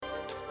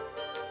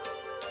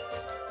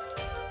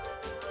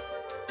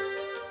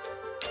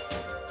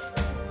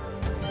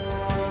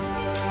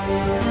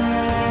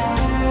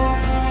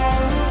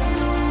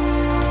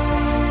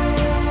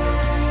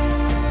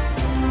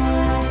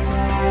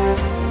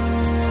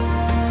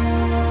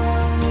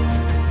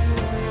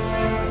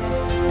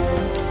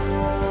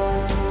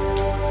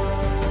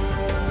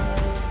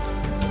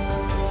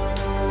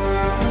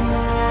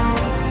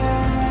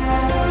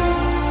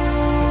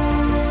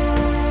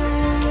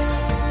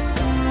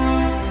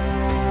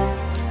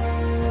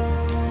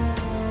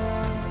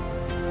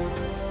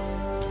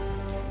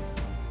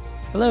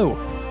Hello,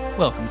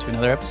 welcome to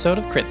another episode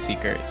of Crit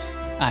Seekers.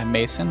 I'm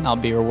Mason, I'll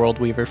be your world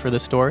weaver for the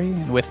story,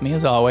 and with me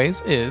as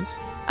always is...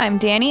 I'm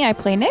Danny, I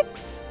play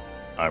Nyx.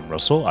 I'm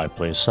Russell, I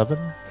play Seven.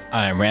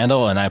 I'm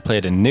Randall, and I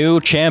play the new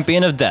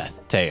champion of death,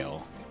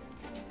 Tail.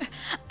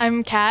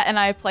 I'm Kat, and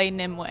I play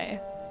Nimue.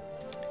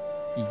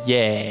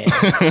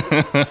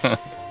 Yeah.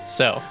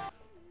 So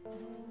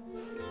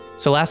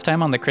last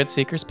time on the Crit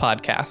Seekers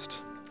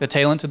podcast, the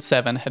Talented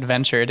Seven had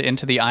ventured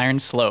into the Iron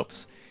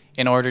Slopes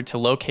in order to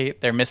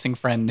locate their missing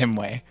friend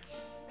Nimue.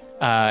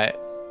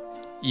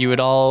 You had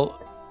all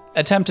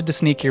attempted to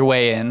sneak your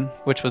way in,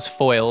 which was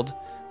foiled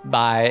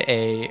by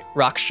a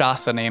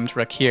Rakshasa named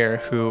Rakir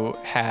who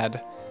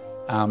had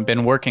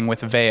been working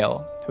with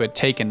Vale, who had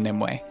taken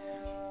Nimue.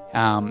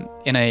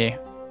 In a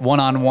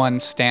one-on-one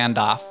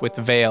standoff with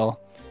Vale,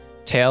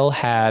 Tail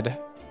had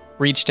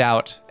reached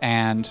out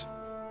and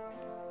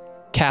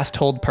cast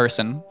Hold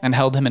Person and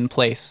held him in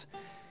place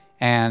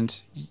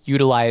and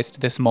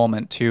utilized this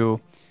moment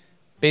to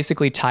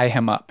basically tie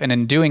him up. And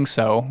in doing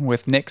so,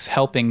 with Nyx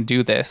helping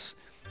do this,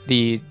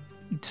 the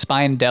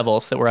spine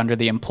devils that were under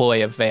the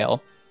employ of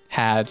Vale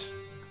had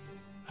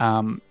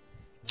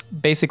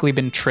basically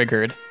been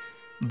triggered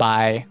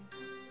by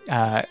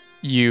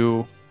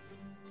you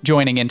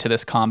joining into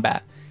this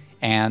combat,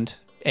 and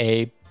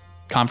a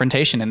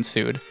confrontation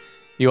ensued.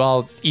 You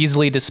all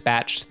easily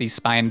dispatched these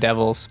spine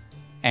devils,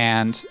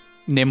 and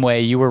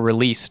Nimue, you were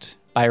released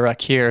by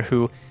Rakir,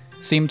 who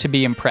seemed to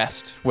be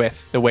impressed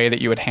with the way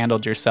that you had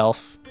handled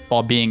yourself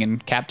while being in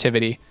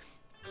captivity.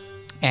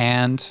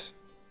 And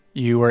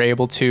you were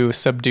able to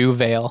subdue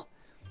Vale,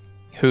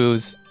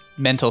 whose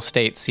mental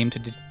state seemed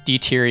to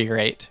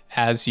deteriorate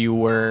as you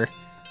were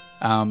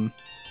kind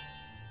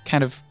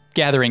of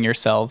gathering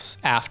yourselves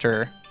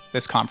after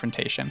this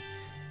confrontation.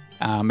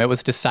 It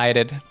was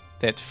decided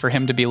that for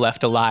him to be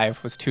left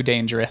alive was too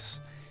dangerous,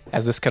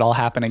 as this could all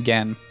happen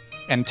again,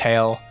 and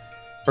Tail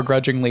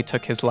begrudgingly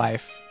took his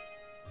life.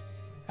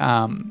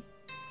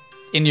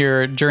 In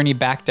your journey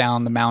back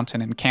down the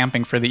mountain and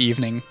camping for the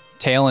evening,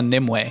 Tail and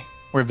Nimue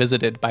were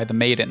visited by the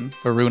maiden,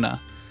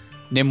 Varuna,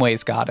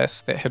 Nimue's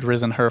goddess that had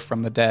risen her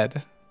from the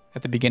dead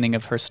at the beginning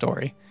of her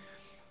story,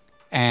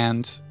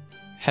 and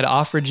had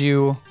offered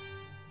you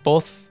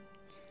both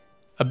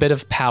a bit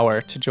of power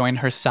to join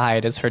her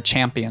side as her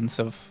champions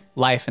of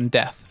life and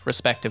death,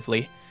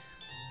 respectively.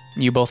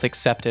 You both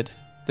accepted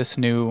this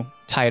new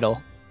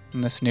title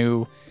and this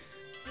new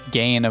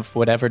gain of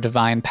whatever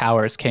divine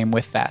powers came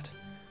with that.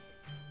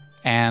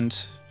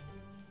 And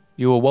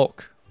you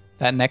awoke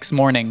that next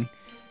morning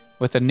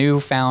with a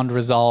newfound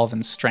resolve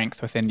and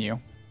strength within you.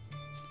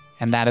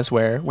 And that is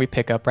where we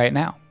pick up right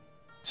now.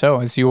 So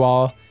as you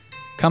all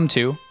come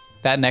to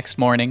that next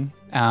morning,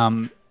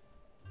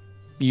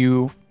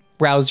 you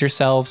rouse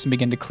yourselves and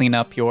begin to clean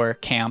up your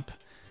camp.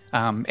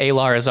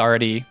 Alar is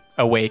already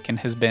awake and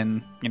has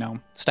been,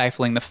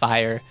 stifling the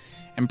fire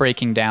and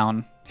breaking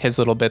down his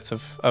little bits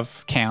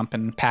of camp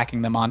and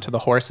packing them onto the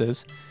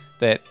horses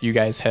that you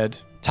guys had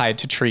tied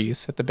to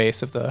trees at the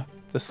base of the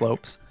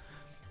slopes.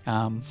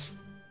 What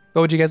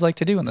would you guys like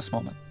to do in this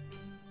moment?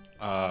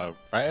 Right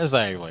as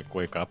I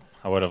wake up,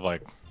 I would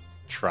have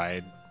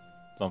tried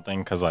something,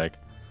 because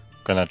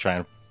gonna try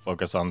and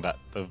focus on that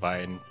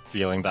divine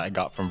feeling that I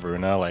got from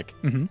Bruna,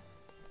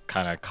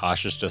 kind of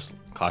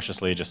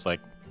cautiously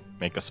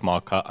make a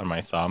small cut on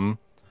my thumb.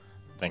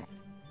 Think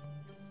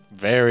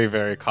very,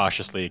 very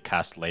cautiously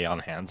cast Lay on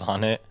Hands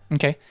on it.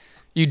 Okay.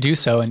 You do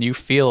so, and you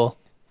feel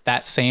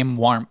that same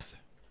warmth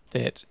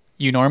that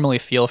you normally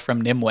feel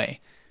from Nimue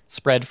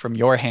spread from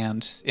your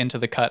hand into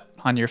the cut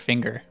on your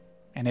finger,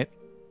 and it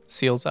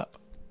seals up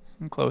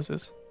and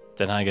closes.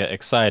 Then I get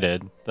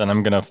excited. Then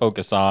I'm gonna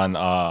focus on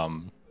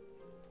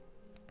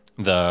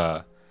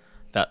that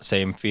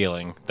same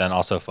feeling. Then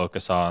also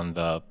focus on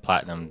the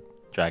platinum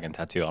dragon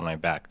tattoo on my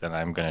back. Then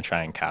I'm gonna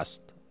try and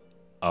cast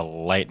a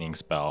lightning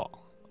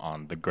spell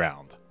on the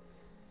ground.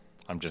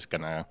 I'm just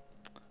gonna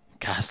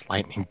cast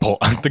lightning bolt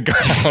on the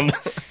ground.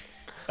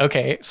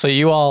 Okay, so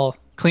you all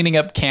cleaning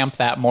up camp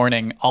that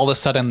morning, all of a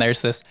sudden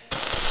there's this,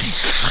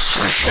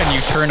 and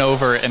you turn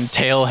over and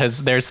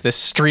there's this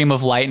stream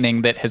of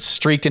lightning that has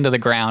streaked into the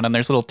ground, and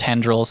there's little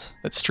tendrils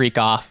that streak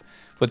off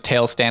with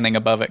Tail standing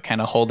above it,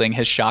 kind of holding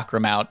his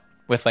chakram out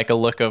with a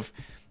look of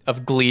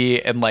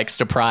glee and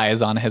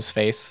surprise on his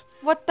face.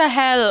 What the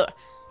hell?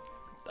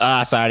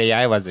 Sorry,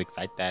 I was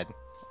excited.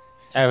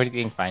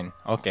 Everything fine.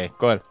 Okay,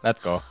 good.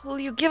 Let's go. Will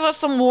you give us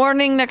some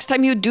warning next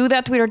time you do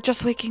that? We are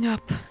just waking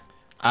up.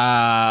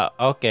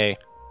 Okay.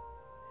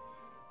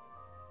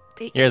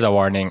 Here's a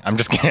warning. I'm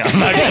just kidding. I'm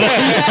not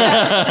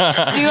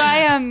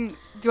gonna.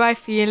 Do I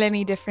feel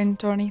any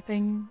different or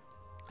anything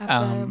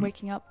after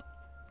waking up?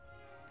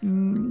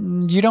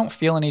 You don't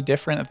feel any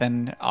different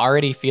than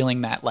already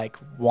feeling that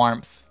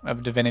warmth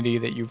of divinity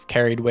that you've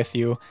carried with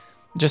you.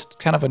 Just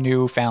kind of a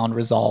newfound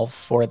resolve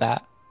for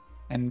that.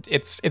 And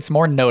it's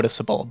more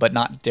noticeable, but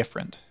not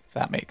different, if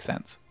that makes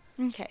sense.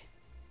 Okay.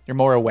 You're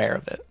more aware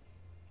of it.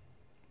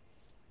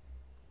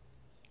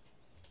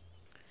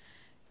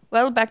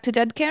 Well, back to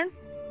dead cairn?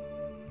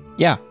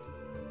 Yeah.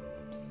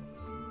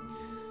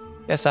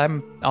 Yes,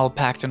 I'm all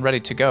packed and ready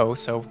to go,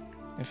 so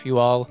if you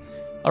all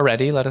are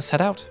ready, let us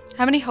head out.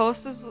 How many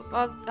hosts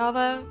are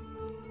there?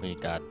 We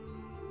got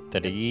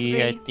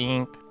 3, I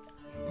think.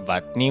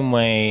 But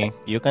Nimue,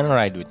 you can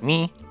ride with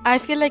me. I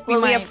feel like we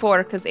Well, we might have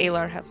 4 because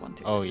Alar has one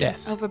too. Oh,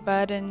 Yes.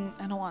 overburden.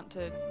 I don't want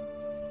to.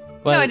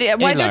 Well, no idea.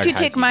 Why don't Aelard you has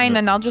take you, mine but-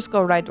 and I'll just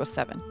go ride with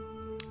 7.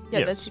 Yeah,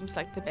 Yes. that seems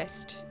like the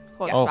best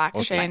course Oh, of okay.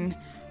 action.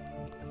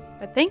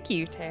 But thank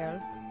you,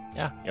 Tail.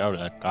 Yeah, you're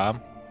welcome.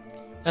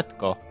 Let's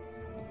go.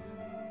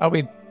 Are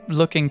we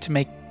looking to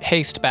make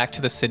haste back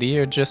to the city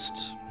or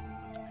just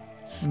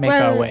make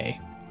our Well,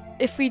 way?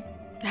 If we,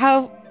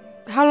 how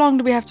long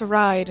do we have to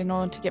ride in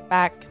order to get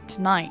back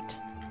tonight?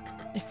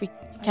 If we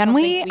can don't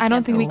we? think we I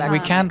don't can think we go can. We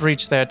can't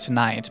reach there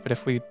tonight, but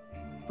if we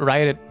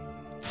ride at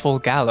full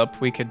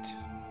gallop, we could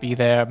be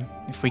there.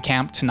 If we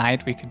camp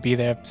tonight, we could be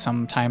there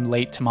sometime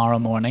late tomorrow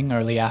morning,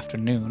 early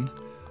afternoon.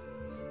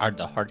 Are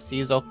the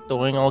horses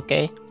doing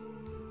okay?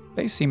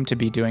 They seem to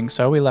be doing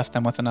so. We left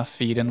them with enough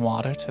feed and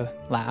water to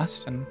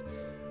last, and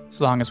as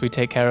long as we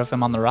take care of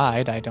them on the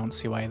ride, I don't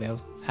see why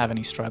they'll have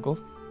any struggle.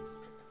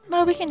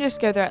 Well, we can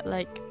just go there at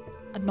like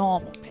a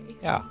normal pace.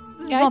 Yeah.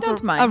 This is Yeah, I not don't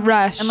a mind.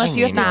 rush. Unless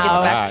you have to No. get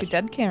back to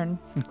Dead Cairn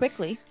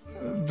quickly.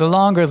 The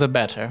longer, the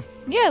better.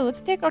 Yeah, let's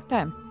take our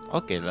time.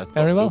 Okay, let's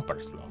Very go well.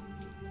 super slow.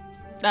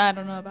 I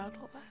don't know about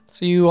all that.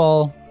 So you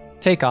all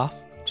take off,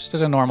 just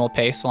at a normal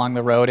pace along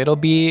the road. It'll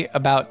be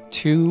about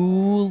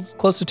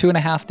close to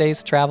 2.5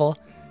 days travel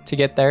to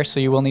get there, so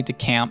you will need to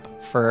camp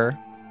for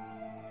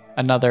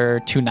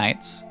another 2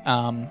 nights.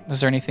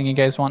 Is there anything you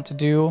guys want to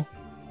do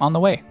on the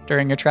way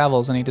during your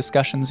travels? Any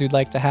discussions you'd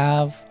like to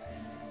have?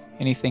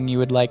 Anything you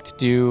would like to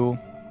do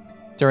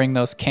during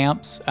those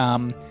camps?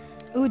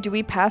 Ooh, do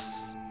we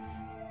pass?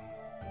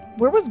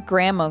 Where was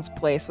Grandma's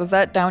place? Was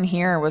that down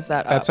here or was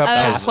that That's up? up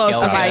That's past close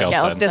to Gelston. my Gelston.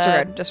 Gelston.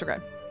 Disregard.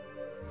 Disregard.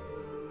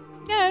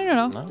 Yeah, I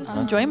don't know. No, Just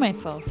no. enjoy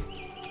myself.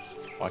 Just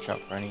watch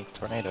out for any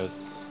tornadoes.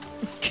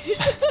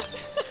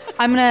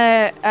 I'm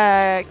gonna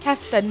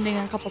cast sending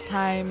a couple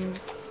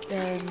times.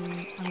 Then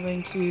I'm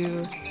going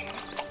to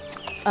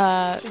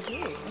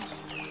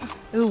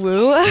ooh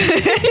woo.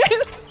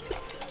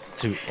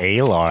 To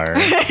Alar.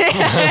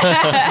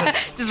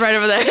 Just right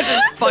over there,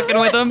 just fucking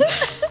with him.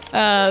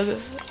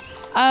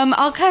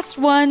 I'll cast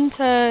one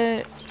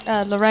to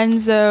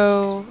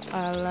Lorenzo.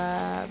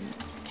 I'll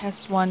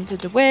cast one to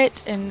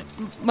DeWitt, and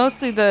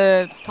mostly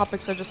the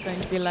topics are just going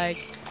to be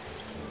like,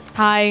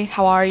 "Hi,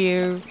 how are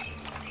you?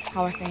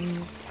 How are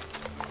things?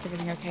 Is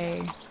everything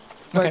okay?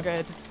 We're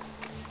Okay. good."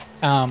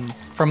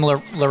 From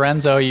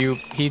Lorenzo,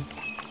 he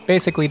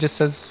basically just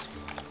says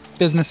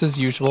business as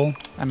usual.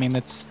 I mean,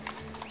 it's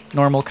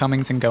normal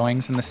comings and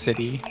goings in the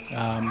city.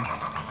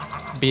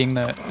 Being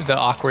the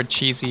awkward,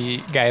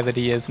 cheesy guy that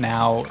he is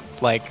now,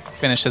 like,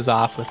 finishes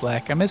off with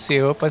like, "I miss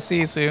you. Hope I see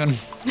you soon."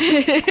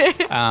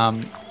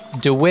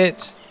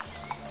 DeWitt,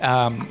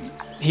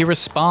 he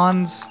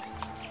responds,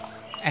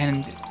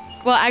 and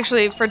Well,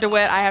 actually, for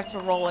DeWitt, I have to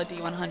roll a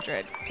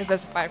D100 because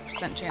there's a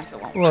 5% chance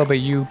it won't. well, but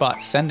you bought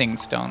sending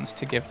stones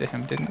to give to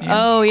him, didn't you?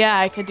 Oh yeah,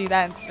 I could do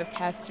that instead of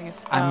casting a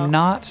spell.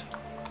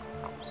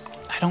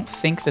 I don't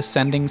think the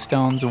sending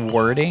stones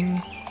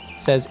wording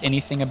says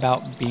anything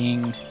about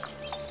being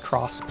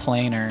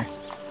cross-planar.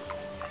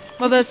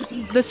 Well, the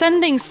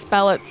sending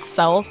spell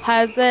itself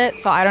has it,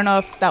 so I don't know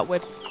if that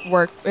would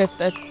work if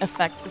it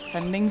affects the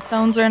sending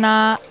stones or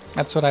not.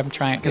 That's what I'm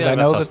trying, because Yeah, I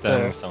know that's that how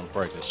Sending the Stone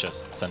works. It's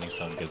just Sending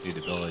Stone gives you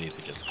the ability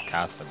to just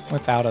cast something.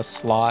 without a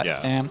slot.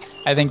 Yeah.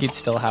 I think you'd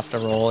still have to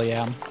roll.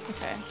 Yeah.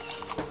 Okay.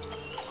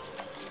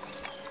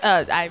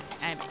 I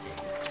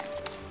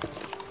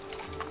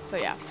So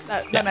yeah,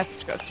 Yeah. that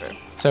message goes through.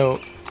 So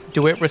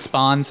DeWitt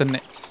responds,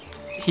 and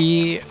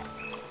he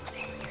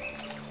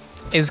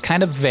is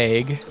kind of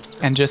vague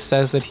and just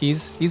says that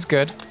he's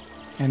good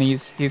and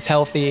he's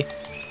healthy.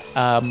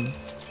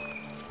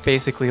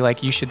 Basically,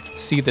 like, you should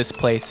see this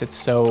place. It's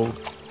so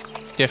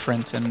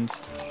different, and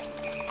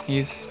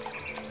he's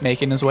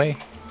making his way,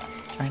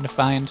 trying to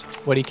find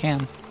what he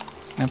can.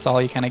 That's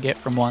all you kind of get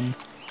from one.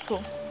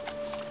 Cool.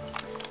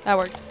 That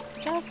works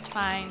just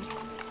fine.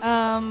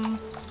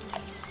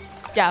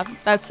 Yeah,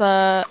 that's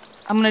I'm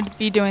gonna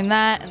be doing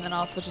that, and then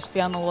also just be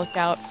on the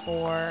lookout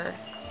for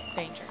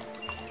danger.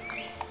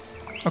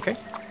 Okay.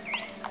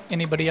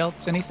 Anybody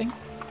else? Anything?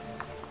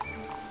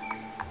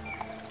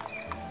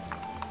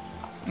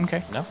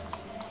 Okay. No?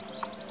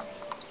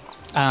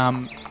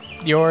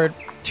 Your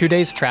 2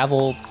 days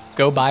travel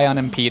go by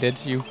unimpeded.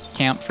 You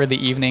camp for the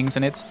evenings,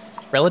 and it's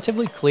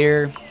relatively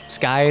clear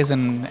skies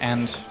and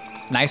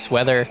nice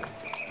weather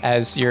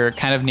as you're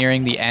kind of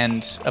nearing the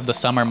end of the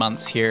summer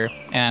months here.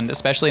 And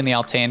especially in the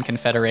Altean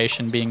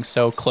Confederation, being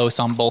so close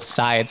on both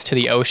sides to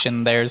the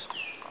ocean, there's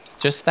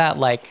just that,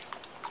 like,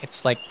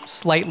 it's like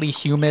slightly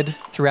humid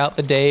throughout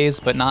the days,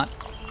 but not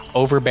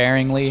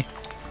overbearingly,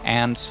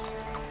 and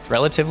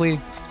relatively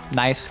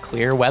nice,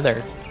 clear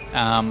weather.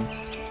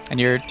 And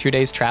your 2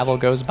 days travel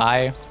goes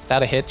by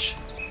without a hitch.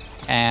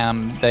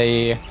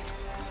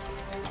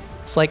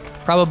 It's like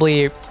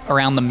probably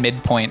around the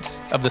midpoint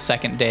of the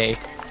second day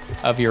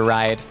of your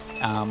ride,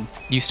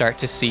 you start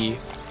to see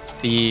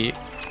the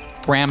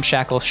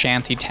ramshackle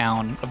shanty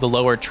town of the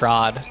Lower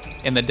Trod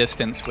in the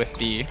distance with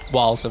the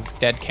walls of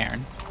Dead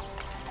Cairn.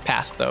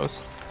 Past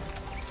those.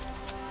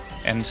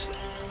 And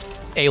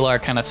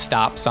Alar kind of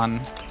stops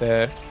on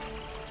the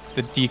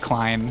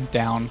decline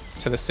down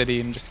to the city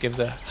and just gives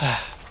a,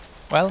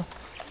 well,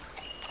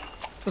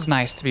 it was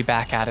nice to be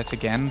back at it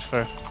again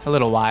for a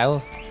little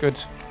while.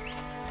 Good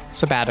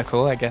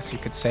sabbatical, I guess you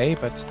could say,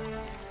 but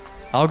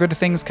all good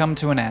things come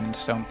to an end,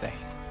 don't they?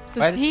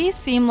 Does he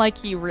seem like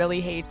he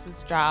really hates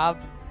his job?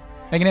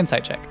 Make an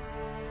insight check.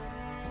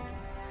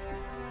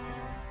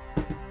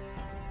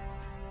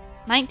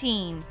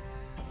 19.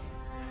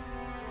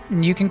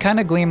 You can kind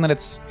of glean that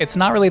it's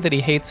not really that he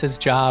hates his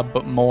job,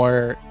 but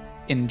more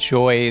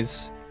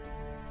enjoys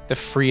the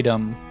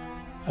freedom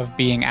of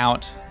being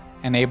out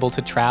and able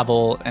to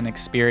travel and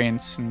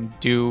experience and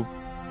do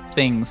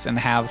things and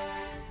have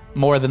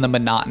more than the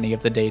monotony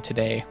of the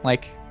day-to-day,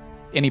 like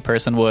any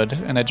person would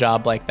in a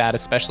job like that,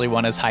 especially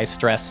one as high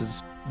stress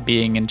as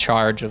being in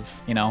charge of,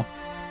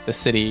 the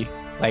city,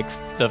 like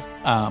the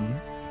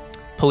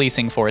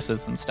policing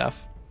forces and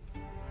stuff.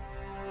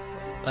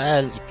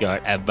 Well, if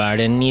you're ever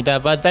in need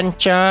of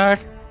adventure,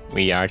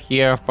 we are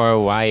here for a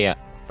while.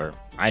 For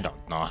I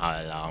don't know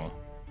how long.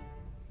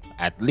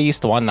 At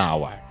least 1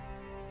 hour.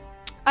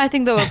 I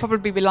think that would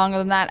probably be longer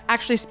than that.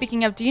 Actually,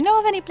 speaking of, do you know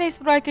of any place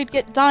where I could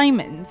get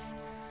diamonds?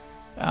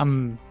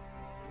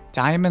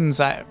 Diamonds,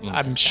 I'm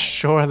Yes,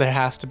 sure there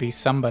has to be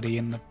somebody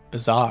in the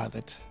bazaar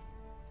that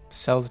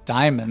sells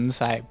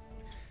diamonds. I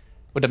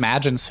would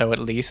imagine so, at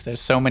least. There's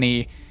so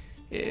many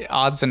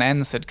odds and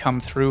ends that come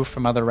through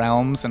from other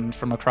realms and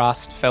from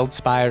across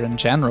Feldspire in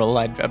general.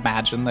 I'd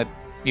imagine that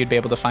you'd be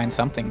able to find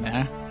something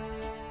there.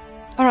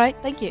 All right,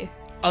 thank you.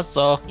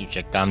 Also, you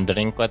should come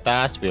drink with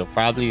us. We'll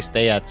probably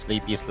stay at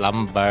Sleepy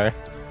Slumber.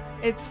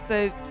 It's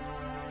the...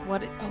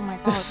 What? Oh my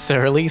god. The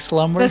Surly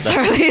Slumber? The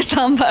Surly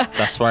Slumber.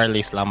 The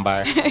Swirly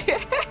Slumber.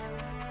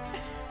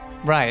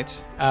 Right.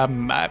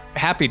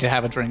 Happy to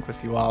have a drink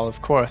with you all,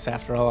 of course,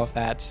 after all of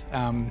that.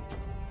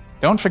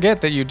 Don't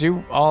forget that you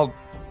do all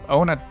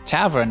own a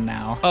tavern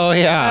now. Oh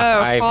yeah,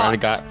 Oh, I fuck.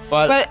 forgot.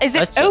 Well, But is it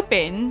let's check.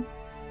 open?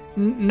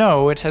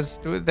 No,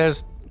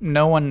 there's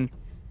no one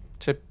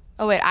to...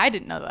 Oh wait, I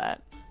didn't know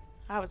that.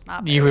 I was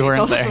not there. You when weren't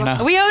told us there, about-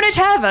 no. We own a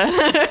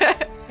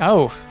tavern.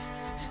 Oh.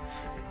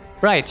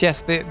 Right,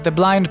 yes, the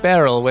blind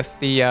barrel with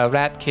the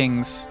Rat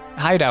King's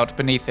hideout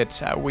beneath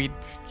it.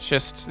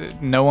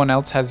 No one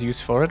else has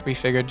use for it. We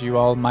figured you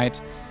all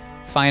might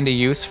find a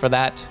use for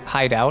that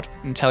hideout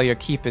until your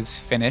keep is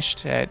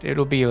finished.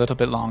 It'll be a little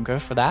bit longer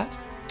for that.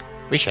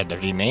 We should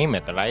rename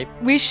it, right?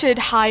 We should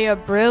hire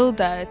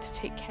Brilda to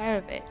take care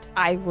of it.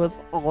 I was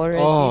already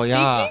Oh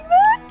yeah. thinking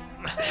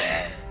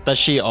that. Does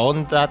she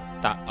own that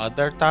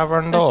other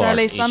tavern The though? Or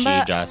Surly is she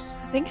Slumber? just...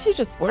 I think she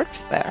just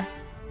works there.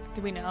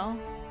 Do we know?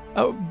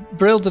 Oh,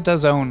 Brilda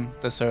does own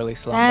the Surly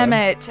Slumber. Damn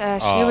it. She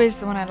Oh. was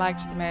the one I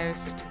liked the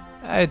most.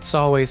 It's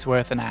always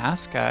worth an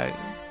ask.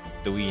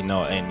 Do we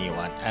know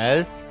anyone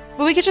else?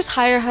 But we could just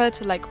hire her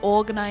to like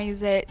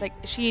organize it. Like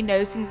she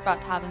knows things about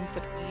taverns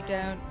that we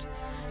don't.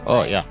 Oh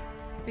Like, yeah.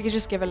 We could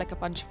just give her like a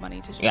bunch of money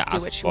to just Yeah, do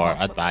ask what she for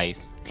wants. with it.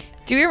 advice.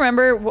 Do you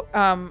remember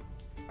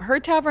her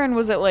tavern?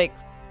 Was it like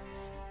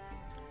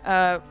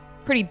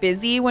pretty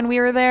busy when we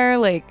were there?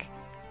 Like,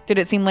 did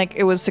it seem like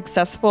it was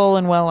successful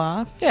and well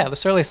off? Yeah, the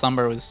Surly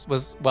Slumber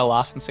was well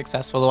off and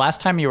successful. The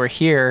last time you were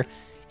here,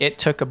 it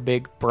took a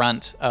big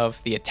brunt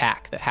of the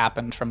attack that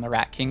happened from the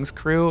Rat King's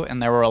crew,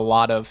 and there were a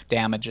lot of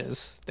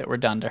damages that were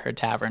done to her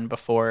tavern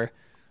before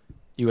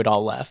you had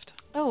all left.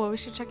 Oh, well, we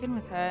should check in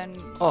with her. And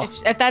Oh.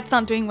 if that's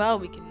not doing well,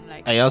 we can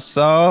like I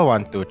also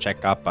want to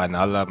check up on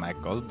all of my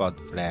Goldbud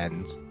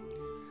friends.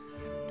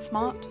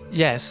 smart.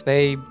 Yes,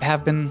 they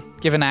have been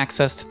given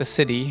access to the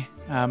city.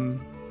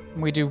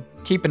 We do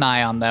keep an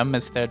eye on them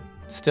as they're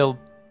still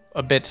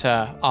a bit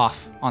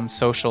off on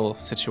social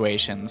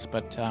situations,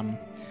 but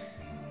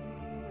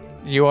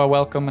you are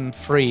welcome and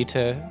free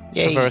to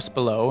Yay. traverse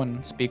below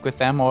and speak with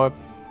them, or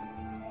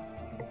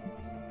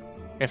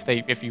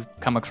if you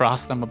come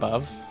across them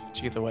above,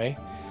 it's either way.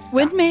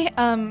 When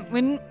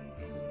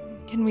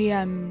can we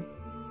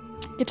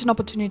get an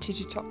opportunity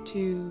to talk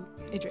to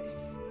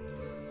Idris?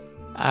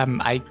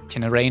 I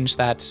can arrange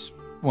that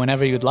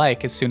whenever you'd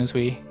like. As soon as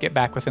we get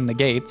back within the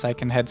gates, I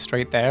can head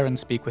straight there and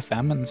speak with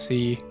them and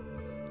see.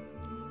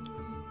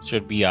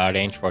 Should we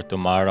arrange for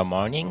tomorrow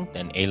morning?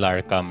 Then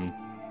Alar come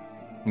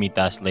meet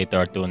us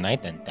later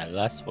tonight and tell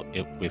us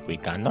if we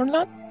can or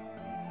not?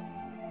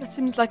 That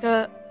seems like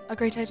a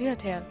great idea,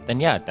 Tail.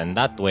 Then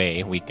that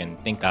way we can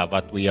think of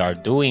what we are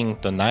doing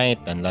tonight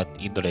and let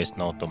Idris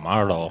know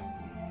tomorrow.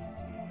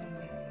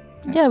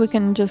 Yeah, we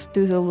can just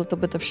do a little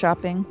bit of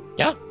shopping.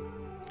 Yeah.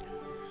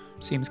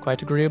 Seems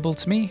quite agreeable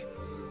to me.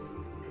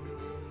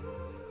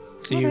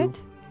 So you Alright.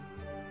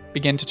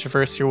 begin to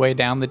traverse your way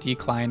down the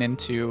decline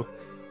into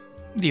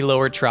the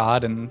Lower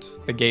Trod and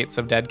the gates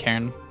of Dead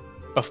Cairn,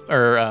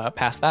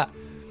 past that.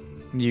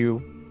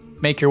 You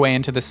make your way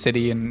into the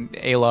city, and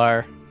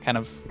Alar kind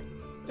of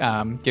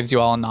gives you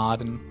all a nod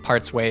and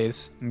parts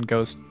ways and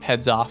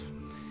heads off.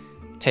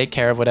 Take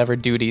care of whatever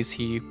duties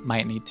he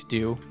might need to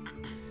do.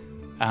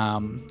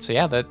 So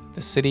yeah, the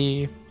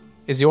city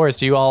is yours.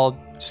 Do you all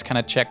just kind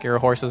of check your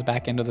horses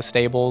back into the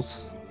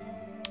stables?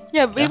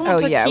 Yeah, we want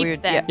to yeah, keep we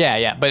would- them.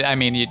 Yeah. But I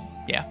mean,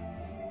 yeah.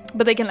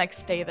 But they can like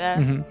stay there.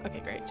 Mhm. Okay,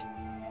 great.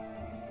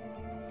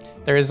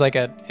 There is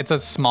it's a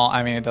small,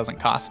 I mean, it doesn't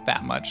cost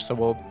that much. So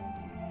we'll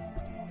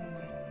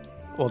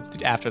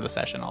after the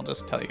session, I'll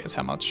just tell you guys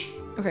how much,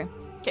 Okay.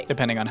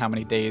 depending on how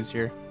many days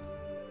you're.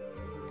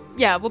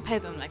 Yeah, we'll pay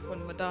them like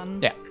when we're done.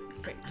 Yeah.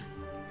 Great.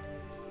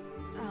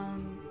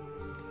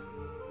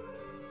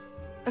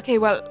 Okay,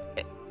 well,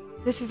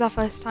 this is our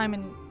first time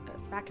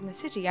back in the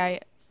city. I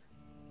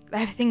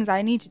have things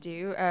I need to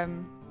do. I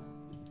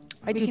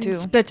We do can too.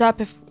 split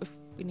up if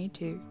we need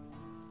to.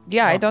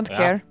 Yeah, I Oh, don't yeah,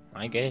 care.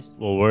 I guess.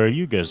 Well, where are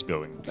you guys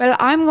going? Well,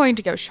 I'm going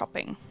to go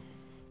shopping.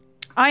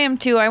 I am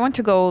too. I want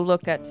to go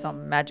look at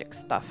some magic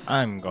stuff.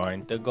 I'm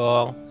going to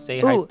go say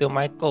hi Ooh. to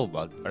my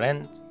kobold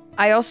friends.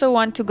 I also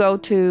want to go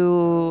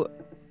to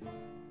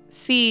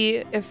see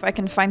if I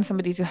can find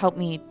somebody to help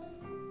me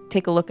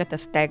take a look at the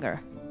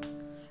stagger.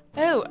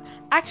 Oh,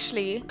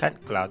 actually,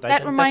 Can't Cloud that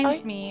identify?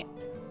 reminds me.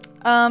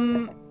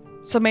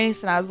 So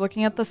Mason, I was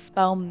looking at the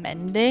spell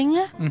mending.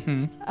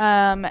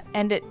 Mm-hmm.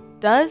 And it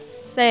does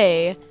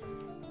say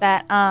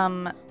that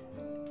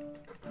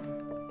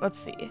let's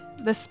see.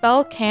 The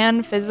spell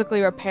can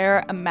physically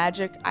repair a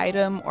magic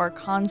item or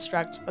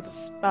construct, but the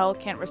spell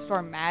can't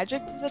restore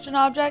magic to such an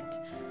object.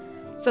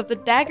 So if the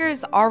dagger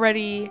is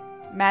already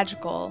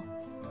magical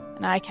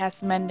and I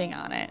cast mending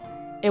on it,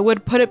 it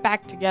would put it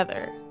back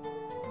together.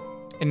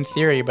 In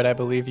theory, but I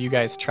believe you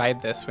guys tried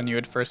this when you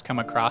had first come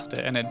across it,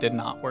 and it did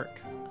not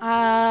work.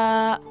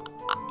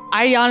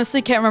 I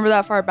honestly can't remember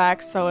that far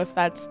back, so if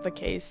that's the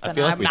case, I then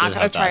feel like I'm we not did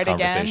gonna have try that it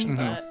again. conversation.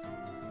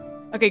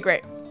 But... Okay,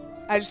 great.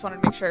 I just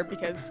wanted to make sure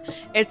because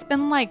it's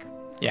been like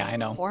Yeah, I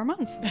know. 4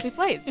 months since we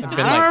played. So It's I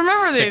been don't like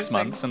remember 6 these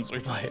months things. since we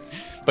played.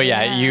 But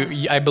yeah,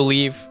 Yeah. I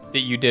believe that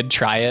you did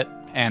try it,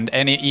 and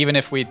even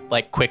if we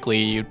like quickly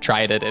you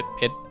tried it,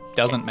 it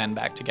doesn't mend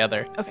back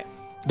together. Okay.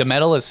 The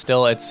metal is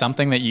still, it's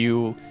something that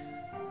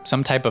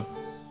some type of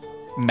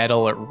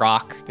metal or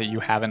rock that you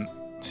haven't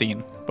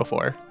seen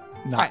before,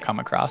 not Right. come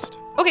across.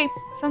 Okay,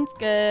 sounds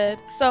good.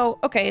 So,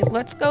 okay,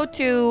 let's go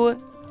to,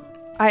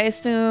 I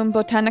assume,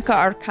 Botanica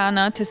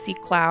Arcana to see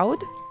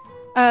Cloud.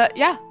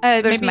 Yeah.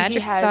 There's maybe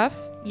magic he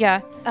has, stuff.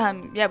 Yeah.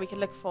 Yeah, we could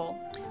look full.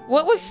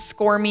 What was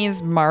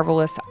Scormy's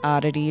Marvelous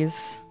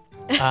Oddities?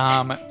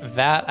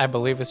 That I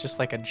believe is just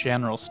like a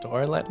general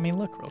store. Let me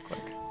look real quick.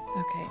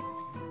 Okay.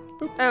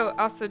 Oh,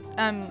 also,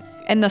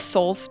 And the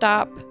Soul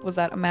Stop, was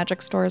that a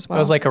magic store as well?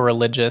 It was like a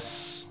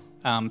religious,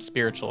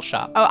 spiritual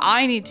shop. oh,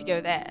 I need to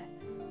go there.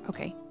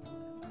 Okay.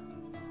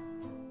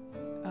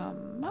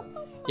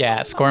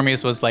 Yeah,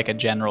 Scormy's was like a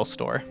general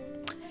store.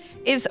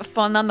 Is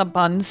Fun on the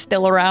Bun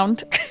still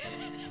around?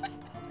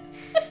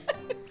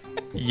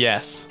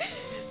 Yes.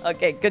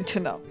 Okay, good to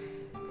know.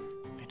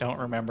 I don't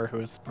remember who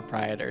was the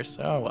proprietor,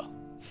 so oh well.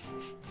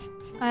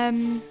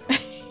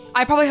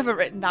 I probably have it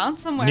written down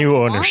somewhere. New if you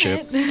want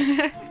ownership.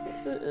 it.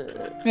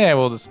 Yeah,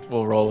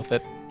 we'll roll with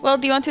it. Well,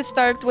 do you want to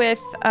start with...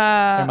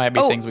 There might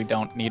be things we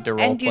don't need to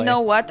roll And you know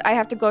what? I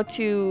have to go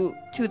to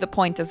the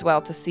point as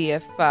well to see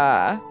if...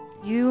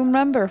 you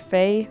remember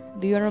Faye?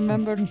 Do you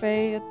remember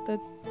Faye at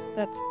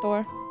that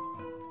store?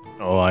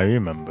 Oh, I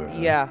remember. her.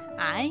 Yeah.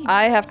 I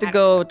I have to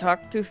go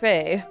talk to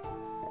Faye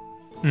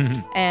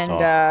Mhm.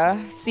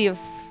 and see if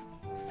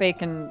Faye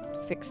can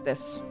fix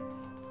this.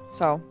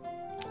 So,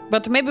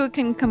 but maybe we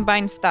can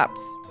combine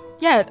stops.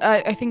 Yeah,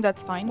 I think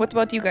that's fine. What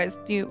about you guys?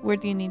 Where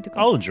do you need to go?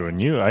 I'll join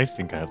you. I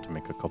think I have to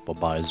make a couple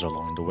buys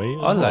along the way.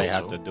 All I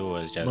have to do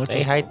is just Might say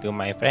as hi to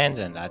my friends,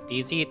 and that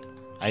is it.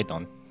 I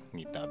don't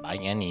need to buy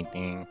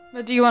anything.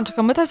 But do you want to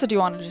come with us, or do you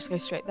want to just go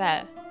straight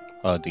there?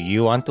 Do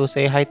you want to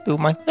say hi to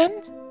my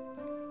friends?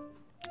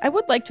 I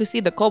would like to see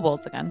the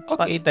kobolds again. but-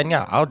 Okay, then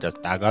yeah, I'll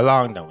just tag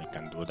along. Then we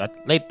can do that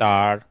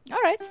later.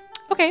 all right.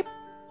 Okay.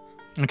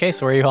 Okay,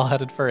 so where are you all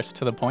headed first?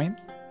 To the point?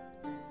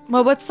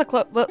 Well, what's the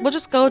we'll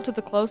just go to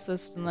the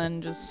closest and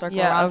then just circle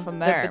Yeah, around of from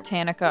the there.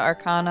 Botanica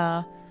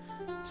Arcana,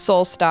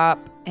 Soul Stop,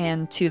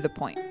 and to the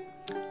point.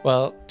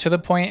 Well, to the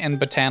point in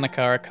Botanica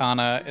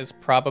Arcana is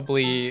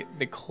probably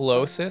the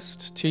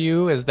closest to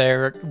you, as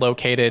they're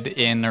located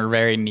in or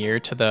very near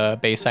to the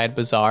Bayside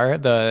Bazaar.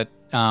 The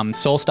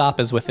Soul Stop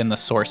is within the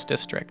Source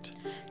District.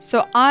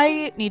 So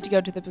I need to go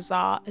to the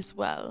bazaar as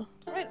well.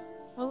 Right.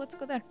 Well, let's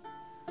go there.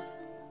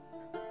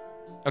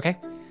 Okay.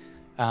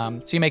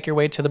 So you make your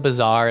way to the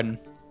bazaar, and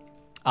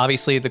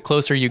obviously, the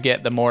closer you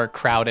get, the more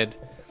crowded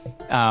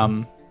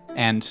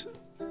and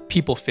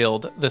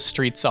people-filled the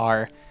streets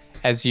are.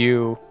 As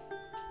you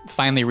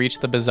finally reach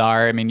the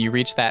bazaar, I mean, you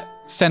reach that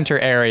center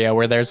area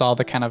where there's all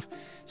the kind of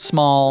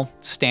small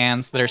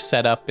stands that are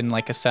set up in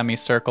like a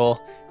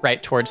semicircle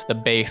right towards the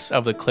base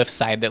of the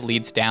cliffside that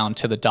leads down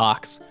to the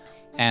docks.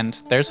 And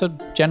there's a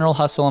general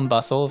hustle and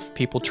bustle of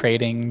people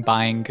trading,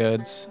 buying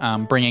goods,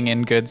 bringing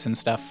in goods and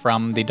stuff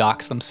from the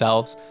docks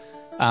themselves.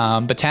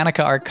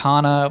 Botanica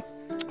Arcana,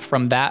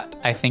 from that,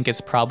 I think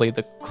is probably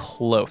the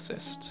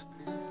closest.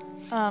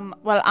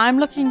 Well, I'm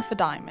looking for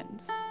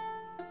diamonds.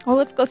 Well,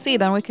 let's go see.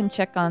 Then we can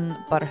check on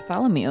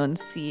Bartholomew and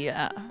see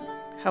how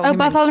Oh, him and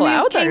Bartholomew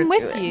Cloud came are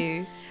with doing.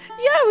 you.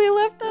 Yeah, we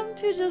left them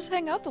to just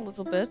hang out a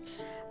little bit.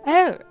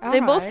 Oh, They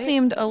both alright.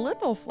 seemed a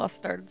little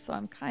flustered, so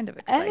I'm kind of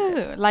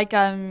excited. Oh, like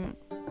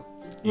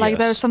there's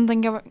Yes.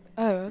 something going.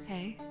 Oh,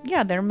 okay.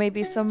 Yeah, there may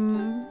be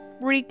some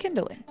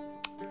rekindling.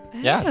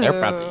 Yeah, they're Oh.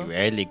 probably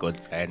really good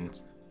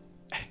friends.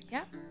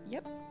 Yeah.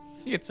 Yep.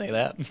 You could say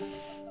that.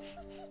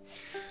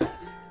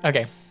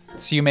 Okay,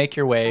 so you make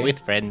your way With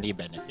friendly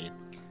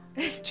benefits.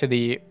 to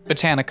the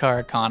Botanica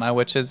Arcana,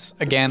 which is,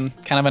 again,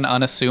 kind of an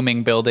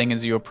unassuming building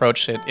as you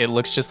approach it. It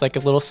looks just like a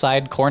little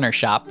side corner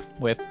shop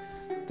with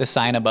the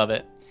sign above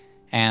it.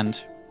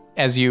 And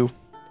as you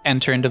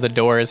enter into the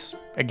doors,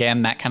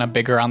 again, that kind of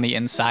bigger on the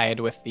inside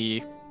with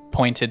the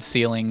pointed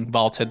ceiling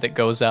vaulted that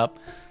goes up,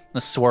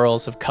 the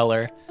swirls of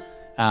color.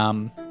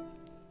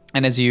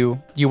 And as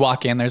you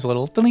walk in, there's a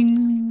little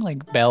ding,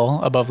 like bell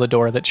above the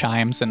door that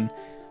chimes, and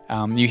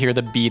you hear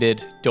the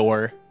beaded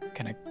door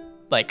kind of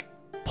like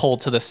pull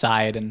to the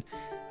side, and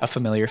a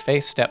familiar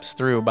face steps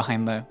through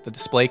behind the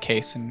display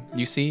case, and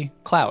you see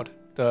Cloud,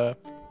 the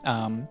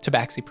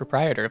Tabaxi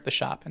proprietor of the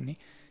shop, and he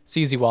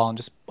sees you all and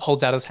just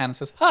holds out his hand and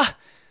says, "Ah,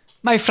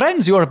 my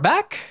friends, you are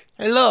back.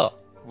 Hello.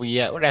 We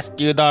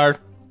rescued our...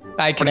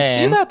 I can see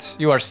Friend. that.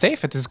 You are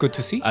safe. It is good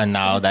to see." And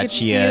now It's that good to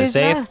she see you is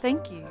as well, safe,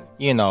 Thank you.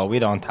 you know, we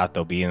don't have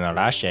to be in a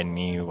rush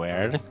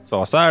anywhere.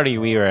 So sorry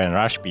we were in a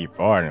rush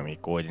before and we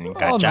couldn't Oh,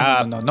 catch no,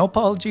 up. no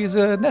apologies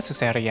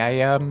necessary.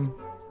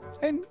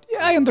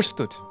 I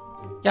understood.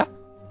 Yeah.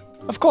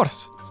 Of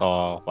course.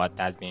 So what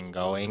has been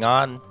going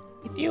on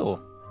with you?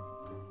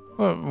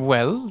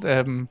 Well,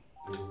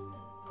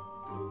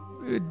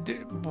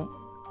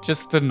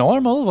 just the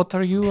normal. What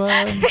are you?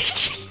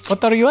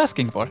 What are you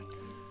asking for?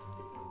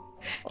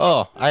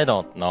 Oh, I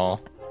don't know.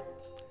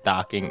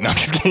 Docking. No,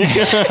 just kidding.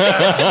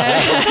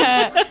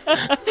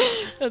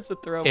 That's a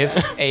throwback.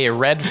 If a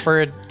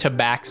Redford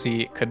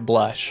Tabaxi could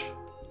blush,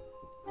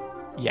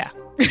 yeah.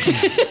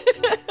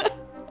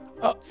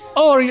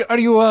 Are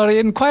you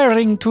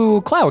inquiring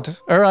to Cloud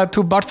or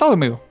to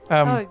Bartholomew?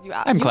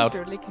 I'm Cloud.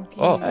 Really confused.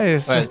 Oh,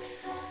 Well,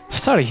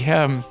 sorry.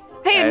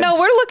 Hey, no,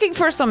 we're looking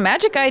for some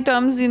magic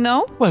items, you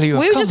know? Well, you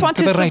have we come just want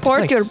to to the right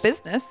support your place.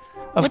 business.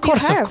 Of What do you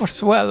course, of have?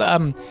 course.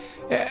 Well,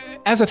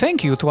 as a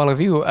thank you to all of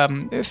you,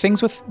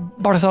 things with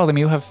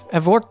Bartholomew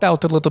have worked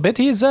out a little bit.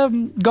 He's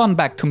gone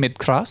back to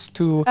Midcross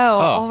to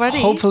already.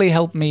 hopefully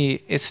help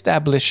me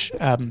establish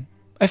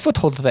a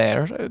foothold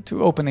there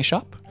to open a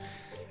shop.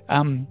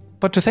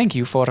 But to thank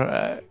you for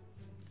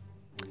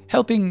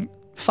helping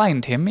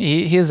find him,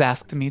 he has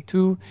asked me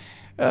to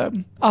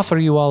offer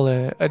you all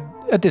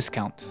a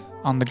discount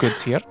on the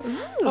goods here.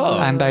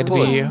 And I'd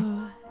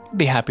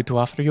be happy to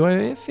offer you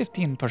a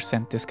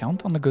 15%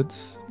 discount on the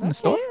goods in the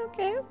store.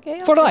 Okay.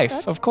 I'll For take life,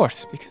 that. of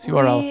course, because you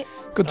are all We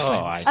good Oh,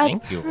 friends. I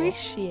thank you.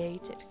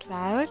 appreciate it,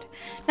 Cloud.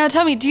 Now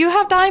tell me, do you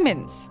have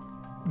diamonds?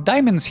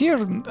 Diamonds here,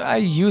 I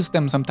use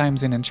them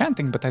sometimes in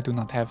enchanting, but I do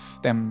not have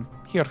them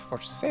here for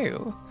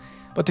sale.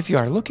 But if you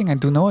are looking, I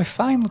do know a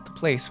fine little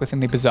place within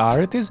the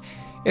bazaar. It is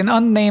an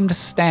unnamed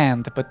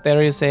stand, but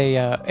there is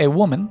a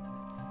woman.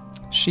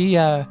 She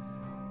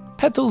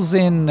peddles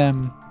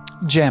in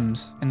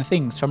gems and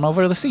things from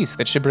over the seas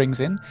that she brings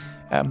in.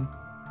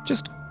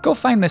 Just go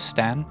find this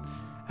stand.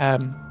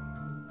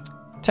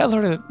 Tell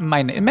her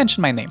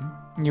mention my name.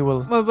 You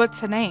will. Well, what's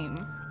her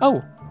name?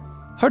 Oh,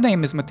 her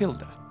name is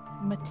Matilda.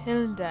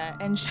 Matilda,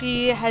 and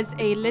she has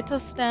a little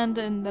stand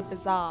in the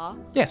bazaar.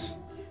 Yes,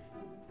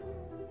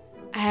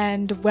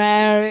 And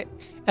where?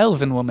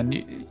 elven woman.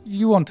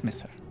 You won't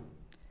miss her.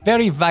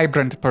 Very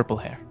vibrant purple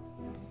hair.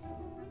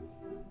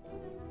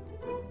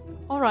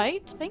 All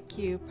right, thank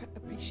you.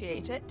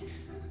 Appreciate it.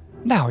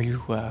 Now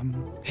you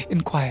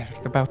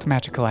inquired about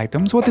magical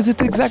items. What is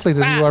it exactly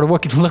that you are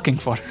looking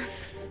for?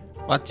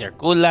 What's your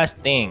coolest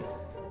thing?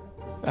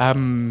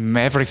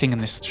 Everything in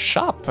this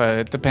shop.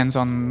 It depends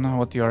on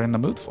what you are in the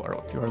mood for,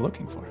 what you are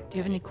looking for. Do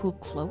you have any cool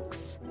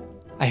cloaks?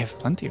 I have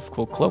plenty of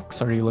cool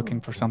cloaks. Are you looking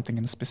for something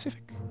in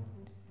specific?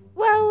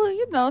 Well,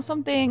 you know,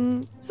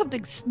 something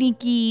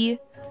sneaky.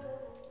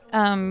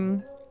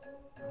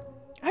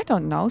 I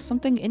don't know,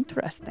 something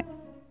interesting.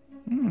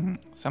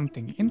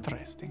 Something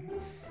interesting.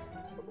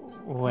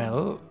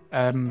 Well,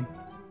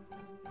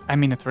 I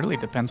mean, it really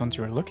depends on what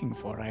you're looking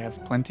for. I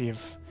have plenty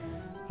of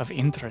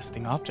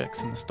interesting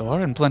objects in the store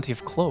and plenty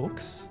of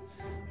cloaks.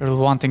 You're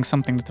wanting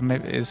something that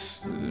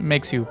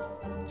makes you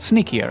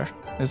sneakier.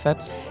 Is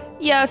that?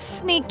 Yeah,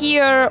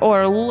 sneakier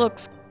or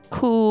looks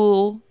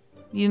cool.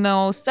 You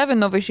know,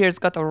 Seven over here's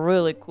got a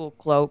really cool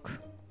cloak.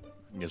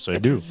 Yes, I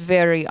do. It's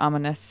very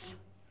ominous.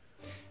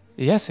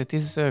 Yes, it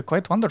is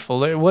quite wonderful.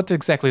 What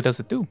exactly does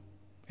it do?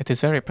 It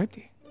is very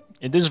pretty.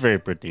 It is very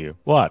pretty.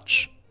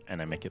 Watch.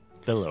 And I make it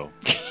pillow.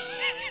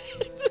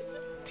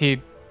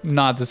 He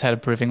nods his head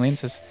approvingly and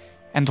says,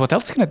 "And what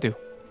else can it do?"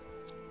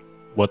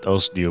 What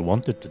else do you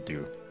want it to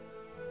do?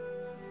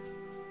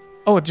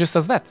 Oh, it just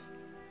does that.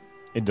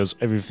 It does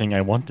everything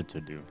I want it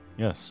to do.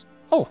 Yes.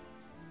 Oh.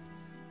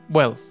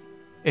 Well,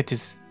 it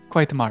is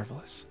quite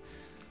marvelous.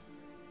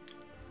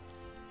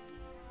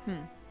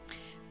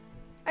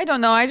 I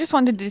don't know. I just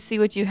wanted to see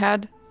what you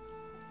had.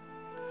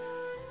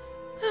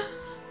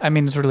 I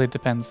mean, it really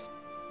depends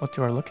what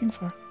you are looking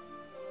for.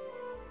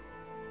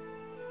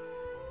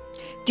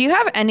 Do you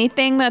have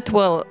anything that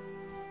will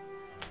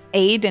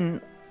aid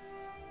in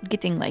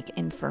getting like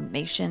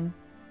information?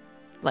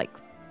 Like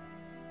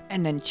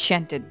an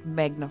enchanted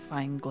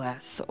magnifying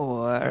glass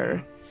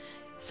or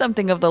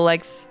something of the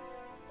likes?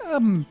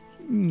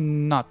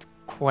 Not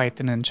quite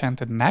an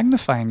enchanted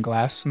magnifying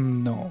glass,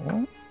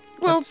 no.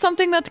 Well,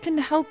 something that can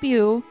help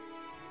you.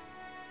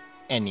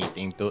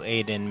 Anything to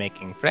aid in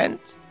making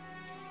friends?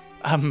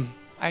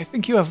 I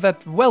think you have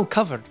that well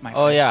covered, my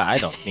friend. Oh yeah, I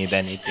don't need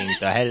anything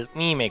to help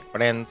me make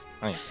friends.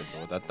 I can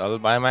do that all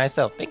by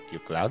myself. Thank you,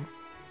 Cloud.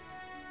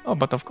 Oh,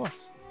 but of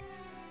course.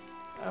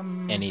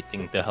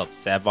 Anything to help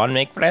Sevon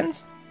make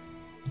friends?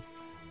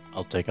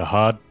 I'll take a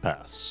hard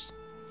pass.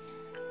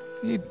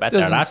 He Better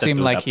doesn't seem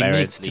attitude, like he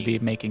needs to apparently.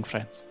 be making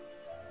friends.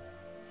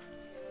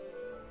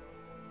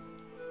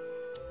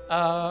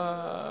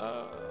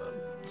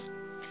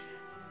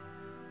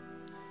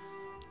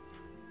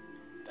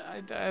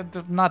 I'm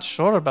not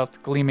sure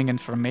about gleaming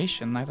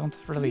information. I don't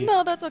really.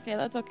 No, that's okay.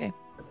 That's okay.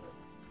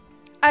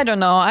 I don't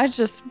know. I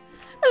just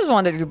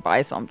wanted to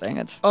buy something.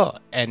 It's Oh,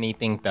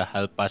 anything to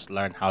help us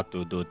learn how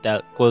to do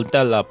cool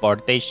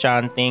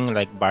teleportation thing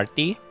like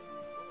Barty?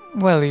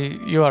 Well,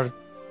 you are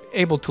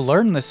able to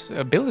learn this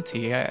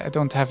ability. I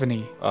don't have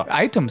any Oh.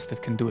 items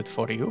that can do it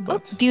for you,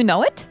 but Do you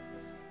know it?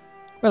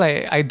 well,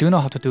 I do know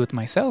how to do it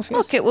myself.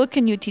 Yes. Okay. Well,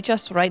 can you teach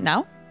us right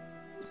now?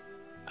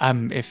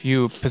 If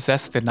you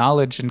possess the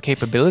knowledge and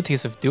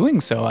capabilities of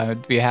doing so, I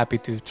would be happy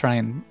to try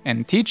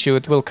and teach you.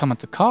 It will come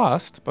at a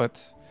cost,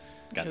 but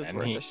Got It was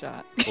any worth a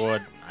shot.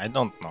 good? I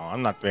don't know.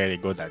 I'm not very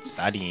good at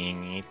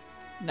studying it.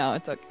 No,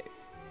 it's okay.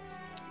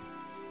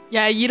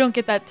 Yeah, you don't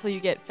get that till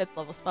you get 5th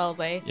level spells,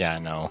 eh? Yeah,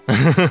 no.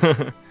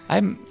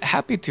 I'm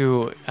happy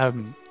to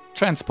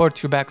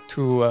transport you back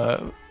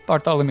to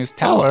Bartholomew's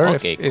Tower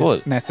okay, if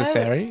cool.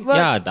 necessary. Well,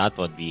 Yeah, that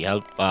would be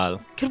helpful.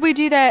 Could we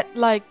do that,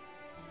 like,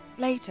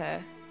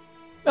 later?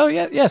 Oh,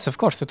 yeah, yes, of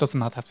course. It does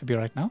not have to be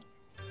right now.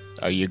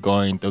 Are you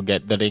going to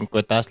get the drink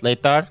with us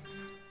later?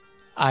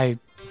 I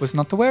was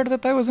not aware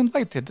that I was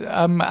invited.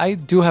 I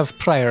do have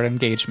prior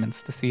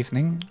engagements this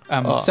evening.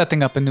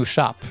 Setting up a new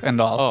shop and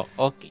all.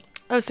 Oh, okay.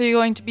 Oh, so you're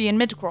going to be in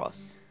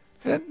Midcross?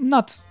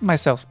 Not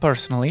myself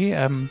personally.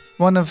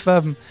 One of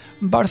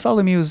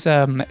Bartholomew's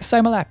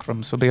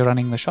simulacrums will be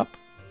running the shop.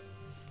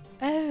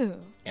 Oh.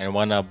 And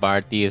one of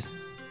Barty's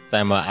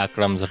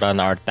simulacrums run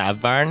our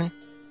tavern.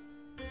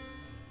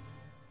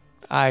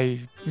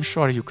 I'm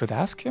sure you could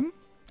ask him.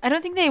 I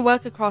don't think they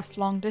work across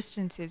long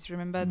distances,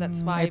 remember?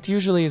 That's why It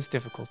usually is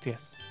difficult,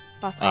 yes.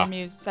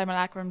 Bartholomew's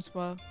simulacrums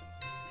were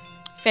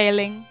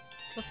failing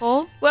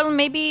before. Well,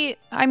 maybe.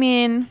 I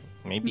mean,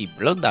 Maybe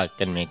Blooddark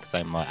can make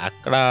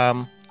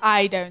simulacrum.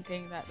 I don't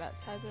think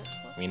that's how that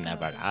works. We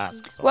never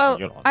ask. So well,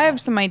 you don't I have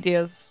know. some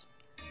ideas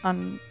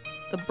on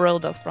the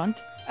Brilda front.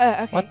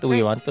 Okay. What do we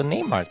great. want to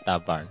name our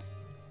tavern?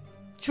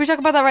 Should we talk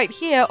about that right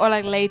here or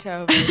like later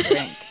over the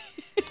drink?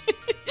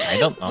 I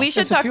don't know. We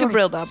should Yes, if talk to you're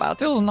Brilda about it.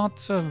 Still not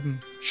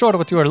sure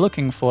what you are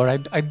looking for.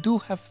 I do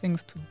have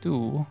things to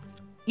do.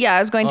 Yeah, I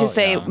was going to Oh,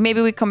 say yeah.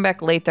 maybe we come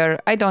back later.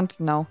 I don't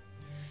know.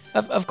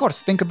 Of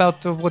course, think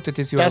about what it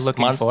is you are Just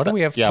looking for. monster-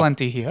 We have yeah.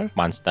 plenty here.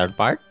 Monster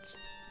parts?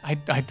 I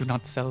do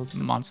not sell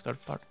monster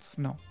parts,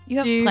 no. You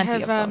have Do you plenty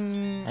have of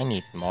those. I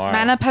need more.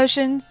 mana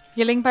potions,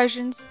 healing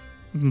potions?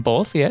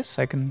 Both, yes.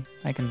 I can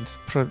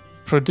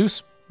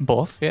produce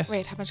both, yes.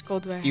 Wait, how much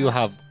gold do I have? Do you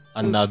have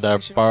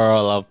another sure.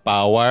 pearl of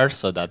power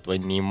so that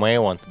when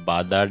Nimue won't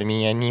bother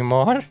me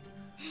anymore?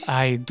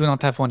 I do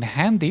not have one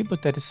handy,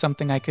 but that is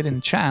something I could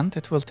enchant.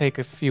 It will take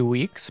a few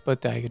weeks,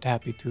 but I'd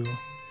happy to.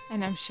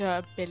 And I'm sure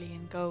a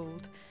billion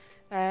gold.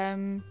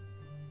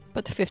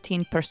 But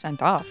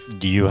 15% off.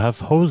 Do you have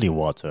holy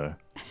water?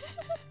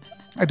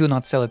 I do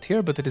not sell it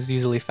here, but it is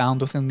easily found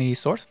within the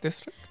source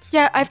district.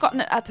 Yeah, I've gotten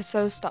it at the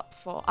Soul Stop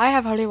before. I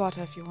have holy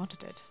water if you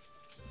wanted it.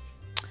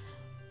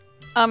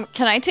 Can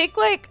I take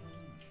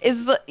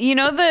is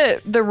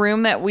the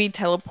room that we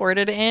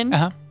teleported in?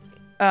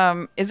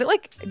 Uh-huh. Is it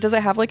does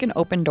it have an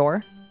open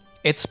door?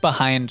 It's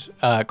behind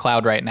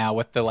Cloud right now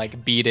with the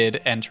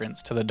beaded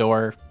entrance to the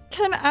door.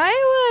 Can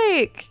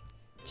I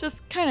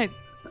just kind of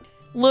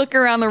look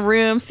around the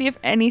room, see if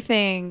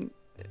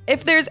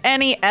there's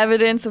any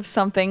evidence of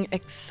something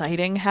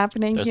exciting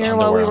happening There's here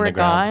while we underwear on were the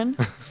ground.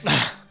 gone?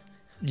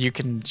 You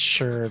can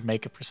sure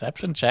make a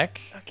perception check.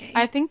 Okay.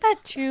 I think that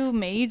 2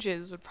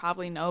 mages would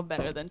probably know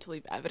better than to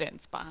leave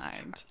evidence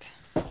behind.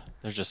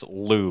 There's just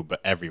lube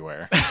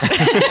everywhere.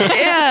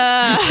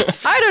 Yeah.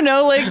 I don't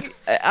know.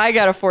 I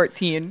got a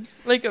 14.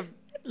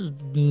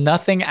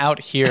 Nothing out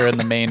here in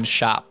the main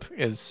shop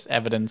is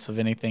evidence of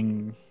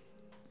anything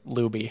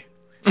looby.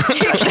 I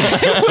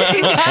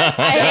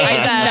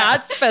did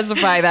not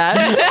specify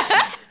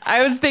that.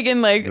 I was thinking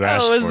You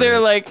asked was for there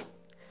it.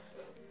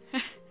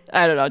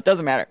 I don't know. It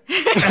doesn't matter.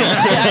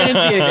 I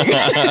didn't see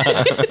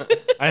anything.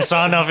 I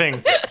saw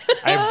nothing.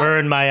 I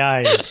burned my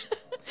eyes.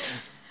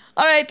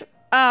 All right. Do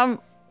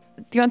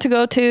you want to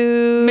go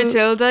to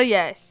Matilda,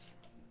 yes.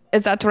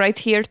 Is that right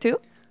here too?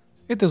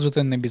 It is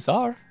within the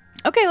bazaar.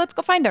 Okay, let's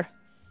go find her.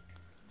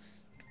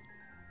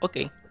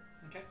 Okay.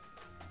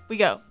 We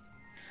go.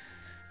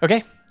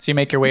 Okay, so you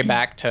make your way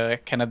back to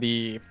kind of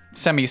the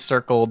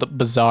semicircled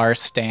bazaar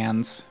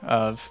stands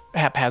of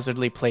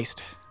haphazardly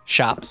placed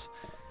shops.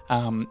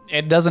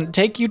 It doesn't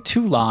take you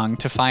too long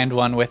to find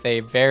one with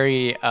a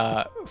very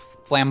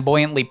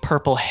flamboyantly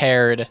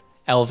purple-haired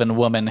elven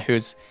woman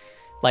who's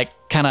like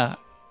kind of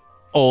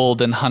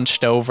old and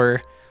hunched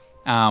over,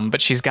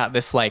 but she's got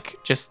this like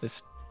just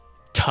this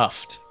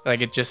tuft,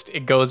 like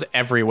it goes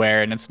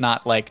everywhere, and it's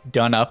not like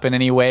done up in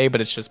any way,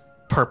 but it's just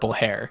purple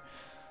hair.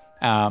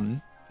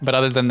 But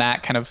other than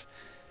that, kind of,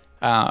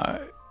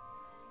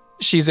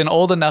 she's an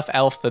old enough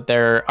elf that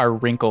there are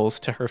wrinkles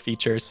to her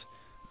features.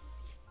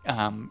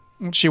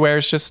 She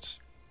wears just,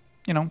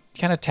 kind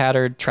of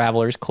tattered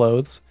traveler's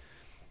clothes.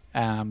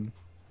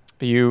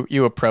 But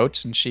you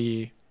approach, and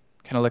she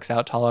kind of looks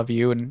out to all of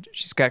you, and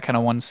she's got kind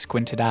of one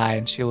squinted eye,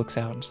 and she looks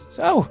out and says,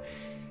 "Oh,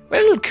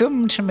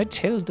 welcome to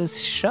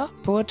Matilda's shop.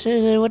 What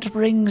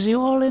brings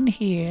you all in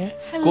here?"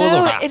 Hello,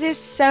 Golden it is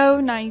so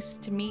nice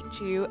to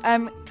meet you.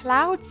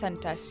 Cloud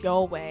sent us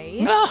your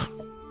way. Oh,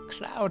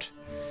 Cloud.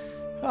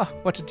 Oh,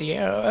 what a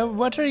dear.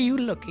 What are you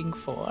looking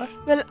for?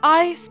 Well,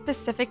 I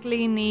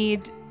specifically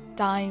need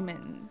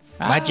diamonds.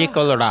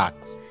 Magical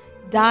rocks.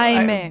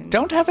 Diamonds. I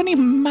don't have any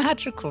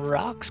magical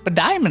rocks, but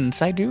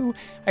diamonds, I do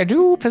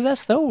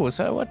possess those.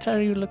 What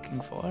are you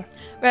looking for?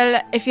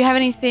 Well, if you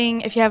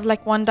have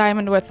like one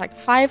diamond worth like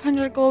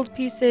 500 gold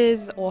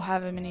pieces, or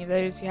however many of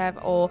those you have,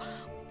 or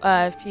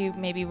a few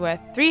maybe worth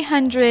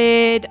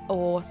 300,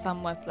 or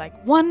some worth like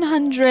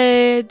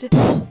 100.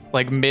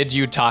 Like mid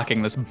you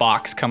talking, this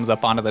box comes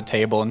up onto the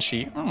table, and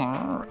she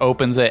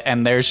opens it,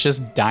 and there's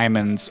just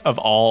diamonds of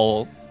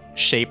all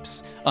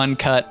shapes,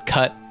 uncut,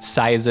 cut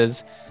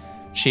sizes.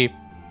 She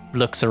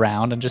looks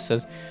around and just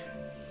says,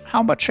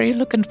 "How much are you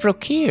looking to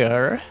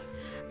procure?"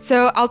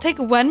 So I'll take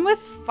one with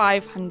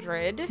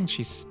 500. And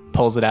she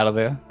pulls it out of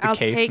the I'll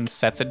case take and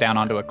sets it down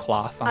onto a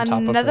cloth on top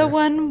of her. Another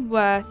one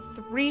worth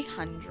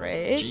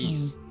 300.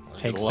 Jeez.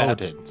 Takes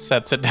Loaded. that,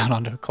 sets it down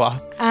onto a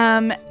cloth.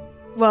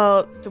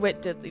 Well,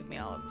 DeWitt did leave me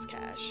all of his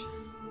cash.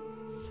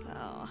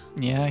 So,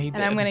 Yeah, he did.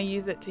 and I'm going to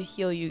use it to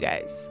heal you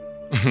guys.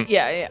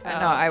 Yeah. I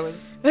know. I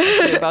was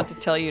actually about to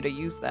tell you to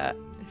use that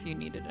if you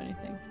needed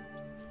anything.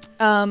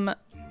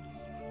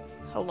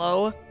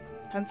 Hello,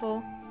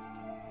 pencil.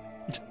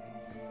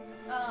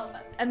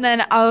 And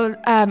then I'll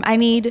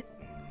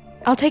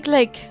take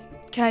like,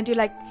 can I do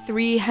like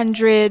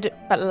 300,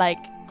 but like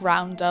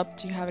ground up?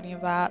 Do you have any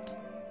of that?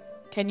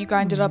 Can you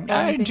grind it up? or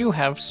I anything? do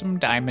have some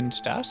diamond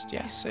dust,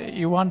 yes.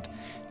 You want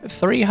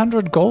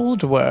 300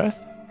 gold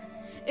worth?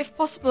 If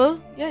possible,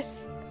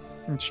 yes.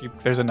 And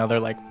there's another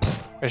like,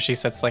 as she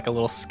sets like a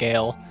little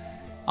scale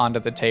onto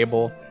the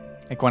table,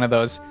 like one of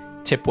those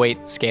tip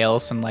weight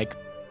scales, and like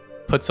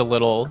puts a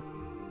little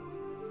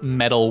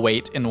metal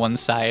weight in one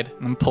side,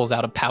 and then pulls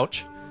out a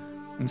pouch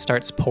and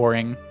starts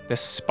pouring this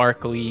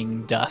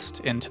sparkling dust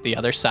into the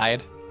other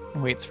side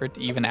and waits for it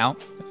to even out.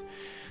 Goes,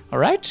 "All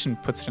right,"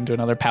 and puts it into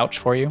another pouch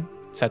for you,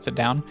 sets it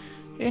down.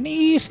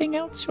 "Anything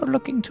else you're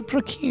looking to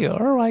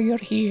procure while you're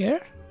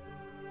here?"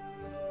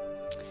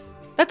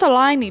 That's all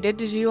I needed.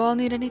 Did you all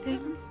need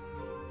anything?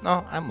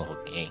 No, I'm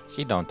okay.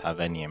 She don't have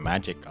any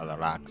magical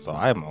rocks, so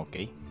I'm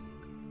okay.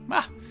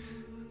 Ah,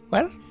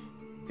 well,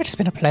 it's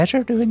been a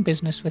pleasure doing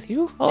business with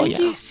you. Thank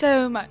you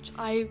so much.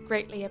 I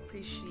greatly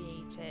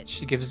appreciate it.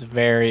 She gives a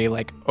very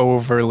like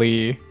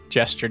overly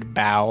gestured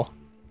bow.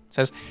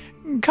 Says,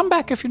 "Come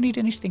back if you need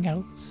anything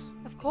else."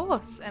 Of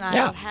course. And I'll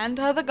Yeah. hand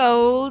her the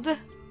gold.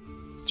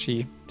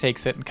 She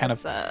takes it and kind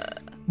It's of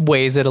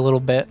weighs it a little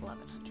bit.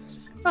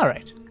 1100. All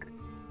right.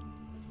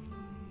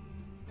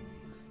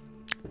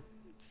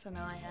 So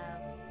now I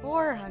have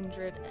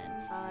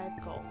 405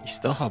 gold. You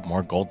still have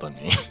more gold than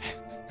me.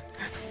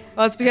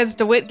 Well, it's because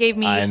DeWitt gave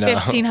me I know.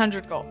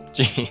 1,500 gold.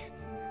 Jeez.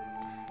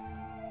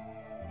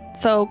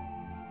 So,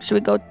 should we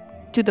go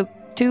to the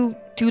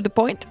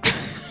point?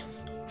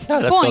 No,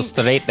 let's go point.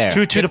 straight there.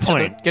 To the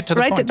point. Get to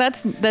the Right. point.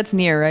 That's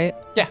near, right?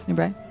 Yeah. That's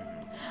nearby.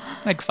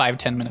 Like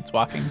 5-10 minutes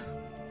walking.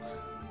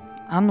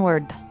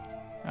 Onward.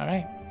 All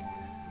right.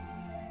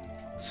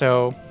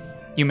 So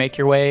you make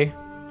your way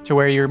to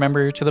where you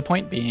remember to the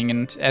point being,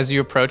 and as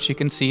you approach, you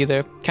can see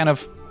the kind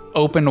of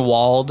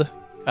open-walled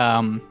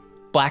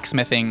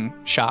blacksmithing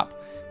shop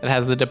that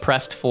has the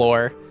depressed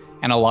floor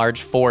and a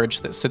large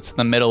forge that sits in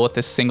the middle with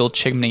this single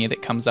chimney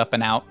that comes up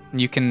and out. And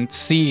you can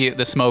see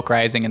the smoke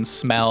rising and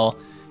smell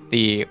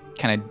the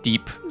kind of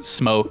deep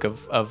smoke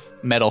of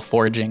metal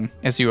forging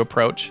as you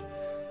approach.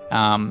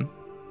 And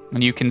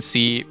you can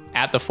see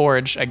at the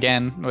forge,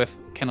 again, with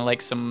kind of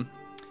like some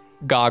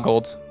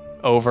goggled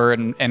over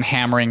and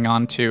hammering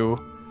onto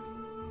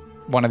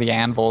one of the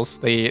anvils,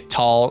 the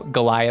tall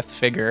Goliath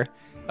figure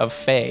of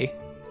Faye,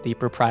 the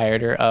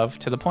proprietor of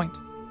To The Point.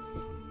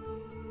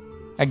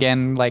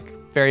 Again, like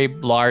very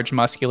large,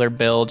 muscular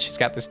build. She's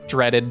got this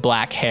dreaded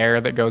black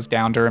hair that goes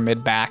down to her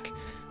mid-back,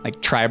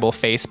 like tribal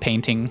face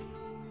painting.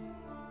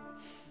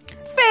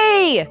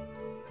 Faye!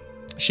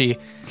 She,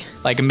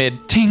 like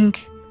mid-tink,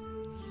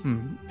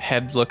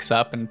 head looks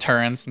up and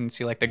turns and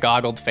see like the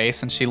goggled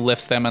face, and she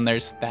lifts them, and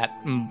there's that,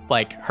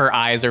 like, her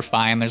eyes are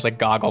fine. There's like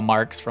goggle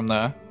marks from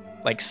the,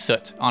 like,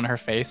 soot on her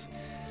face.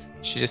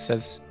 She just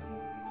says,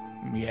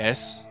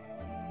 yes,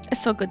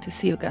 It's so good to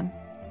see you again.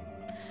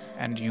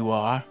 and you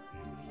are?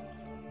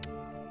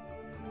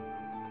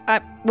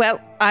 Well,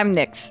 I'm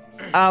Nyx.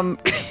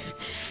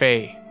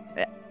 Faye.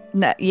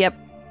 Yep.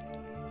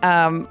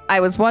 I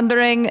was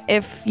wondering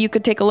if you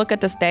could take a look at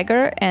this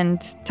dagger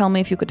and tell me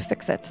if you could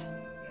fix it.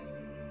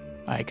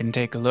 I can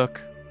take a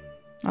look.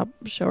 I'll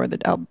show her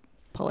that. I'll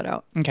pull it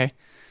out. Okay.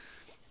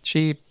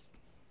 She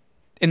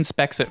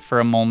inspects it for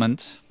a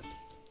moment.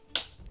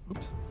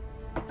 Oops.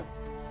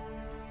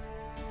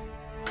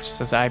 She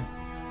says, I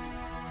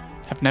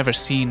have never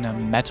seen a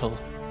metal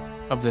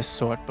of this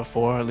sort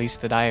before, at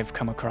least that I have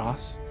come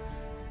across.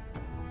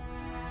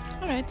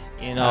 All right.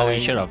 You know, we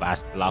should have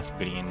asked Love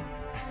Green.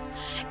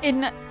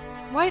 In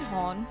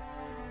Whitehorn,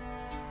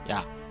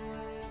 Yeah.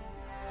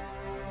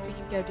 we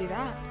could go do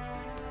that.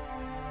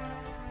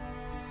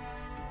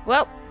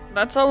 Well,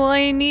 that's all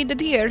I needed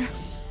here.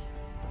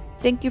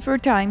 Thank you for your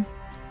time.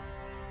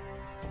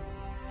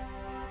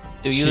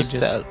 Do She you just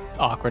sell?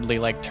 awkwardly,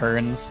 like,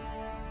 turns.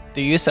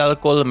 Do you sell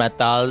cool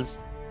metals?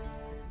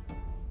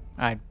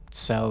 I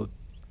sell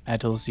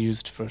metals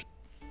used for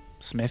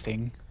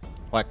smithing.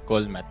 What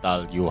cool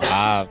metal you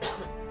have?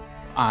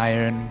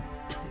 Iron,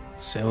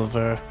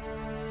 silver.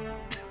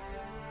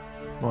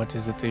 What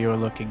is it that you're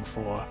looking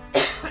for?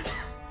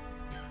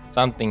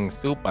 Something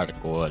super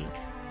cool.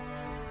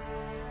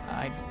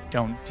 I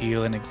don't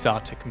deal in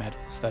exotic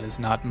metals. That is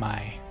not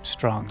my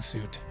strong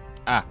suit.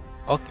 Ah,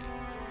 okay.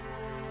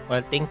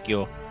 Well, thank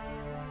you.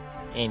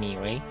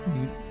 Anyway,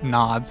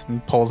 Nods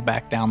and pulls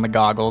back down the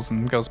goggles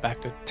and goes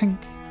back to tink,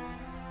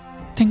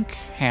 tink,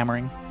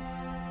 hammering.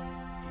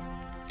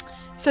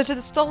 So to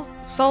the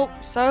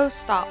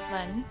stop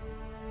then.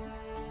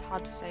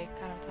 Hard to say,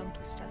 kind of tongue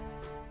twister.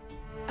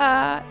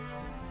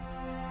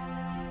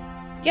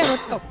 Yeah,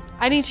 let's go.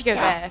 I need to go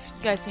there if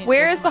you guys need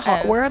Where to go is the hall?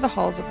 somewhere Where are the else.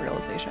 halls of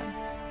realization?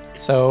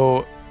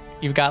 So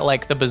you've got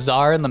like the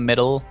bazaar in the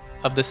middle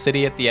of the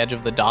city at the edge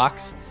of the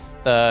docks.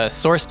 The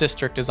source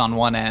district is on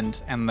one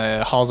end, and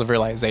the halls of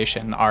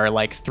realization are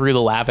like through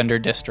the lavender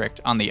district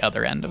on the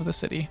other end of the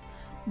city.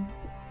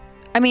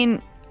 I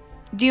mean,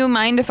 do you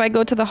mind if I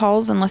go to the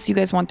halls? Unless you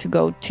guys want to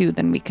go too,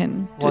 then we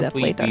can do won't that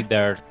we later. be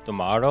there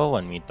tomorrow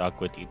when we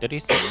talk with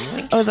Idris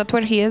anyway? Oh, is that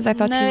where he is? I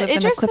thought no, he lived in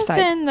the Idris is cliffside.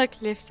 in the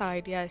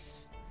cliffside,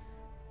 yes.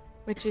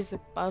 Which is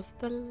above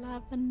the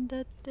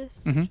lavender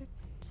district.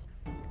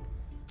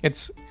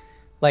 It's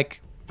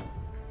like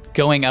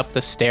going up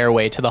the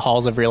stairway to the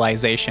halls of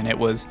realization. There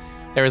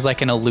was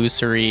like an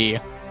illusory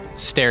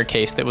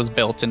staircase that was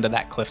built into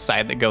that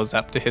cliffside that goes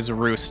up to his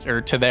roost,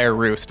 or to their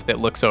roost that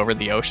looks over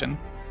the ocean.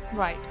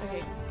 Right,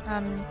 okay.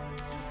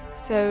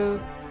 So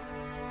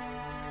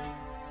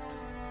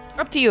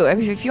Up to you.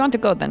 If you want to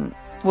go, then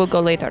we'll go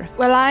later.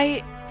 well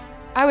I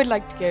would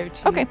like to go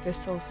to Okay.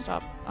 this whole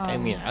stop. I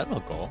mean, I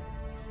will go.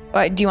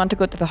 Do you want to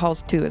go to the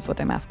halls too? Is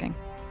what I'm asking.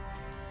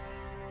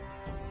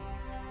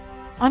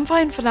 I'm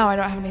fine for now. I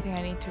don't have anything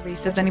I need to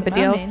research. Does at the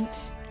anybody else?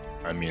 moment.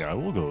 I mean, I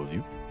will go with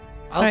you.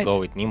 I'll Right. go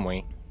with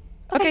Nimue.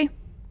 Okay.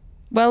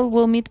 Well,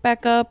 we'll meet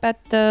back up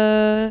at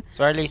the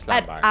Swirly At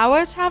Slumber.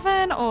 our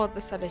tavern or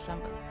the Sully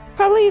Slumber?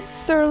 probably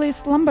Surly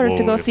Slumber to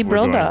Well, go if see we're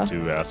going Brilda.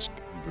 to ask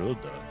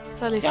Brilda,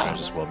 Sully Yeah, I Slumber.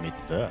 just want meet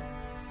there.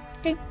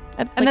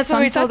 At, And that's where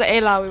we told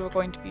sunset? Ayla we were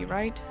going to be,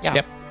 right? Yeah.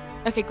 Yep.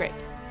 Okay, great.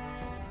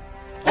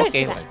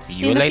 Okay, that. well, see See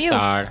you you in a few.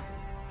 later.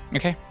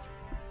 Okay.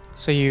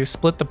 So you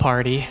split the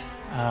party.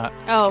 Oh,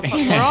 just fuck,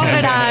 kidding. we're all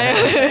gonna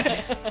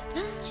die.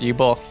 So you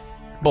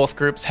both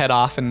groups head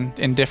off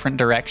in different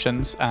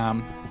directions.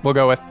 We'll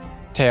go with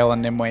Tail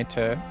and Nimue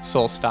to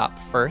Soul Stop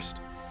first.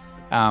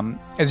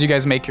 As you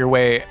guys make your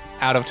way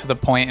out of to the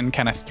point and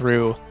kind of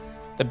through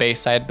the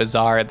Bayside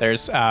Bazaar,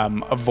 there's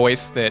a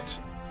voice that,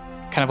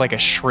 kind of like a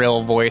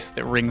shrill voice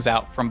that rings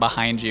out from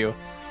behind you,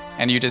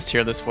 and you just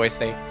hear this voice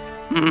say,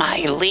 "My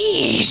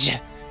liege."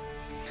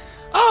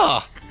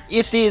 Oh,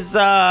 it is,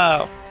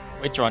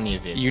 which one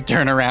is it? You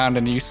turn around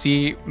and you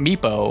see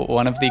Meepo,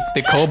 one of the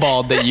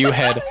kobold that you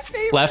had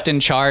left in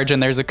charge,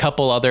 and there's a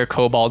couple other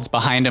kobolds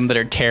behind him that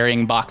are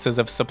carrying boxes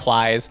of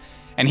supplies,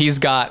 and he's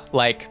got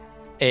like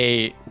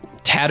a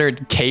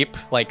tattered cape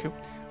like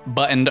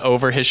buttoned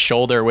over his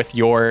shoulder with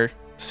your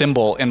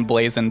symbol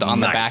emblazoned on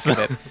Nice. the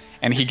back of it,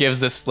 and he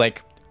gives this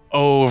like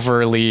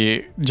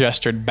overly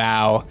gestured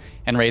bow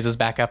and raises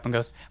back up and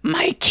goes,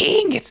 "My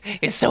king, it's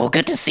so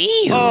good to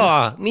see you."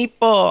 Oh,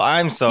 Nipo,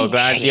 I'm so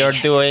glad you're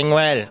doing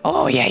well.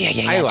 Oh yeah,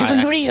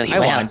 doing really I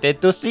well.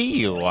 wanted to see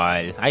you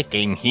while I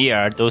came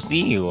here to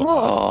see you.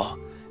 Oh,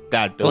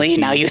 Glad to well, see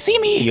now you see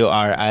me. you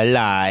are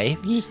alive.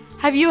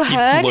 Have you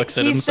heard looks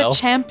at he's himself.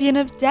 the champion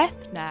of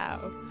death now?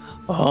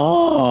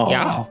 Oh,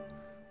 Yeah.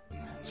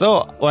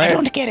 So, where? I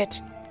don't get it.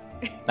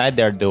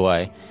 Neither do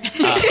I.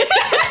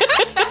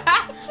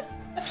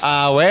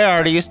 Where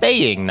are you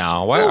staying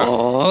now? Where?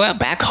 Oh, well,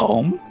 back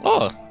home.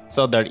 Oh,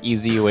 so the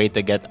easy way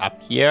to get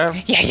up here?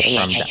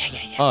 Yeah. From the-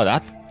 Oh,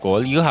 that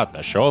cool. You have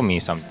to show me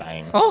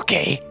sometime.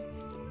 Okay.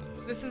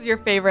 This is your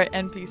favorite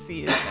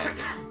NPC, isn't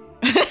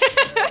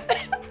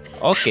it?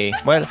 Okay,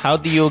 well, how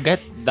do you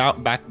get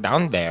back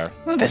down there?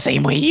 The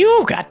same way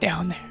you got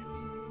down there.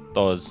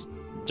 Those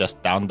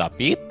just down the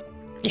pit?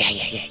 Yeah.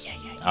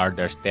 Are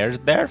there stairs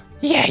there?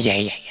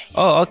 Yeah.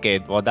 Oh, okay.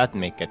 Well, that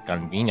make it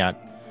convenient.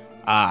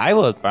 I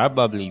will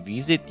probably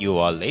visit you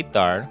all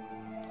later.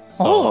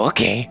 So,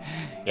 okay.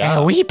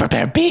 Yeah. We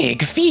prepare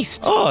big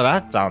feast. Oh,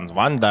 that sounds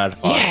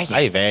wonderful. Yeah.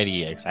 I'm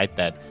very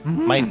excited.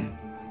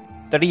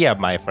 Three of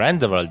my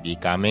friends will be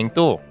coming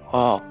too.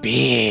 Oh,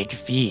 big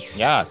feast.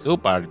 Yeah,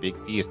 super big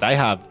feast. I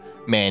have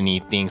many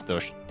things to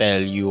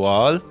tell you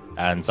all,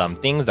 and some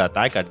things that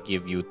I could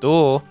give you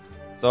too.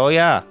 So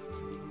yeah,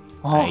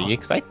 I'm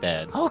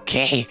excited.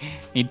 Okay.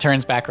 He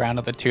turns back around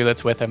to the two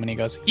that's with him and he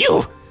goes,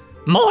 "You!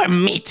 More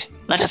meat!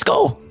 Let us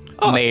go!"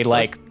 And they,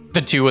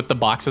 the two with the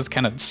boxes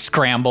kind of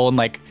scramble and,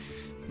 like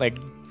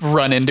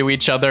run into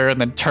each other and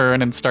then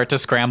turn and start to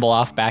scramble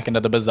off back into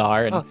the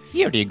bazaar. And Oh,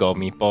 here you go,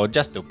 Meepo,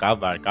 just to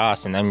cover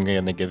costs, and I'm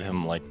gonna give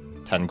him like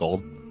 10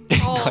 gold.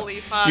 Holy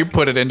fuck. you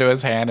put it into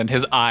his hand and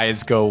his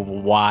eyes go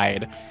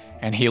wide.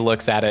 And he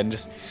looks at it and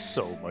just,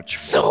 So much.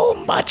 so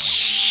much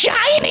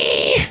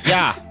shiny!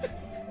 Yeah.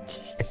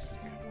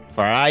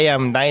 For I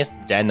am nice,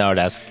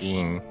 generous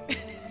king.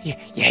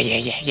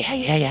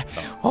 Yeah.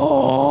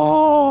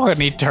 Oh,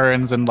 and he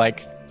turns and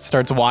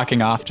starts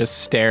walking off, just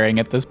staring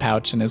at this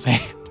pouch in his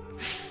hand.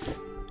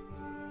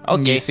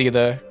 And Okay. you see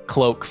the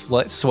cloak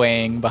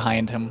swaying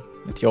behind him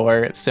with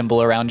your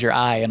symbol around your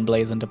eye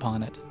emblazoned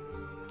upon it.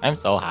 I'm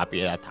so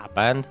happy that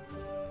happened.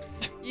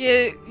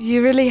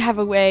 You really have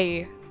a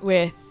way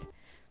with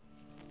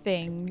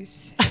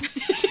things.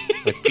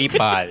 With people.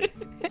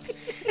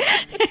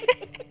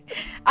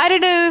 I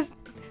don't know if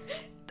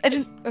I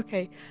didn't.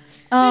 Okay.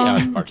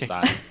 Yeah, for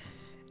sons.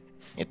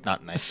 It's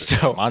not nice to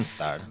So- say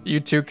monster. You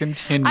two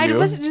continue.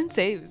 didn't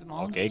say it was a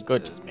monster. Okay,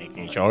 good. Just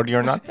making sure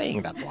you're not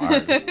saying that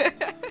word.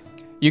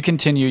 You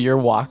continue your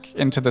walk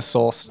into the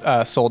Source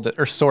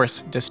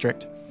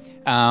District.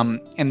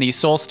 And the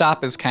Soul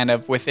Stop is kind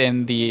of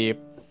within the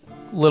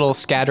little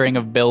scattering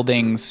of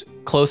buildings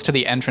close to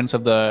the entrance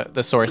of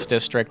the Source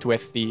District,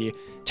 with the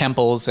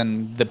temples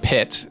and the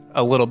pit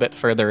a little bit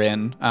further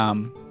in.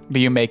 But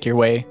you make your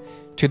way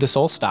to the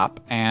Soul Stop,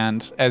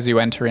 and as you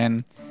enter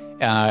in,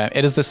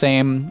 it is the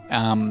same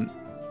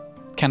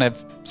kind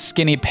of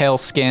skinny,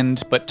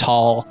 pale-skinned but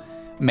tall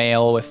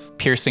male with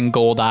piercing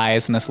gold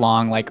eyes and this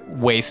long,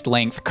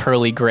 waist-length,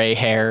 curly gray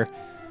hair,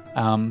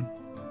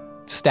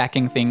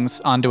 stacking things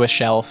onto a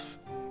shelf,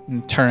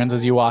 and turns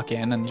as you walk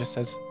in and just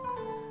says,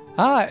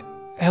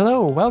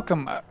 hello,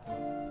 welcome.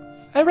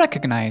 I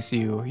recognize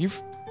you.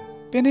 You've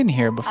been in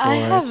here before. I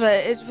have.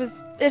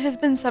 It's- It has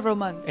been several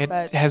months, It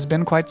but has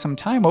been quite some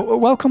time.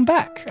 Welcome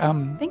back.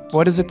 Thank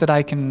What is you. it that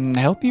I can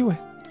help you with?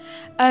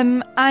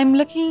 I'm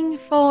looking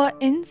for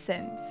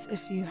incense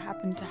if you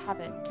happen to have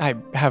it. I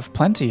have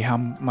plenty. How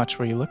much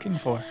were you looking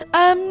for?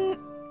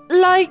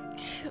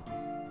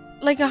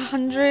 Like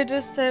 100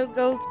 or so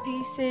gold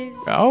pieces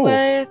Oh.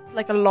 worth,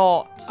 like a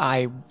lot.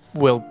 I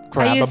will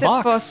grab I use a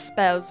box. it for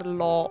spells a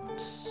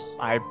lot.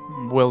 I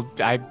will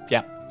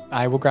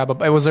grab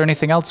a. Was there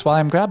anything else while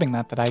I'm grabbing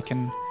that I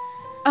can?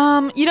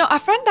 A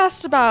friend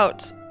asked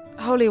about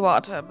holy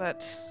water, but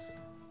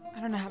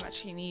I don't know how much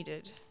he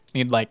needed.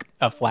 Need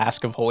a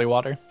flask of holy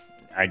water.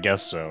 I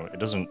guess so. It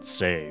doesn't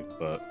say,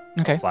 but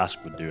Okay. flask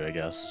would do, I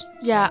guess.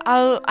 Yeah,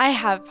 I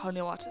have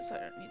holy water, so I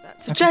don't need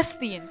that. So just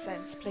the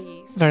incense,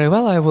 please. Very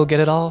well. I will get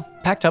it all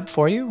packed up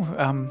for you.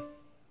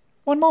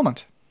 One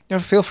moment.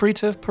 Feel free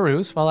to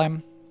peruse while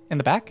I'm in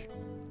the back.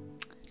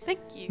 Thank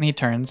you. And he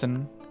turns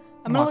and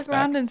I'm gonna walks look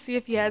around back. and see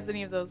if he has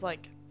any of those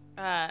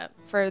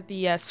for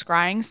the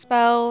scrying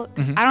spell.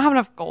 'Cause Mm-hmm. I don't have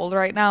enough gold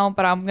right now,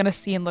 but I'm gonna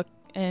see and look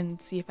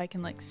and see if I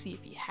can see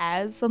if he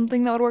has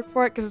something that would work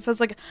for it. Because it says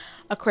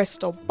a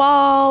crystal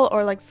ball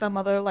or some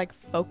other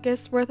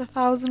focus worth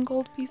 1,000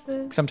 gold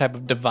pieces. Some type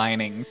of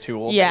divining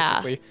tool,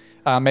 Yeah. basically.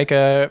 Make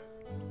a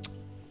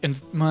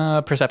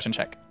perception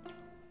check.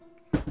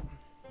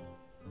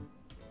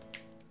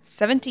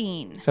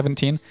 17.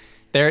 17.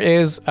 There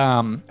is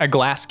a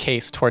glass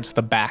case towards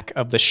the back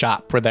of the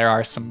shop where there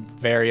are some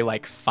very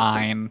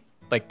fine,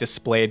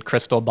 displayed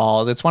crystal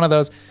balls. It's one of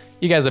those.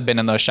 You guys have been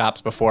in those shops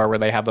before where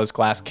they have those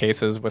glass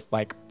cases with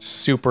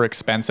super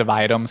expensive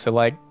items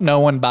that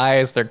no one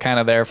buys. They're kind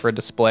of there for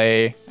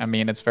display. I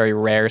mean, it's very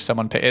rare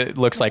it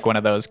looks like one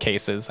of those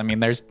cases. I mean,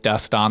 there's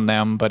dust on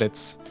them, but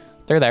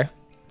they're there.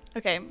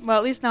 Okay, well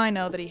at least now I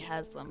know that he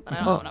has them, but I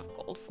don't have enough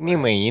gold for it.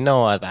 Anyway, you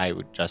know what I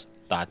would just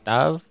thought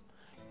of?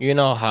 You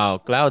know how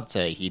Cloud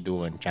say he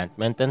do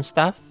enchantment and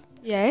stuff?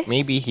 Yes?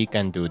 Maybe he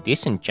can do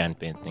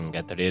disenchantment and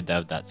get rid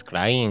of that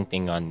scrying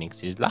thing on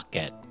Nixie's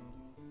locket.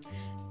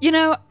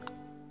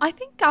 I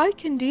think I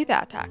can do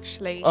that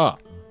actually. Oh.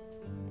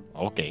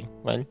 Okay,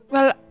 well,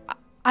 Well,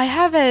 I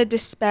have a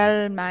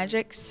dispel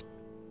magic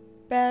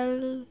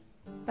spell,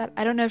 but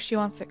I don't know if she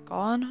wants it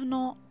gone or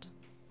not.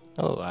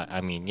 I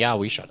mean, yeah,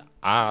 we should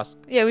ask.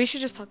 Yeah, we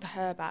should just talk to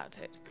her about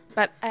it.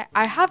 But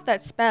I have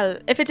that spell.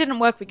 If it didn't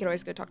work, we could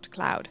always go talk to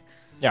Cloud.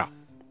 Yeah.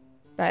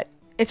 But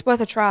it's worth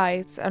a try.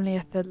 It's only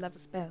a third level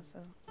spell, so.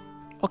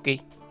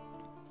 Okay.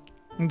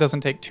 It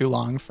doesn't take too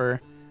long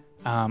for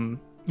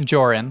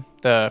Joran,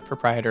 the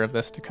proprietor of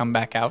this, to come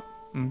back out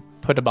and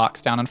put a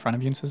box down in front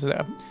of you and says,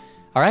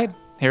 all right,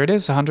 here it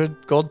is,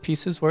 100 gold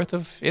pieces worth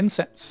of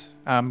incense.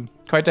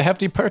 Quite a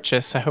hefty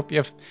purchase. I hope you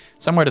have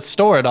somewhere to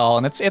store it all.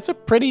 And it's a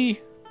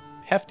pretty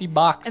hefty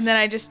box. And then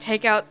I just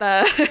take out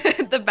the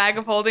the bag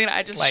of holding and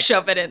I just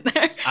shove it in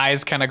there. His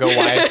eyes kind of go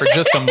wide for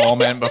just a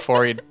moment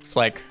before he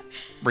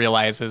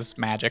realizes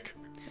magic.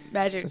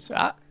 Magic. Says,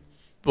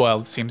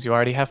 well, it seems you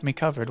already have me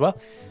covered. Well,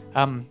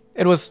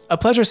 it was a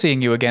pleasure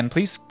seeing you again.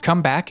 Please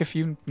come back if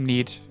you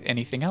need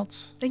anything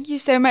else. Thank you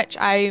so much.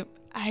 I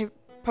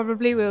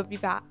probably will be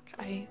back.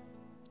 I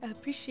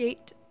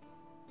appreciate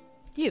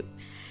you.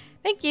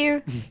 Thank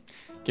you.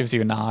 Gives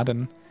you a nod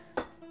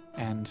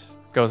and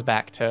goes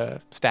back to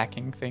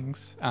stacking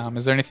things.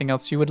 Is there anything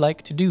else you would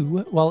like to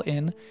do while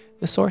in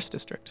the Source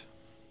District?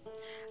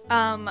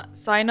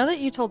 So I know that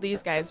you told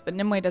these guys, but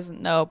Nimue doesn't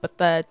know, but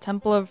the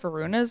Temple of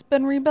Varuna has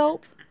been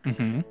rebuilt.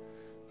 Mm-hmm.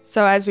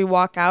 So as we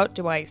walk out,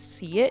 do I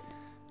see it?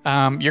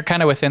 You're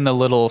kind of within the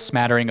little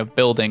smattering of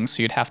buildings,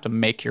 so you'd have to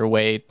make your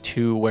way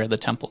to where the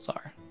temples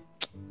are.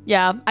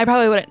 Yeah, I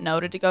probably wouldn't know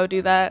to go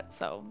do that,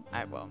 so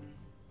I will.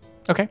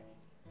 Okay.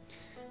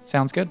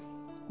 Sounds good.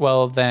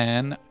 Well,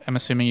 then, I'm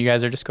assuming you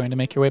guys are just going to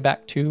make your way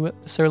back to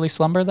the Surly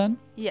Slumber then?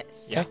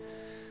 Yes. Yeah.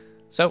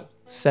 So,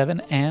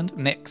 Seven and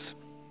Nyx,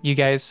 you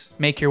guys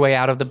make your way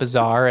out of the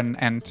bazaar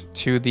and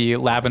to the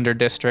Lavender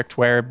District,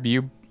 where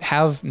you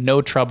have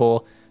no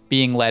trouble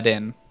being led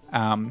in,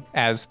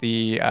 as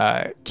the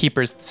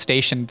keepers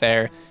stationed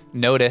there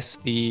notice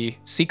the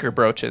seeker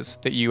brooches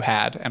that you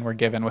had and were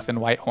given within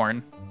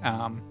Whitehorn.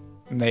 And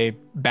they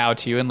bow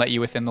to you and let you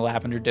within the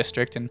Lavender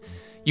District, and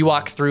you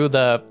walk through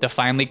the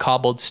finely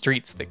cobbled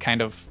streets that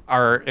kind of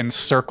are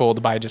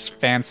encircled by just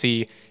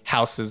fancy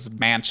houses,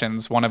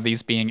 mansions, one of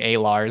these being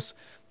Alar's,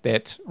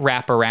 that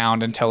wrap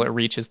around until it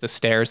reaches the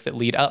stairs that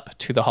lead up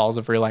to the Halls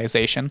of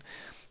Realization.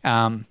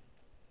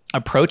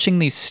 Approaching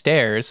these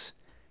stairs,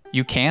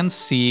 you can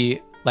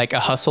see like a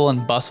hustle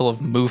and bustle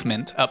of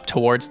movement up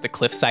towards the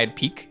cliffside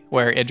peak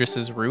where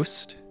Idris's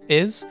roost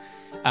is.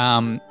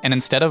 And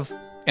instead of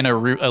in a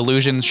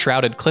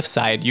illusion-shrouded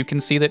cliffside, you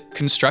can see that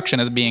construction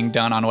is being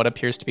done on what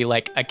appears to be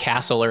like a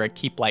castle or a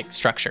keep-like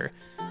structure.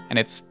 And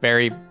it's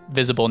very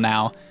visible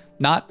now.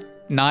 Not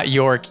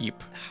your keep,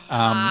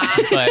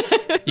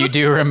 but you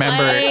do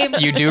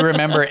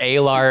remember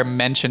Alar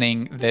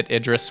mentioning that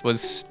Idris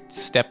was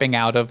stepping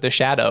out of the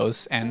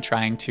shadows and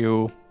trying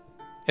to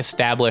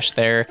establish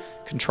their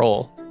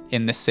control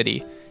in the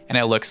city, and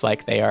it looks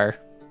like they are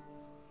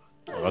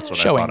Well, that's what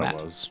showing I thought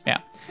that. it was.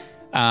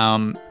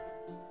 Yeah.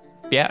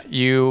 Yeah,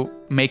 you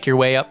make your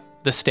way up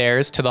the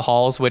stairs to the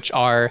halls, which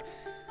are,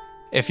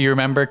 if you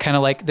remember, kind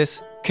of like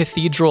this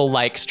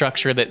cathedral-like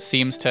structure that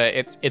seems to,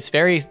 it's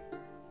very,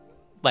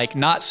 like,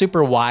 not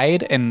super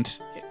wide,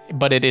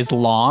 but it is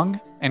long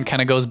and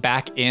kind of goes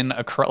back in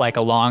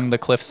along the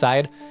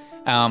cliffside,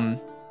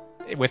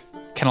 with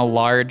kind of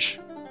large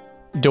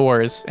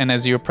doors. And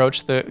as you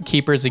approach, the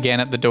keepers again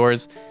at the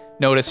doors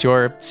notice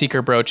your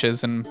seeker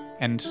brooches and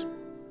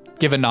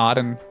give a nod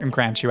and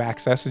grant you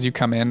access as you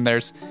come in.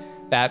 There's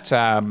that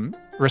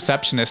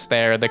receptionist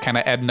there, the kind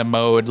of Edna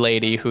Mode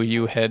lady who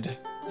you had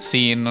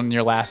seen on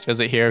your last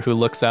visit here, who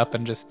looks up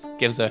and just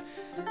gives a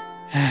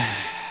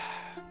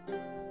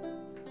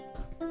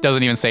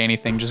doesn't even say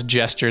anything, just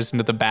gestures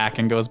into the back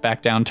and goes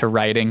back down to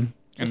writing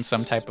in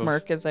some type of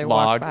Smirk as I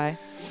log. walk by.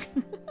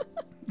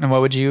 And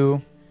what would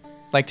you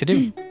like to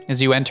do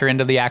as you enter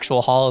into the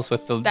actual halls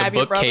with the Stab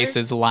your brother?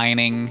 bookcases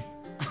lining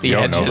the You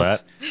don't know edges,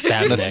 that.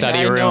 Stab the the study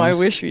I rooms? know, I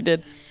wish we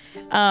did.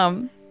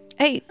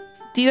 Hey,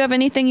 do you have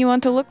anything you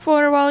want to look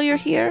for while you're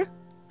here?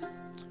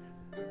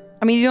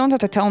 I mean, you don't have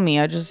to tell me.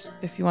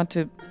 If you want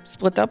to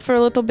split up for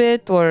a little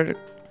bit, or,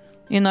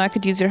 I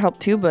could use your help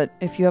too, but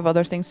if you have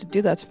other things to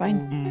do, that's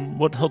fine.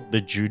 What help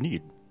did you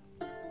need?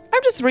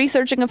 I'm just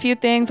researching a few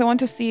things. I want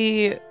to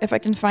see if I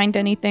can find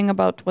anything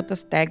about what the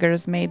stagger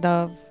is made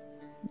of.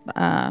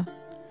 I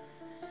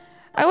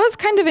was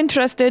kind of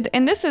interested,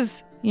 and this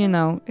is,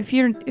 if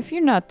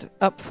you're not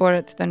up for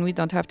it, then we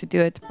don't have to do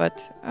it,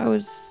 but I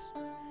was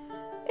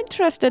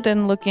interested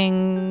in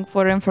looking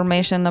for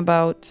information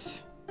about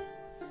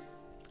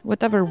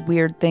whatever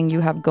weird thing you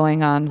have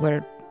going on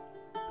where,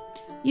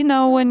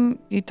 when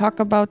you talk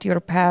about your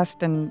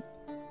past and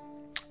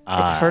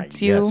it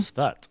hurts you. Yes,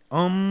 that.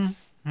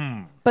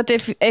 But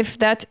if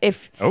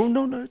Oh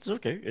no, it's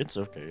okay. It's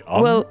okay.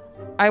 well,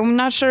 I'm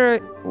not sure.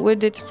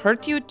 Would it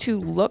hurt you to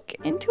look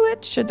into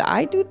it? Should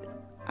I do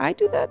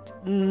that?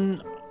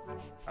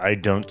 I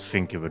don't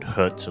think it would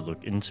hurt to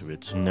look into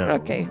it. No.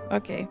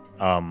 Okay.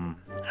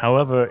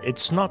 However,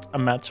 it's not a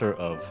matter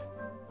of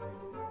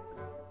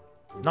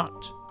not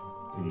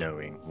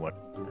knowing what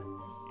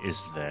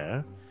is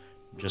there.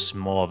 Just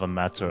more of a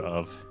matter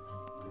of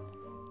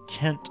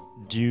can't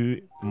do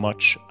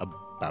much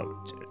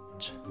about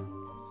it.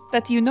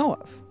 That you know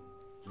of.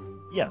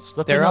 Yes,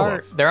 that There I know are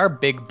of. there are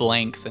big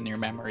blanks in your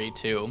memory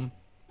too.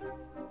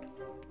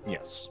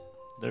 Yes.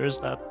 there is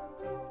that.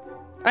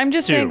 I'm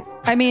just Two. saying.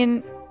 I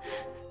mean,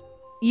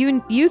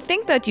 you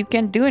think that you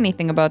can't do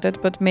anything about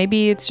it, but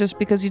maybe it's just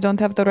because you don't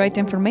have the right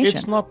information.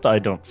 It's not that I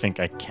don't think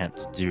I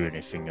can't do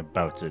anything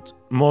about it.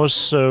 More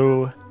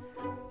so,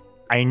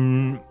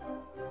 I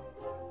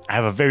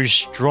have a very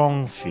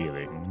strong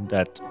feeling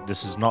that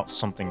this is not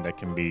something that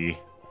can be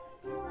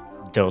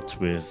dealt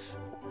with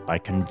by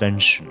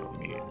conventional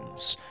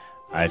means.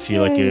 I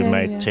feel like it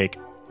might take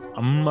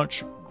a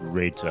much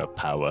greater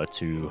power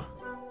to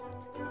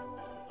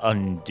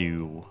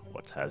undo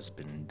what has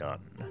been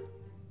done.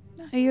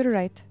 You're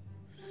right.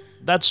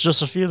 That's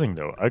just a feeling,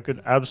 though. I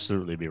could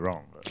absolutely be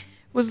wrong. But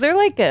Was there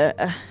like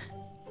a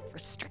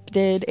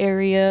restricted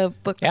area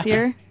of books Yeah.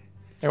 here?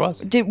 There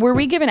was. Were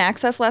we given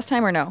access last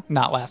time or no?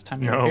 Not last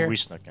time you were no, here. we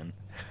snuck in.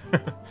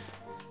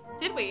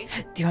 Did we?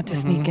 Do you want to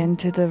sneak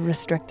into the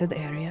restricted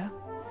area?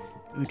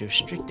 Ooh, the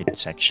restricted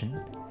section.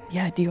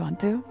 Yeah, do you want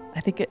to? I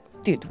think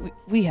dude,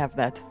 we have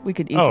that. We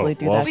could easily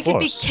do well, that. We could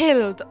be course.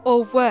 killed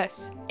or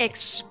worse,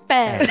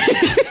 expelled.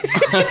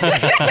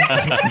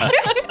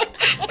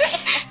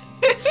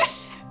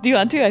 Do you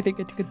want to? I think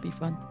it could be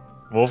fun.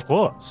 Well, of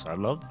course. I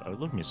would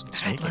love me some All right,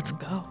 sneaking. let's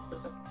go.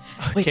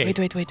 Okay.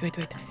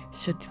 Wait.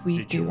 Should we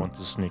Did do? you want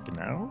to sneak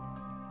now?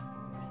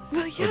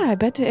 Well, yeah. I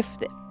bet if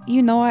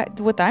you know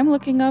what I'm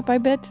looking up, I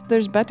bet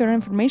there's better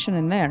information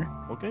in there.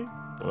 Okay,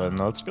 then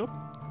let's go.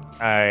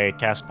 I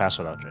cast Pass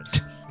Without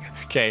Trace.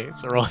 Okay,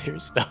 so roll your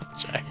stealth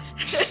checks.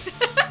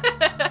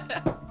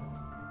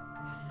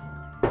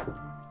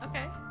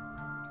 Okay.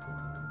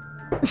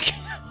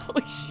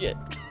 Holy shit!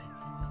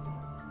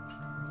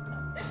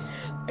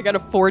 I got a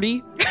 40.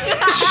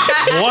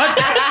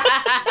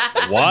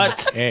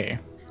 What? Okay.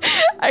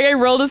 I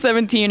rolled a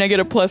 17. I get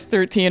a plus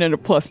 13 and a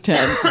plus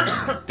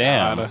 10.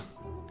 Damn.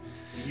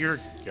 Dear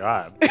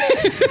God.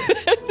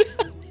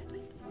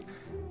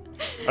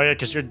 Oh yeah,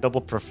 because you're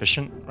double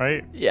proficient,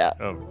 right? Yeah,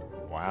 Oh,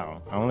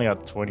 wow. I only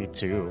got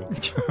 22.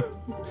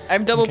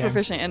 I'm double Okay.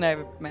 proficient and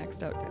I've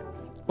maxed out.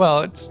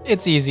 Well,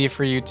 it's easy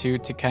for you two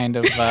to kind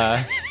of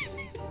I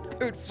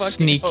would fucking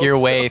sneak hope your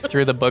so. way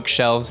through the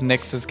bookshelves.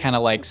 Nyx is kind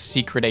of like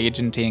secret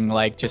agenting,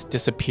 like just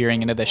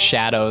disappearing into the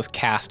shadows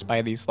cast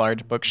by these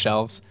large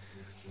bookshelves.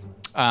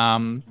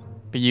 But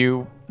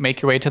you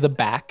make your way to the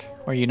back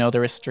where you know the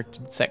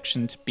restricted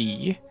section to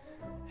be,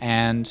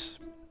 and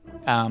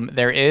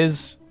there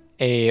is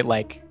a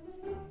like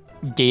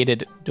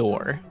gated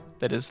door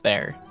that is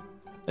there.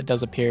 That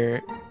does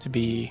appear to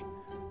be,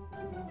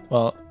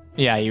 well,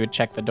 yeah, you would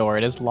check the door.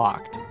 It is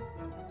locked.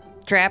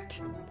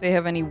 Trapped. They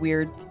have any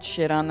weird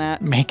shit on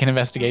that? Make an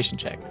investigation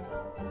check.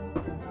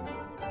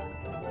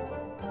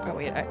 Oh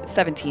wait,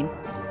 17.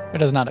 There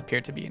does not appear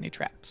to be any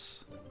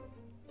traps.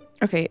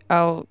 Okay,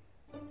 I'll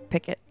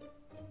pick it.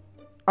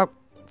 Oh,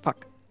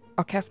 fuck.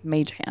 I'll cast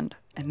Mage Hand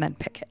and then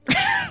pick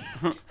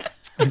it.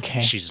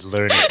 Okay. She's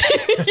learning.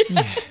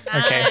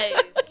 Okay.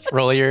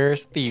 Roll your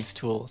thieves'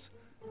 tools.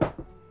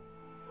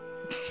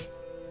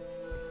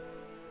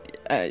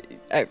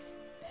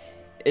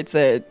 It's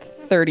a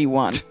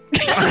 31.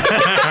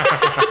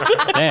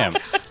 Damn.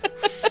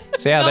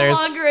 So yeah, No there's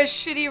longer a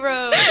shitty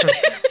road.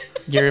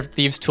 your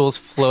thieves' tools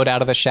float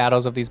out of the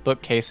shadows of these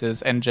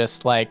bookcases and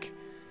just like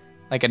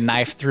a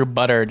knife through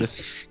butter,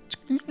 just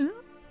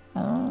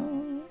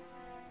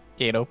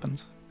gate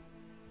opens.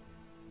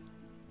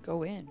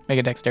 Go in. Make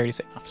a dexterity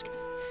save. No, I'm just kidding.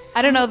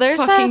 I don't know.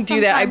 There's Fucking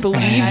do that. I sometimes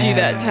believed you I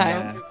that don't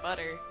time. know through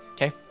butter.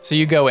 Okay, so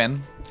you go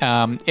in.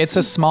 It's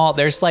a small.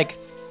 There's like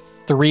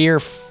 3 or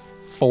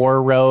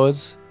 4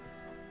 rows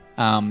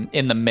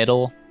in the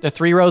middle. There are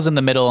 3 rows in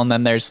the middle, and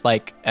then there's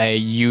like a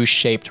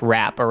U-shaped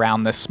wrap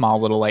around this small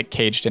little like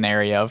caged-in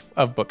area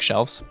of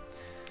bookshelves.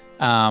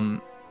 Yeah.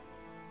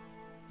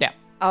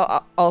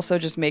 I'll also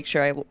just make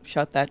sure I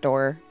shut that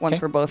door once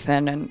Okay. we're both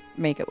in and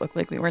make it look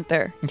like we weren't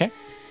there. Okay.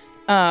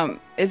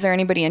 Is there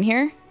anybody in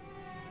here?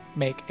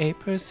 Make a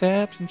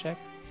perception check.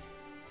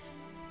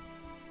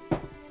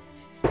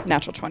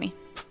 Natural 20.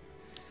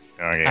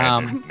 Oh yeah.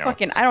 Um, no.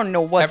 Fucking, I don't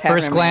know what's At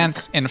first happening.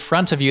 glance, in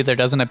front of you, there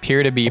doesn't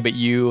appear to be, but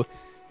you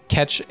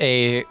catch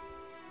a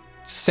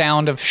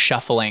sound of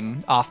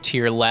shuffling off to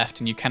your left,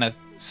 and you kind of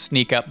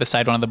sneak up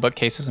beside one of the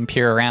bookcases and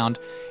peer around,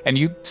 and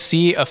you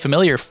see a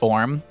familiar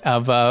form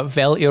of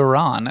Vel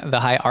Iran, the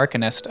High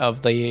Arcanist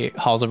of the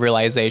Halls of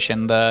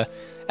Realization, the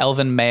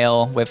elven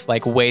male with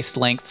like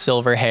waist-length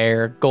silver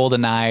hair,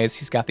 golden eyes.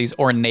 He's got these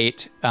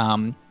ornate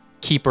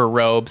keeper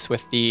robes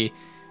with the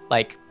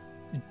like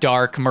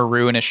dark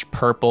maroonish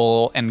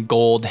purple and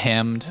gold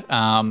hemmed,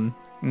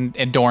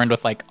 adorned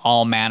with like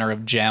all manner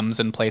of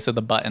gems in place of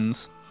the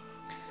buttons.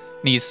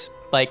 And he's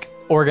like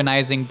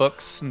organizing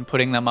books and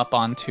putting them up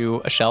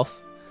onto a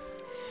shelf.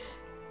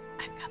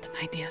 I've got an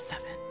idea,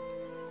 Seven.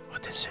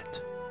 What is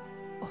it?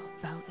 Oh,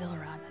 Val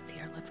Ilran is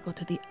here. Let's go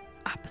to the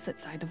opposite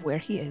side of where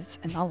he is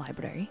in the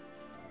library.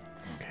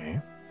 Okay.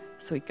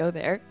 So we go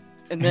there,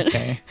 and then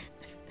Okay.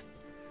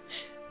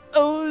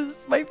 oh,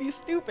 this might be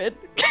stupid.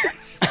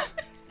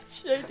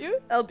 Should I do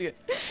it? I'll do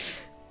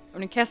it. I'm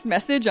gonna cast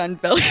message on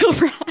Val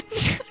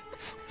Ilran,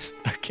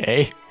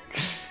 Okay.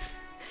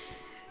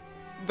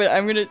 but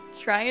I'm gonna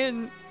try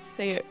and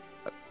say it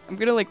I'm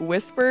gonna like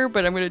whisper,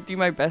 but I'm gonna do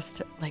my best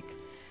to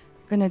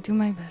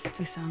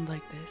sound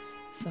like this.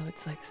 So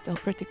it's like still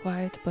pretty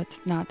quiet, but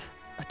not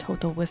a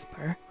total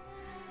whisper.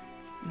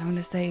 And I'm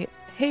gonna say,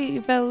 "Hey,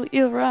 Vel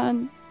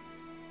Ilran,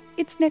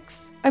 it's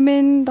Nyx. I'm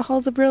in the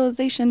halls of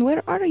realization.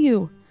 Where are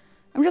you?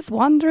 I'm just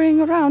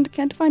wandering around.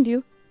 Can't find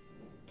you."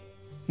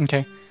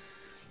 Okay.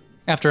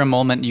 After a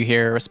moment, you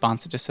hear a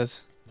response that just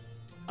says,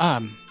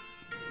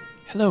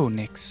 hello,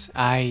 Nyx.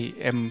 I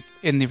am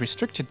in the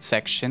restricted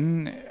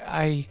section.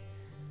 And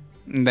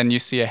then you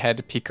see a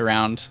head peek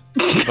around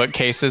the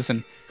bookcases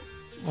and,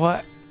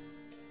 what?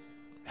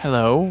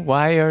 Hello,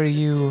 why are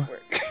you...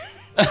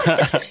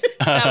 That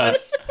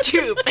was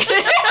stupid.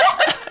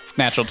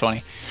 Natural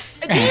 20.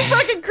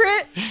 Fucking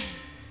crit.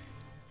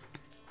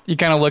 He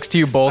kind of looks to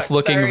you both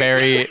looking sorry.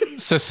 very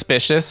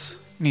suspicious.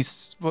 And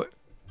he's,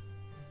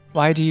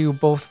 why do you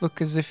both look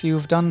as if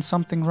you've done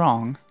something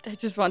wrong? I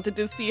just wanted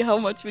to see how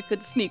much we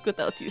could sneak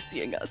without you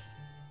seeing us.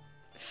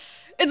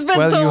 It's been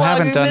Well, so you long.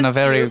 haven't we done a missed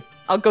very you.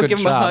 I'll go good give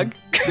him a job.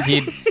 hug.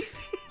 He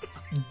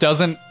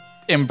doesn't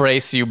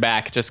embrace you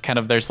back, just kind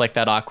of there's like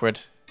that awkward.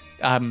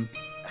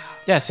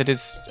 Yes, it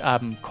is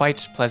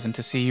quite pleasant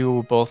to see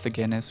you both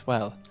again as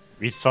well.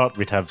 We thought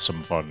we'd have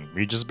some fun.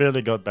 We just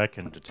barely got back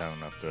into town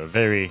after a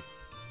very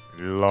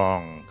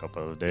long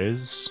couple of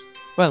days.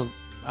 Well,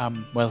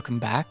 welcome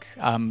back.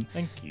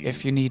 Thank you.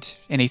 If you need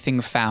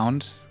anything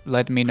found,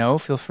 let me know.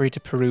 Feel free to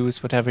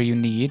peruse whatever you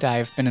need.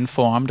 I've been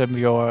informed of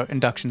your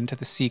induction into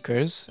the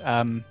Seekers.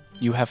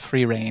 You have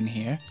free reign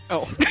here.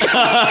 Oh.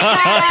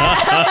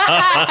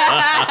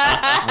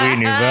 We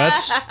knew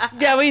that.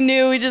 Yeah, we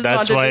knew. We just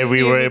That's wanted why to we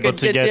see were if able could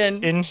to get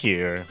in. in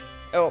here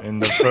Oh, in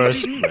the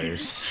first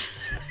place.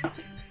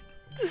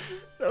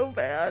 so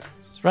bad.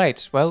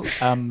 Right. Well,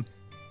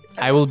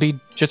 I will be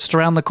just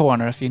around the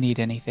corner if you need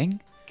anything.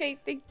 Okay,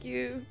 thank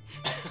you.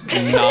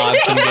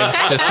 Nods and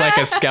gives just like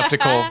a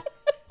skeptical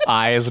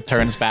eye as it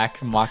turns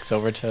back and walks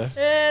over to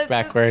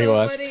back where he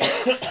was.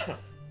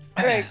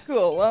 All right,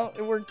 cool. Well,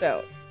 it worked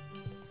out.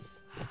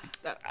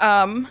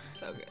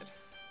 So good.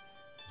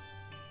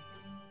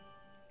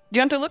 Do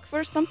you want to look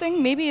for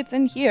something? Maybe it's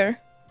in here.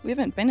 We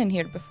haven't been in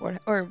here before,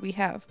 or we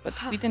have, but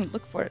we didn't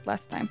look for it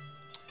last time.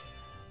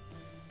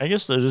 I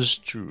guess that is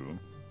true.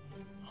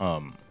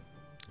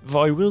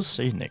 Though I will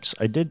say, Nyx,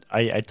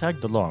 I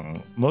tagged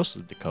along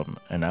mostly to come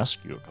and ask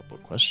you a couple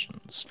of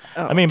questions.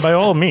 Oh. I mean, by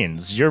all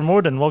means, you're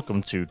more than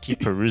welcome to keep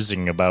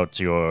perusing about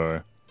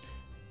your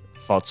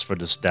thoughts for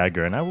this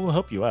dagger, and I will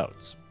help you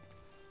out.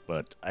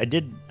 But I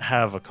did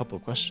have a couple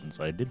of questions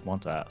I did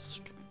want to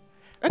ask.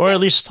 Or Okay. at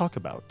least talk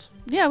about.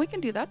 Yeah, we can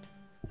do that.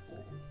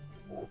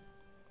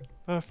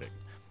 Perfect.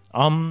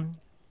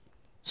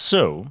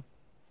 So,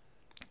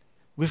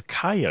 with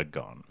Kaya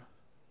gone,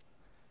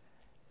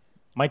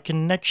 my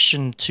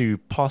connection to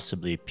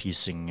possibly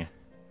piecing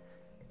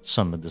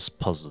some of this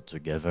puzzle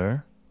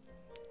together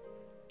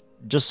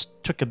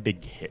just took a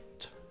big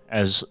hit,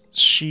 as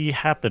she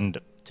happened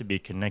to be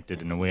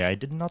connected in a way I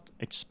did not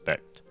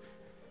expect.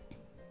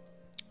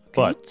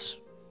 But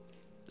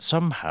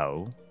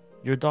somehow,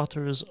 your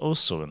daughter is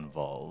also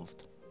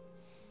involved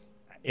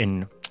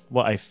in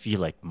what I feel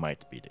like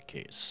might be the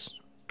case.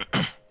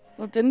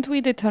 Well, didn't we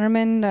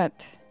determine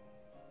that?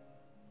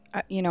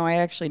 I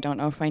actually don't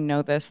know if I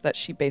know this, that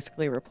she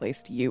basically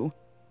replaced you.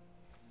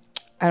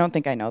 I don't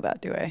think I know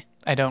that, do I?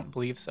 I don't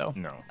believe so.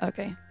 No,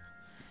 Okay.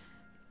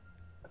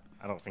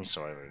 I don't think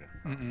so either.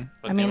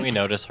 But I didn't mean- we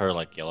notice her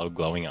like yellow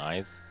glowing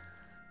eyes?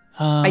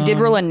 I did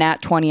roll a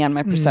nat 20 on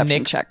my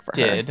perception Nyx check for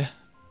did. her.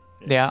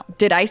 Yeah.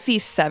 Did I see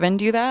 7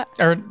 do that?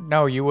 Or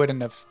no, you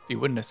wouldn't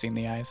have seen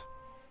the eyes.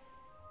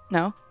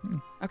 No?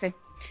 Okay.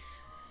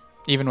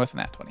 Even with an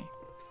at 20.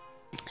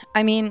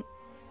 I mean,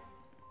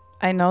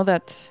 I know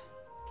that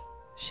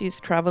she's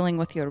traveling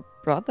with your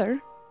brother,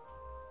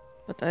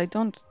 but I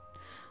don't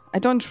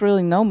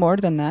really know more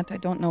than that. I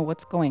don't know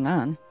what's going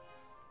on.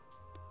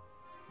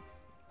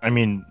 I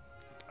mean,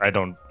 I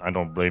don't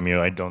blame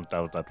you. I don't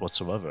doubt that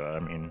whatsoever. I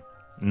mean,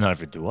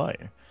 neither do I.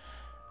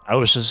 I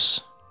was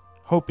just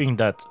hoping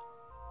that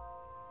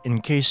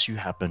in case you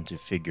happen to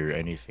figure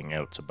anything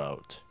out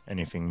about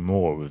anything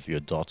more with your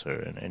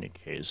daughter, in any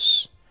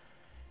case,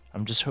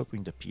 I'm just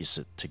hoping to piece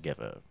it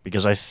together.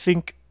 Because I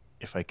think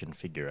if I can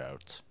figure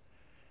out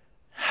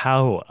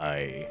how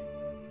I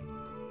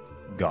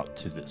got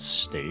to this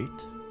state,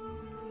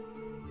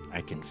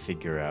 I can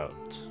figure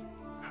out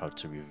how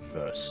to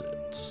reverse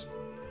it.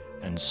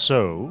 And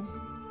so,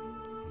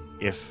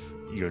 if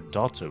your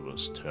daughter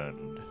was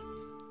turned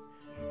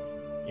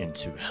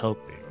into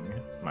helping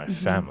my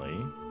family,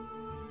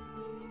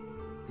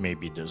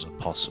 maybe there's a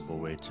possible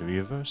way to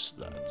reverse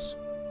that,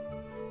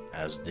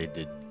 as they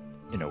did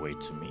in a way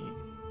to me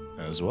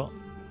as well.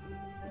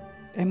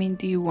 I mean,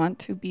 do you want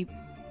to be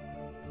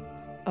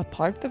a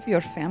part of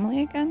your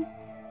family again?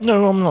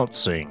 No, I'm not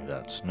saying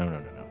that.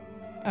 No.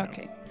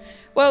 Okay.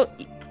 Well,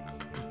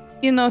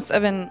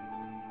 Seven,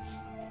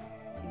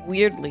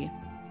 weirdly,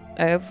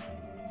 I have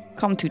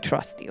come to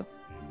trust you.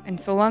 And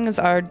so long as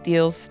our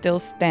deal still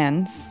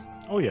stands,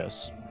 Oh,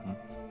 yes.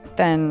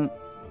 then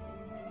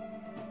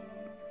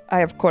I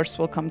of course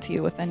will come to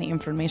you with any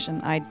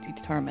information I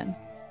determine.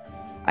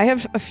 I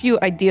have a few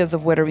ideas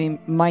of where we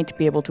might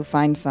be able to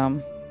find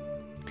some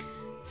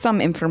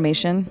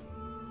information.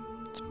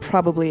 It's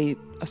probably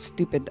a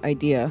stupid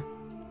idea.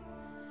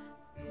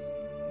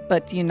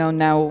 But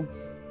now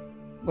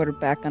we're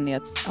back on the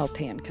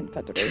Altean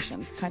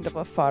Confederation. It's kind of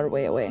a far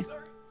way away.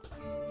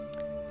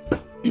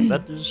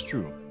 That is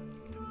true.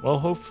 Well,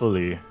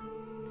 hopefully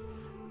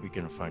we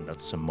can find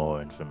out some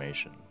more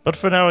information. But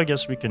for now, I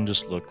guess we can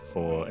just look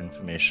for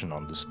information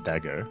on this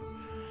dagger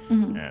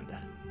and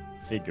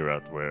figure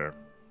out where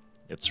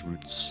its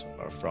roots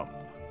are from.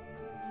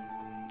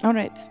 All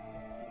right.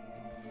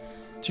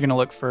 So you're gonna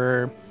look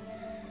for.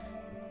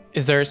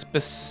 Is there a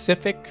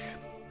specific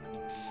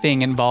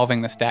thing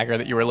involving this dagger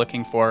that you were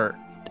looking for?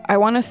 I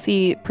want to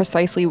see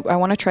precisely. I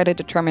want to try to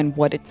determine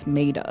what it's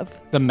made of.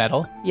 The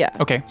metal. Yeah.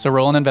 Okay, so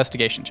roll an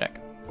investigation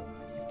check.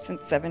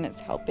 Since 7 is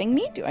helping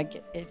me, do I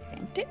get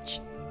advantage?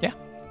 Yeah.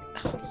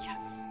 Oh,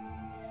 yes.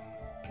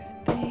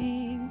 Good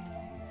thing.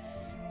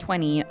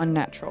 20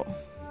 unnatural.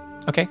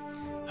 Okay.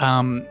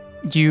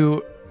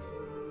 You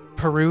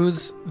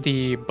peruse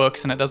the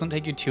books, and it doesn't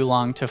take you too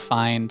long to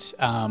find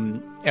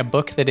a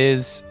book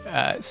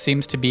that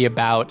seems to be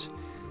about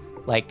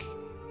like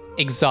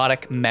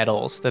exotic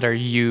metals that are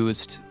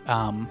used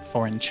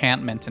for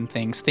enchantment and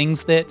things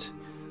that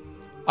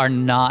are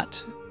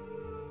not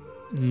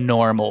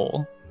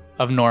normal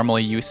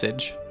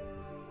usage.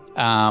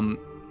 And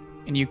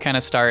you kind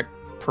of start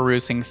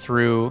perusing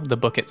through the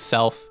book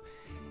itself,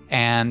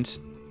 and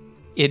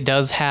it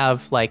does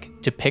have like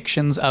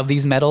depictions of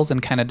these metals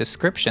and kind of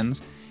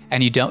descriptions.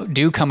 And you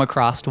do come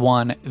across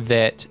one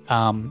that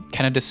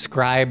kind of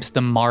describes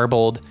the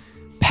marbled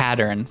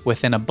pattern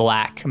within a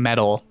black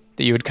metal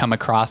that you would come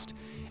across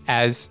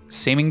as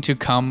seeming to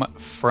come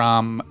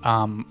from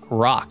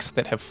rocks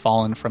that have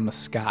fallen from the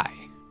sky.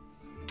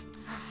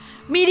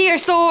 Meteor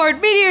sword!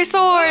 Meteor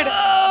sword!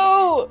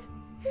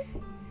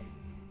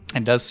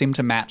 And does seem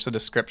to match the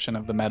description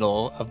of the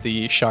metal of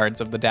the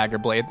shards of the dagger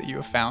blade that you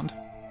have found.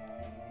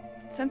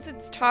 Since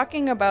it's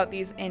talking about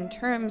these in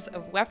terms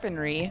of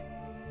weaponry,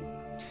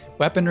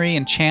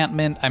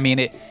 Enchantment, I mean,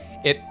 it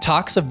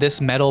talks of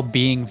this metal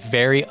being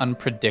very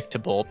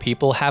unpredictable.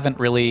 People haven't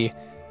really,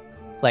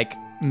 like,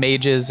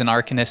 mages and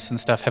arcanists and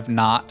stuff have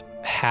not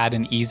had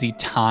an easy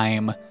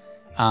time.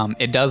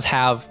 It does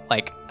have,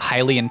 like,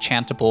 highly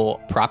enchantable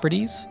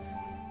properties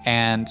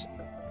and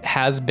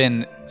has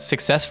been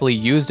successfully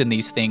used in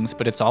these things,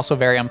 but it's also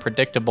very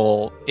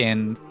unpredictable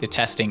in the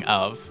testing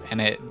of,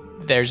 and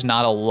there's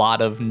not a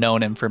lot of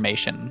known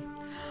information.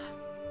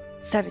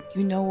 7,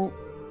 you know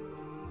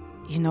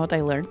what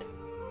I learned?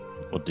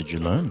 What did you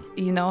learn?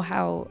 You know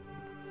how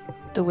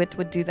DeWitt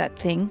would do that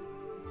thing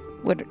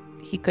where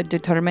he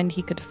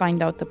could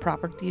find out the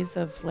properties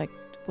of, like,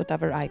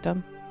 whatever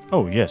item?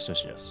 Oh, yes.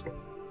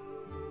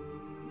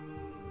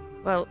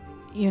 Well,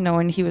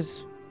 when he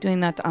was doing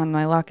that on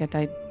my locket,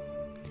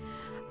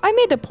 I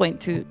made a point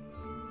to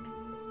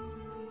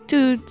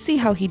see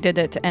how he did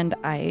it, and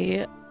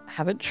I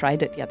haven't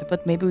tried it yet,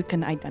 but maybe we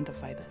can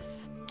identify this.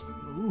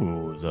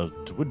 Ooh,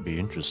 that would be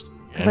interesting.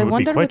 Because And I it would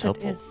be wonder quite what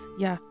helpful. it is.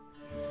 Yeah.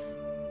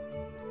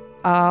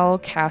 I'll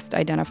cast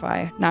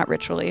Identify. Not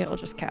ritually, I'll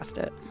just cast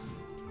it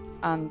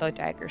on the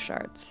dagger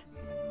shards.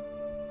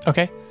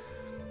 Okay.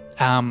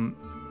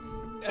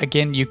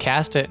 Again, you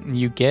cast it and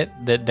you get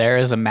that there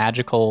is a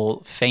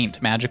magical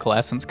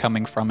essence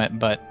coming from it,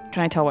 but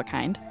Can I tell what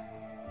kind?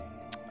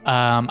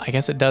 I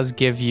guess it does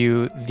give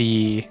you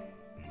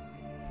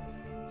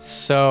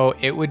so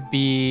it would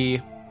be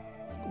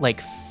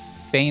like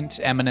faint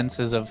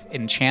eminences of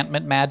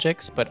enchantment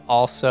magics, but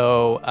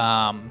also,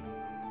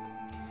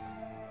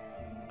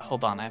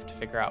 hold on, I have to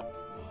figure out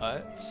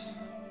what.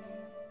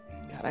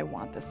 God, I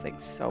want this thing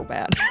so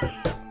bad.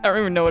 I don't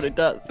even know what it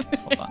does.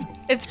 Hold on.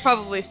 It's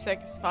probably sick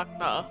as fuck,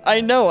 though.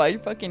 I know, I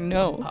fucking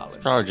know. It's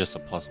probably just a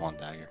 +1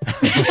 dagger.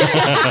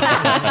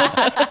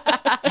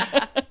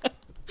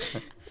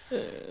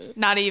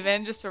 Not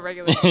even, just a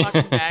regular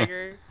fucking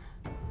dagger.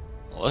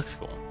 Looks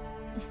cool.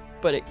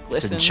 But it It's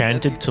glistens.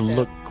 enchanted as to you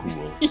look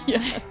cool. stab. Yeah.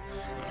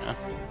 Yeah.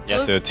 You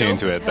have to Looks attune dope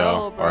to as it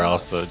hell, though, bro. or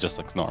else it just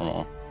looks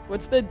normal.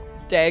 What's the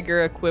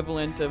dagger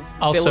equivalent of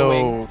Also,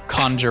 billowing?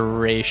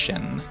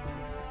 conjuration.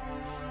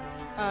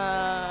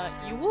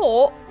 You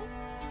will.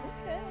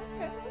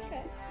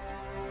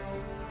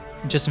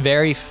 Just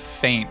very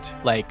faint,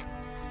 like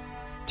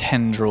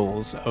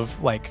tendrils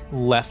of like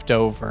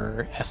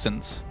leftover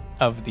essence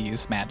of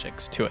these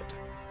magics to it.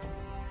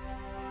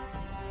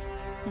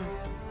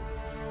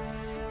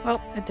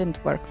 Well, it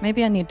didn't work.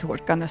 Maybe I need to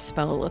work on the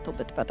spell a little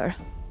bit better.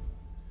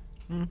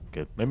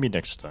 Good. Maybe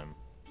next time.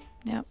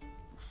 Yeah.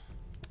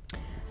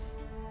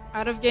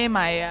 Out of game,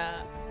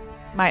 I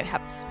might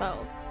have a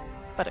spell,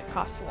 but it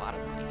costs a lot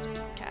of money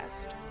to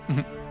cast.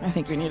 I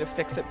think we need to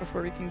fix it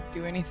before we can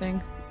do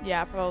anything.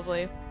 Yeah,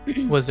 probably.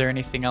 Was there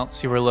anything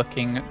else you were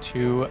looking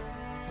to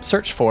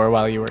search for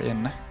while you were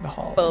in the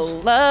halls?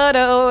 Blood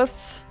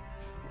oaths.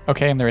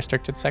 Okay, in the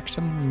restricted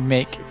section,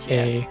 make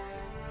a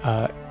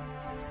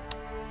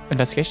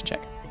investigation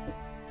check.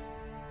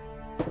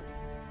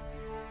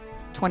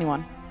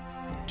 21.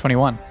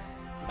 21.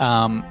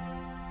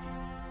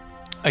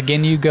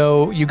 Again, you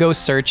go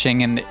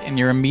searching, and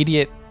your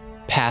immediate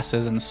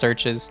passes and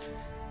searches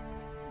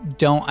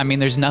don't. I mean,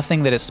 there's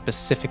nothing that is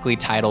specifically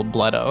titled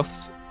Blood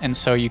Oaths, and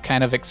so you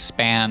kind of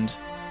expand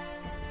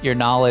your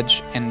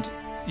knowledge and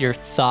your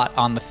thought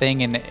on the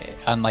thing and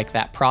on like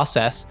that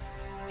process.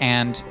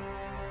 And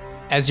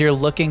as you're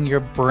looking, your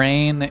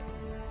brain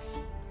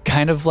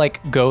kind of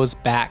like goes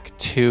back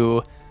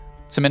to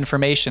some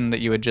information that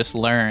you had just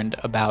learned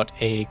about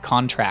a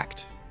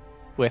contract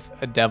with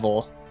a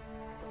devil.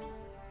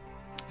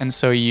 And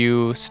so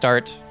you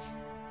start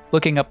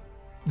looking up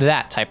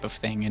that type of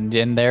thing.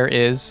 And there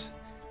is,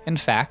 in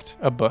fact,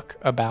 a book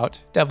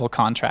about devil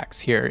contracts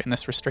here in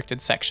this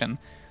restricted section.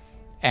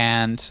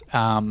 And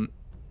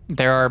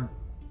there are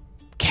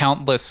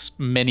countless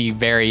many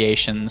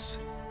variations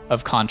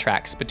of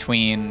contracts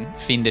between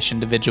fiendish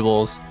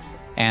individuals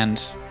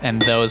and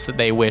those that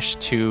they wish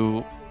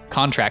to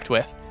contract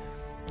with.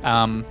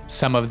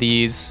 Some of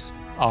these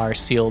are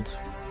sealed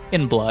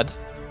in blood.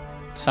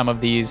 Some of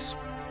these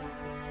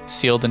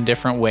sealed in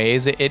different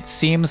ways. It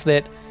seems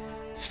that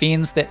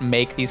fiends that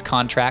make these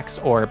contracts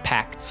or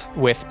pacts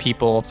with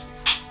people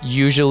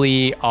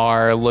usually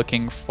are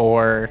looking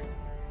for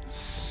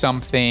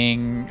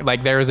something,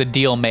 like there was a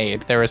deal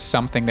made. There was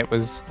something that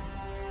was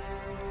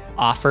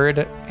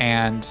offered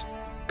and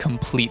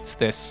completes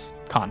this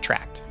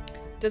contract.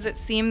 Does it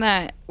seem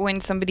that when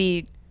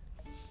somebody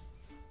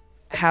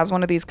has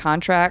one of these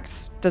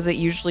contracts, does it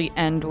usually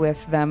end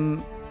with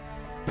them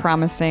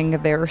promising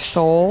their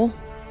soul?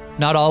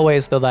 Not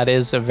always, though. That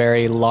is a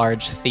very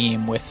large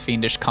theme with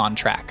fiendish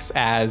contracts,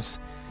 as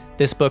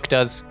this book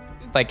does.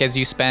 Like, as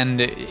you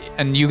spend,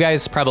 and you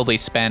guys probably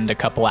spend a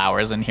couple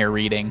hours in here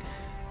reading,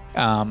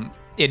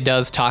 it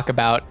does talk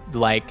about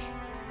like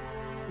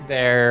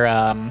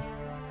their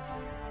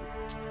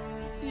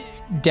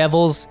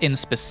devils in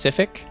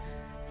specific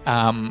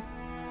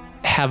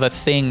have a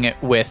thing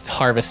with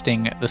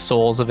harvesting the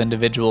souls of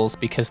individuals,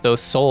 because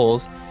those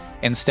souls,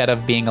 instead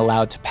of being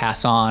allowed to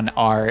pass on,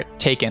 are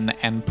taken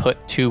and put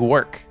to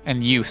work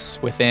and use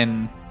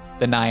within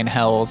the 9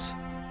 hells.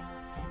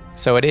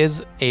 So it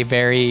is a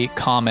very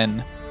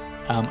common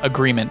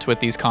agreement with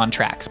these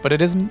contracts, but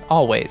it isn't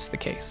always the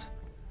case.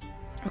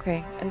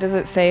 Okay. And does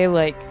it say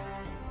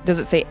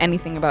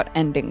anything about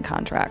ending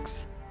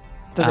contracts?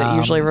 Does it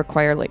usually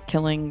require like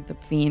killing the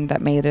fiend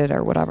that made it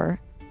or whatever?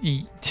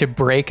 To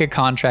break a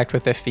contract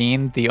with a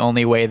fiend, the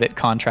only way that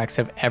contracts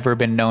have ever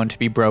been known to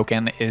be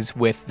broken is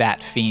with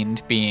that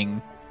fiend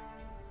being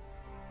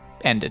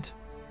ended.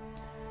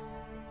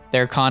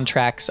 Their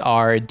contracts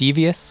are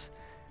devious,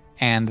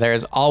 and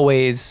there's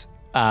always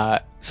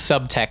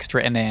subtext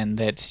written in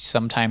that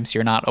sometimes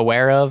you're not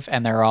aware of,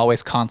 and there are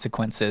always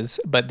consequences,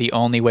 but the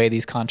only way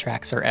these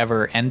contracts are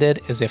ever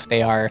ended is if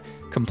they are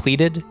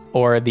completed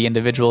or the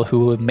individual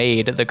who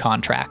made the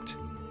contract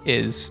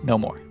is no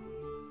more.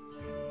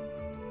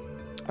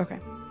 Okay.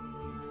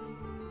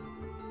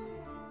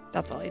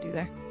 That's all I do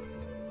there.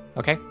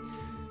 Okay.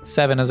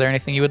 7, is there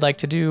anything you would like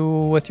to do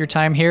with your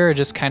time here, or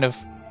just kind of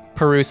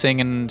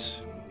perusing and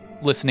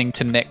listening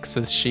to Nyx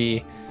as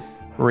she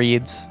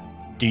reads?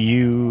 Do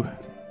you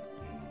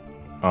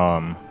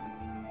kind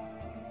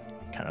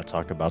of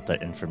talk about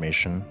that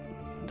information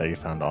that you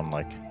found on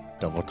like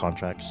devil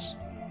contracts?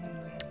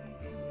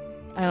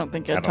 I don't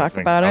think I I'd don't talk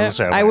think- about I was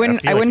it. gonna say, I I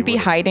wouldn't. feel I like wouldn't you be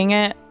wouldn't. hiding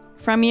it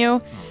from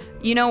you.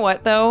 You know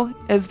what though?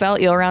 Is Vel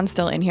Ilran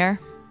still in here?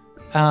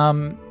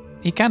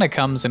 He kind of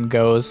comes and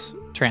goes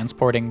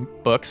transporting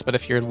books, but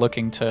if you're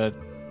looking to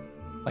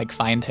like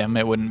find him,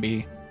 it wouldn't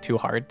be too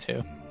hard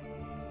to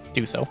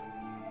do so.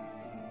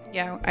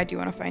 Yeah, I do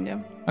want to find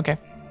him. Okay.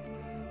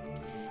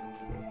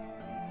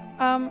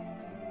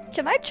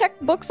 Can I check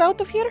books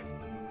out of here?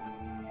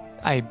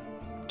 I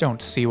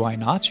don't see why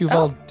not. You've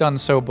all done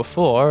so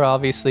before.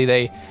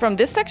 Obviously, From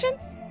this section?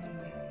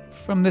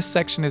 from this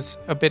section is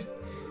a bit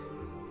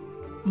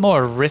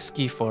more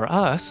risky for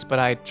us, but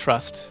I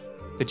trust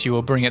that you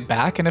will bring it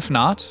back, and if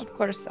not, Of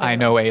course. I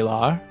know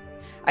Alar.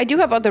 I do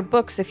have other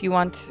books if you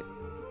want,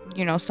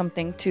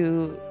 something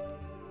to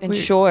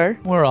ensure.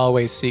 We're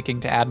always seeking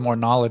to add more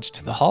knowledge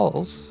to the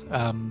halls.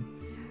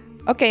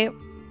 Okay.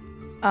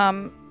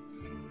 I'm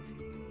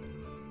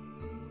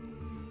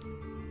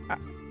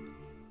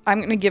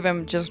going to give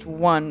him just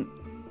one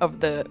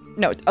of the...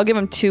 No, I'll give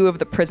him 2 of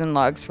the prison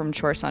logs from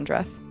Chor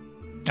Sundreth.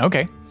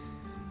 Okay.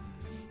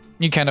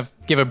 You kind of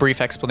give a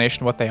brief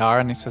explanation of what they are,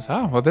 and he says,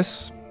 "Oh, well,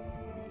 this,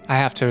 I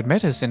have to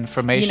admit, is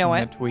information You know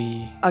what? that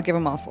we..." I'll give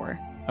him all 4.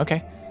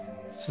 Okay.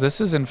 So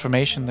this is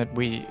information that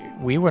we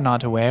were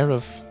not aware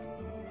of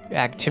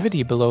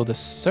activity below the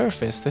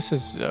surface. This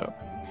is...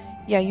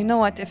 Yeah, you know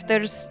what? If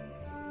there's...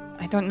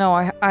 I don't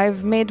know.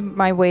 I've made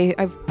my way.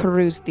 I've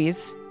perused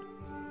these.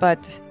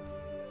 But,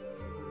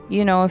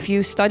 if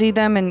you study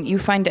them and you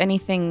find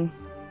anything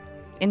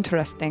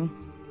interesting,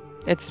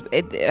 it's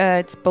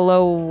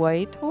below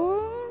Whitehorn?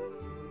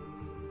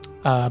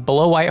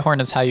 below Whitehorn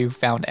is how you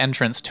found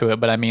entrance to it,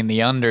 but I mean the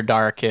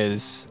Underdark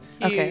is...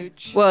 Okay.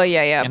 Huge. Well,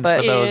 yeah, And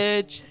but for those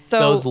Huge. so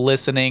those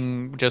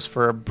listening, just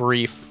for a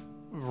brief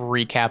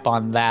recap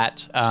on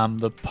that,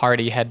 the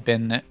party had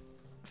been,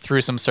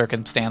 through some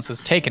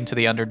circumstances, taken to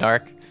the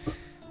Underdark.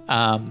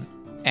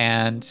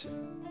 And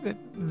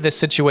the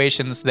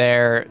situations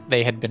there,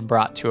 they had been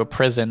brought to a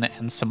prison,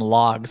 and some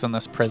logs in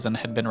this prison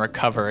had been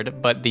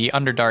recovered. But the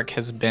Underdark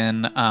has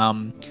been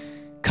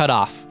cut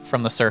off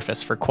from the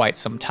surface for quite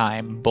some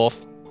time.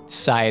 Both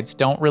sides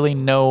don't really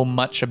know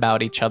much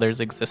about each other's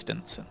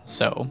existence.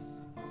 So,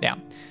 yeah.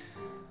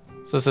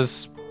 So this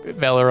is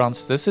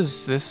Valorant. This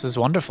is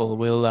wonderful.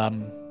 We'll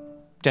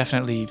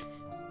definitely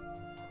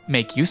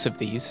make use of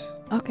these.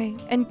 Okay.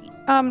 And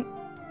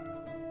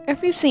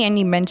if you see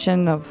any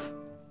mention of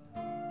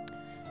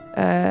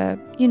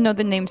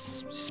the name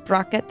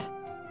Sprocket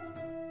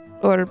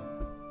or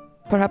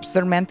perhaps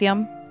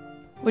Zermanthium,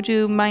 would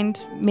you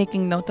mind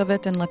making note of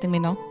it and letting me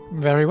know?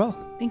 Very well.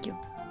 Thank you.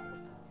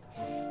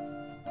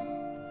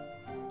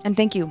 And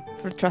thank you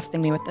for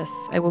trusting me with this.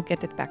 I will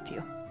get it back to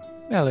you.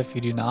 Well, if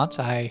you do not,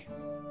 I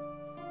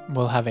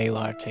will have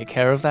Alar take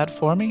care of that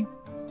for me.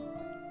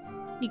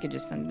 He could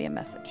just send me a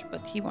message,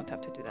 but he won't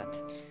have to do that.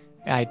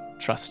 I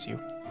trust you.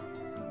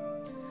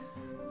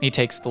 He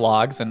takes the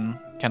logs and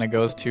kind of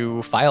goes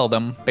to file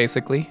them,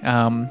 basically.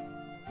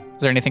 Is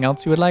there anything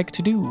else you would like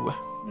to do? No.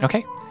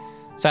 Okay.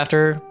 So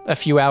after a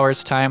few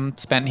hours' time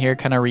spent here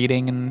kind of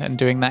reading and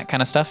doing that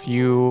kind of stuff,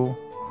 you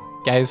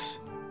guys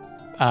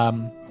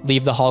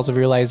leave the Halls of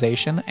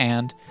Realization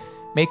and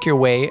make your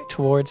way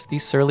towards the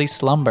Surly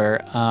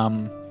Slumber.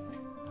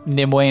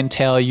 Nimue and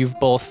Tail, you've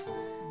both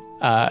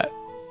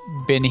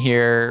been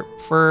here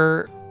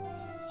for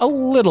a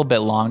little bit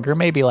longer,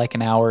 maybe like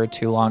an hour or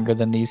two longer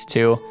than these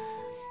two.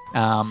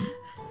 And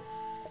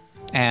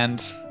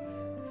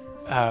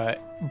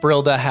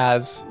Brilda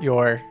has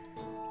your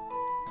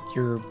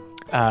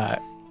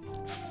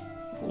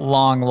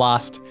long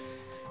lost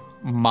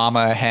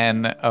mama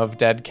hen of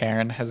dead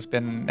Karen has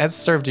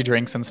served you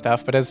drinks and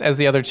stuff, but as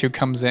the other two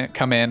come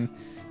in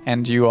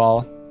and you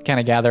all kind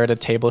of gather at a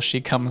table,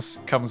 she comes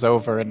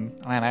over, and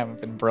man, I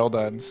haven't been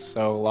Brilda in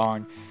so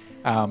long.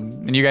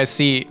 And you guys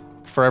see,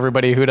 for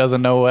everybody who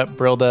doesn't know what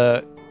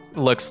Brilda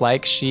looks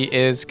like, she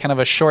is kind of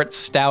a short,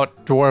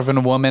 stout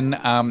dwarven woman,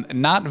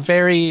 not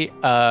very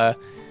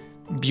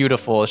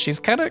beautiful. She's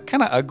kind of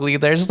ugly.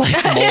 There's like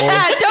moles.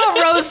 Yeah,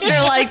 don't roast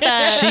her like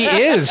that. She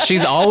is.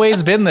 She's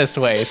always been this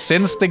way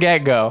since the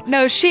get-go.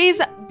 No, she's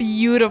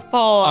beautiful.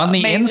 On the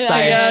Amazing.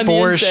 inside, Yeah, on the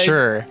for inside.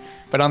 sure.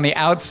 But on the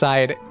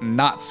outside,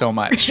 not so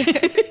much.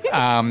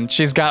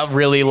 She's got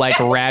really like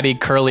ratty,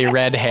 curly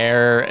red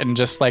hair and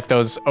just like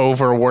those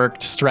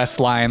overworked stress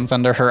lines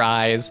under her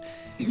eyes.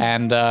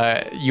 And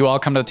you all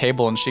come to the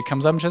table and she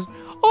comes up and says,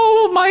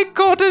 "Oh my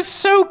God, it's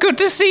so good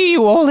to see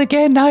you all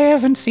again. I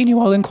haven't seen you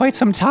all in quite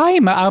some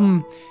time.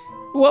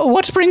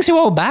 What brings you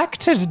all back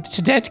to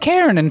Dead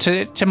Cairn and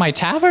to my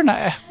tavern?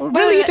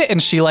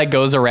 And she like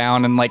goes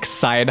around and like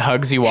side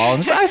hugs you all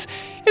and says,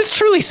 "It's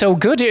truly so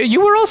good.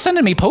 You were all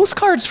sending me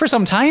postcards for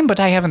some time, but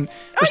I haven't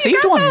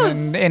received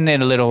one in a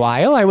little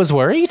while. I was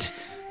worried,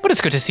 but it's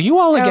good to see you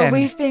all Oh, again."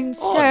 we've been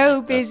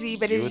so busy,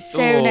 but it is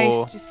so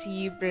nice to see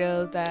you,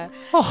 Brilda.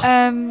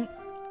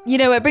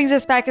 What brings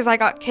us back is I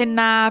got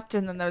kidnapped,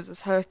 and then there was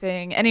this whole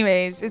thing.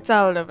 Anyways, it's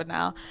all over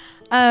now.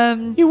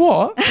 You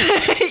what?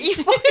 You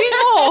fucking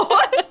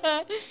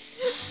whore.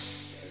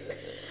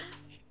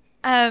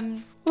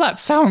 That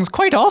sounds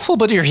quite awful,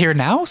 but you're here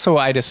now, so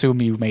I'd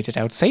assume you made it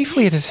out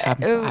safely.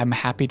 I'm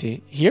happy to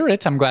hear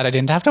it. I'm glad I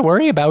didn't have to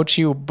worry about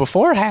you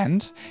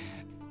beforehand.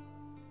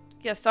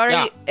 Yeah, sorry.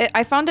 Yeah.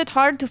 I found it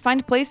hard to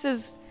find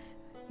places.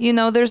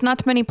 There's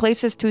not many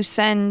places to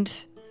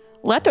send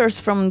letters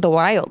from the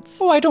wilds.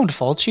 Oh, I don't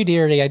fault you,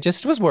 dearie. I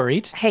just was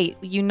worried. Hey,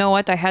 you know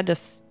what? I had a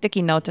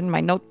sticky note in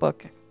my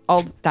notebook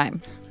all the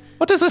time.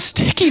 What is a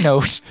sticky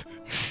note?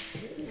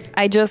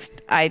 I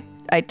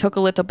took a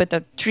little bit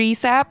of tree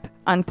sap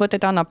and put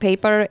it on a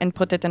paper and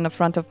put it in the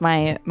front of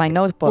my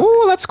notebook.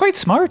 Oh, that's quite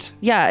smart.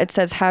 Yeah, it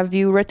says, "Have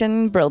you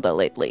written Brilda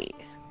lately?"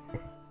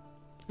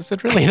 Is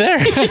it really there?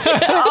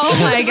 Oh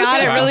my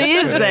God, it really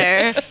is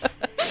there.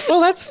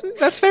 Well,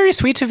 that's very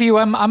sweet of you.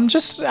 I'm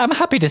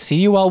happy to see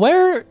you all.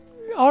 Where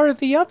are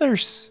the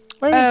others?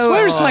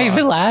 Where's my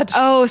Vlad?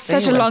 Oh,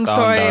 such a went long on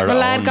story. their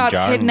Vlad own got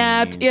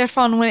kidnapped. journeys.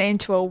 Irfan went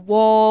into a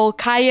wall.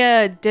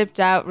 Kaya dipped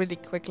out really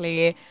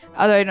quickly,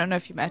 although I don't know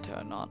if you met her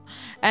or not.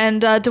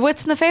 And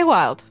DeWitt's in the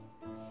Feywild.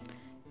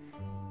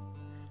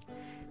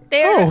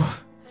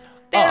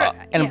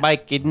 And by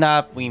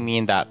kidnap, we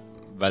mean that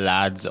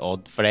Vlad's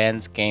old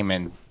friends came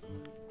and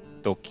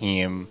took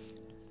him.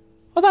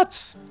 Well,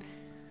 that's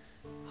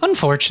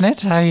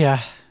unfortunate.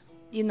 I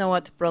You know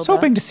what, was Brilda?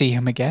 hoping to see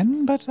him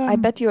again, but I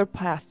bet your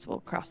paths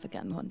will cross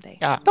again one day.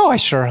 Yeah. Oh, I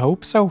sure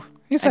hope so.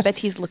 He's I bet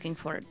he's looking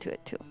forward to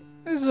it too.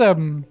 he's a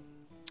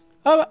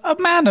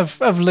man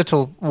of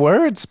little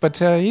words, but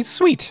he's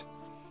sweet.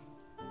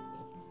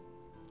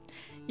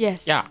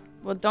 Yes. Yeah.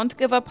 Well, don't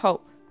give up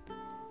hope.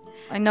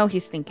 I know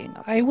he's thinking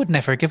of. I would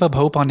never give up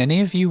hope on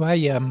any of you.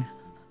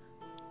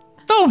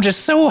 Oh, I'm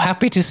just so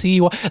happy to see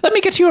you. Let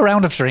me get you a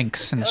round of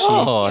drinks. And she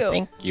Oh,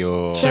 thank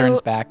you. turns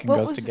back and what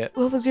goes was, to get.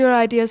 What was your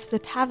ideas for the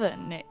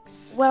tavern,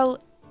 Nix? Well,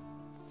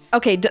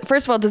 Okay,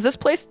 first of all, does this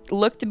place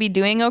look to be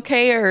doing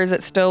okay, or is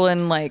it still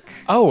in like?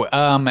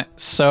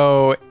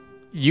 So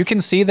you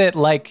can see that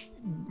like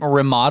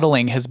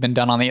remodeling has been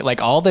done on the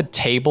like all the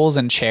tables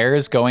and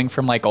chairs going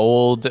from like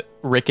old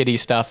rickety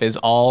stuff is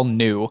all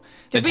new. Did we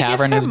the give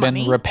tavern her has been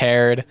money?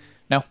 repaired.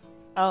 No,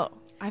 Oh,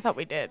 I thought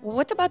we did.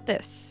 What about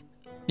this?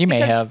 you may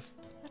Because- have,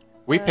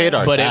 We paid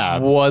our but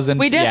tab. it wasn't.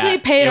 We definitely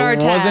paid our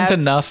It wasn't tab.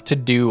 enough to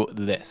do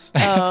this.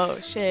 Oh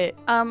shit.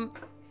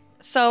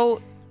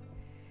 So,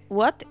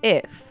 what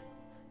if?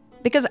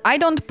 Because I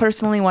don't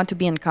personally want to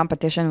be in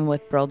competition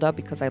with Broda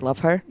because I love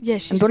her. Yeah,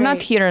 she's and we're not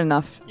great. here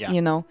enough, Yeah.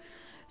 you know.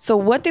 So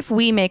what if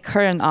we make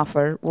her an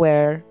offer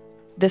where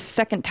this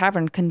second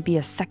tavern can be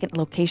a second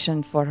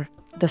location for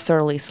the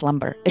Surly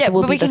Slumber? Yeah, It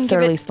will but be we the can give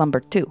Surly it- Slumber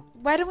too.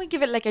 Why don't we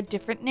give it like a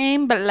different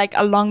name, but like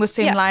along the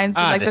same Yeah. lines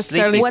as Ah, like the the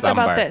Sleepy Surly What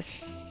Slumber. about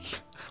this?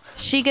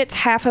 She gets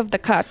half of the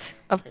cut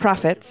of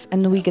profits,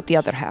 and we get the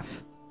other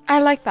half. I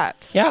like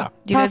that. Yeah.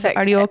 You guys, Perfect.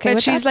 are you okay But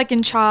with she's that? like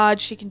in charge.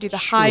 She can do the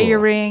Sure.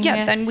 hiring.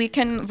 Yeah, then we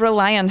can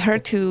rely on her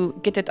to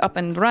get it up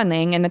and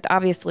running, and it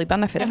obviously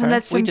benefits and her. then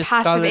that's We some just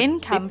call passive it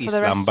income Sleepy for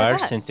the rest Slumber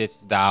of us. since it's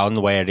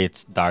down where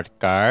it's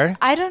darker.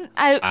 I don't.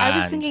 I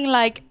was And- thinking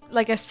like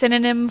a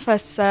synonym for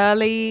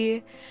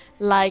surly,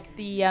 like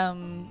the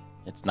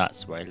It's not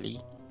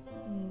swirly.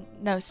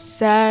 no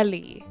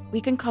surly.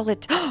 We can call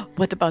it.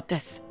 What about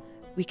this?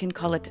 We can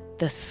call it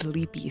the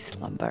Sleepy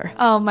Slumber.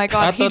 Oh my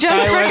god, I he thought just I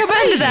was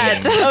recommended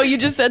that. Oh, you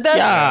just said that?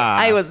 Yeah.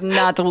 I was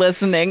not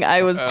listening.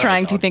 I was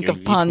trying to thought think you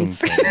of puns.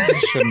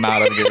 Should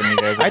not have given you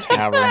guys a I think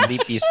tavern.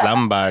 Sleepy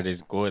Slumber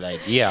is good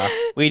idea.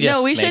 We just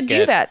No, we should make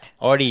do it that.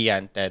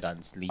 Oriented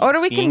on sleeping.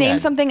 Or we can name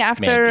and something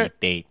after,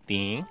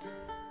 meditating.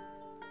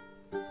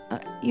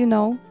 you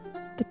know,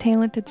 the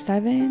Talented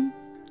Seven.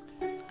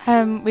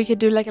 We could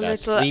do like a The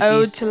little Sleepy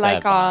ode to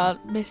like Seven. our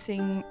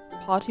missing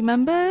party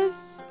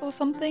members or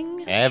something.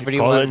 Call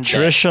Everyone it dead.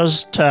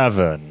 Trisha's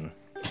Tavern.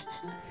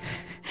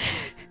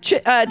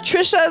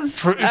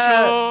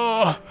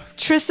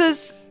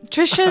 Trisha's.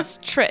 Trisha's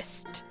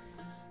tryst.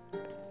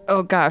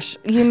 Oh gosh,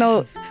 you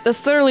know, the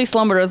Surly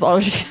Slumber is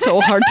already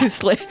so hard to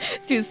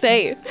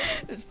say.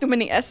 There's too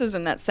many S's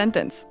in that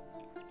sentence.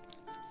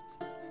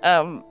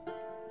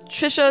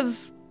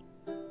 Trisha's.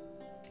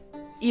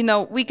 You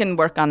know, we can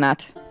work on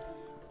that.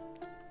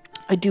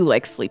 I do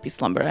like Sleepy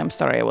Slumber. I'm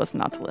sorry I was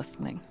not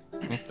listening.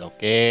 It's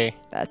okay.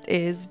 That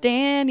is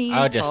Danny's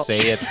I'll just fault. say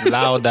it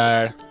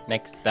louder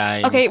next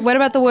time. Okay, what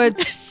about the word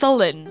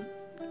sullen?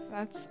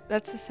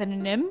 That's a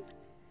synonym.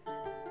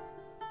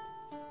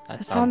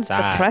 That Sounds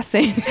sad.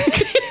 depressing.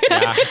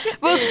 Yeah.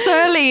 Well,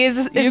 surly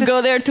is You a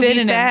go there to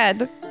synonym. be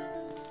sad.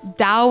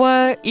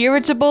 Dour,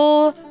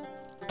 irritable,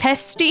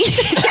 testy.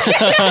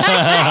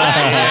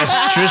 Yes,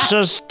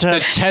 Trisha's The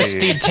Testy.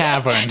 Testy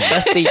Tavern.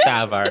 Testy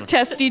Tavern.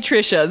 Testy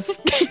Trisha's.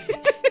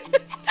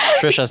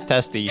 Trisha's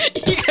Testy.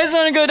 You guys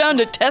want to go down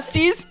to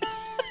Testies?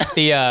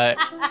 The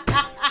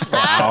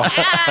Wow.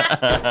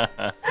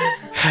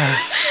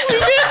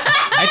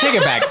 I take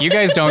it back. You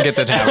guys don't get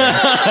the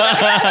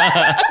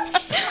tavern.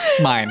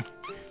 It's mine.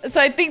 So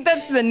I think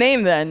that's the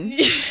name then.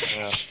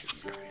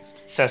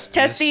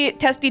 Testy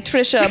Testy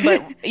Trisha,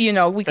 but you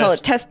know, we call it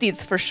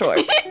Testies for short.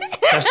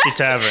 Testy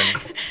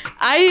Tavern.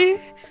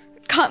 I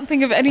can't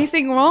think of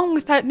anything wrong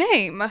with that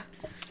name.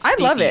 I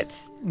love it.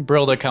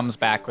 Brilda comes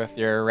back with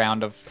your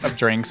round of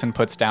drinks and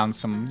puts down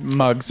some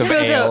mugs of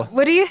Hilda, ale.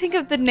 what do you think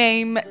of the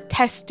name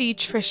Testy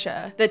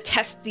Trisha? The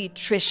Testy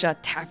Trisha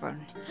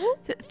Tavern.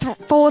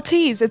 Four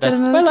T's. It's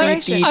an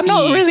alliteration. I'm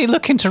not really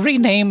looking to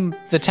rename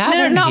the No,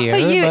 tavern not here, for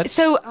you. but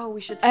So Oh,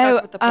 we should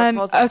start with the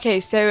proposal. okay,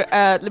 so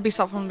let me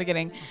start from the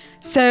beginning.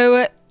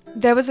 So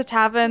there was a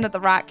tavern that the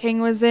Rat King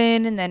was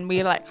in, and then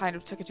we like kind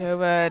of took it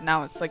over.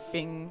 Now it's like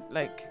being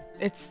like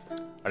it's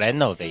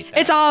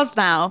Renovated. ours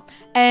now,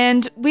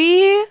 and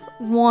we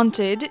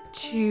wanted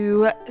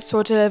to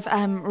sort of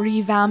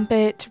revamp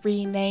it,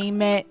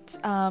 rename it.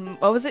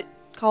 What was it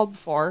called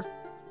before?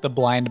 the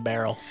blind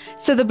barrel.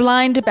 So the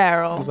Blind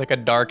Barrel. It was like a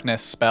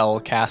darkness spell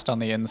cast on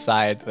the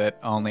inside that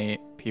only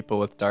people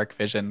with dark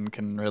vision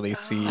can really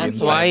see. That's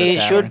inside why the it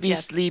tavern. should be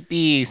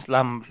Sleepy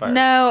Slumber.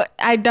 No,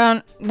 I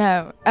don't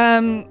know.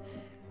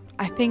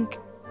 I think,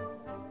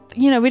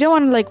 you know, we don't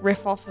want to like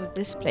riff off of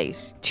this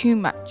place too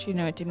much, you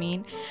know what I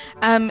mean?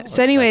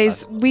 So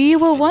anyways, we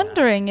were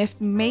wondering if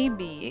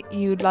maybe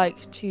you'd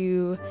like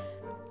to,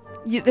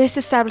 this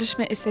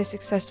establishment is so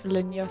successful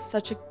and you're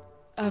such a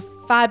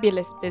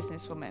fabulous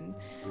businesswoman.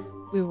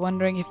 We were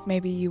wondering if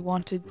maybe you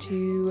wanted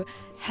to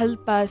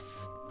help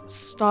us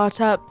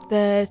start up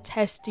the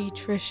Testy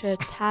Trisha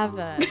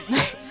Tavern.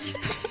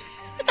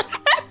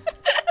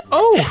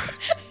 Oh.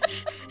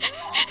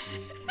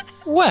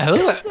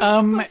 Well,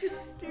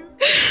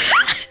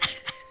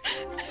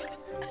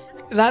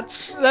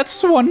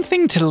 that's one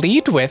thing to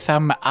lead with.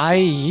 I've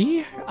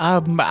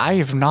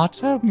not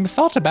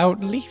thought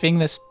about leaving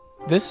this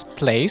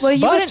place. Well,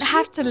 you but wouldn't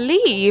have to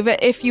leave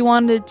if you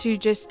wanted to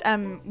just,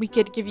 we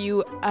could give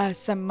you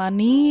some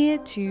money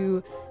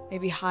to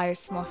maybe hire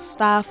some more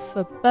staff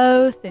for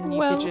both, and you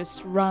Well- could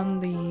just run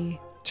the...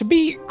 To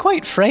be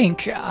quite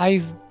frank,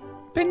 I've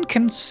been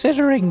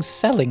considering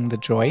selling the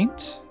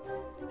joint.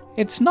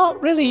 It's not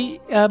really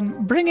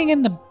bringing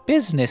in the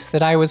business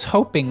that I was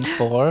hoping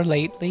for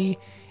lately.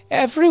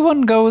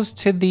 Everyone goes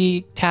to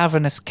the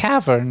Tavernous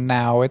Cavern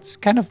now. It's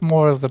kind of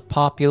more of the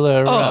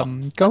popular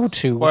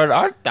go-to. Where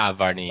our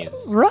tavern is.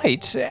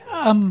 Right.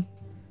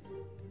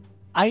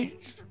 I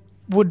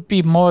would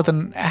be more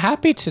than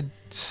happy to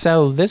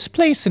sell this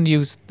place and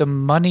use the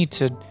money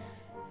to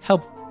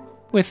help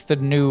with the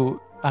new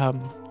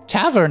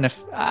tavern.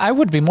 If I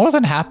would be more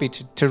than happy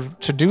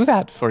to do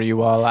that for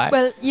you all.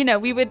 Well,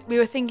 we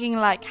were thinking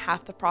like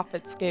half the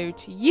profits go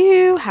to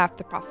you, half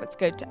the profits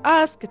go to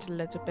us, get a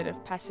little bit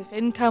of passive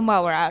income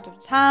while we're out of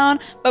town.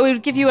 But we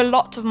would give you a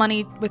lot of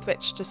money with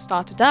which to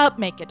start it up,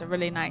 make it a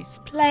really nice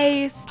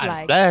place.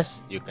 And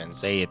plus, you can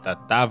say it a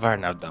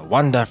tavern of the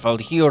wonderful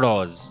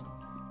heroes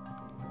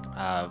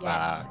of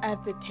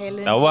at the tail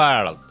end the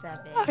world.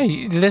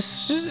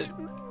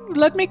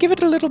 Let me give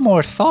it a little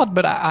more thought,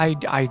 but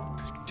I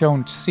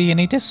don't see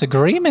any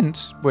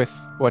disagreement with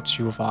what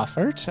you've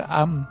offered.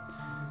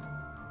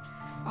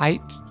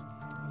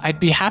 I'd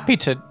be happy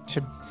to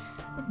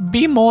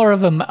be more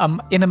of in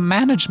a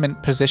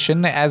management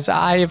position, as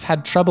I have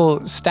had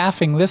trouble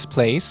staffing this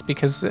place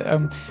because,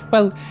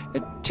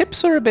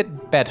 tips are a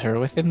bit better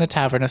within the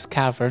Tavernous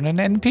Cavern,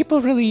 and people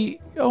really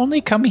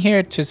only come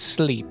here to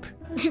sleep.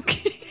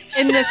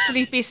 In the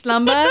sleepy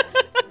slumber.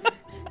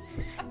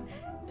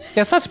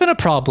 Yes, that's been a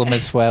problem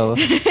as well.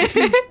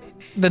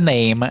 The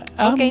name.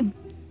 Okay.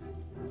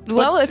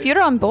 Well, if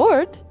you're on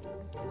board.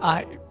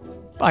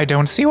 I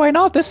don't see why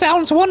not. This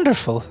sounds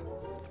wonderful.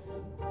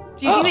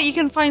 Do you think that you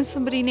can find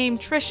somebody named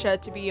Trisha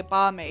to be a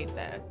barmaid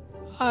there?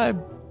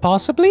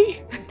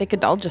 Possibly. They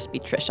could all just be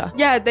Trisha.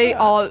 Yeah, they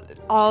all.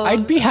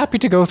 I'd be happy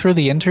to go through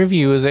the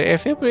interviews.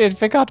 If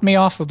it got me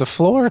off of the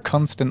floor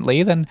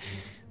constantly, then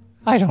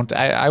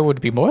I would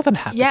be more than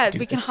happy to do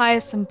we can this. hire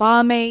some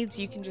barmaids.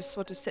 You can just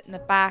sort of sit in the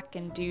back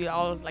and do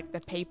all of like the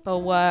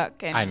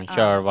paperwork. And, I'm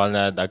sure one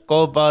of the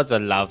kobolds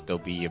would love to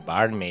be a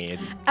barmaid.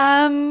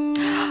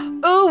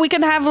 Oh, we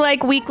can have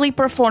like weekly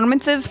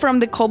performances from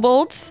the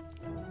kobolds.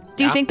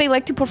 Do you think they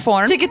like to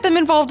perform? to get them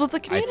involved with the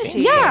community.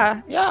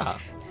 Yeah. Yeah.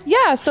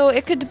 Yeah, so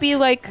it could be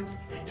like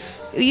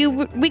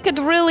we could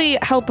really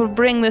help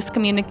bring this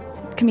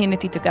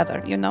community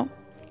together,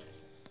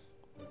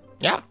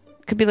 Yeah.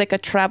 Could be like a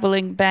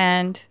traveling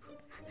band.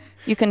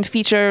 You can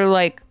feature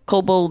like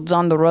kobolds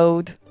on the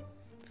road.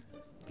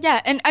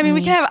 Yeah, and I mean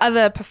we can have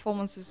other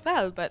performances as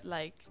well, but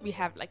like we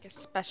have like a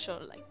special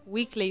like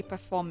weekly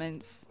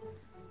performance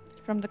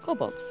From the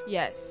kobolds.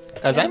 Yes.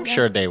 Because I'm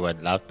sure they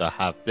would love to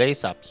have a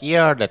place up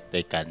here that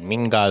they can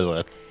mingle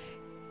with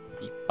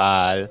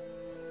people.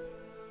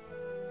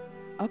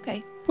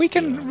 Okay. We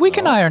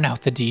can iron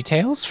out the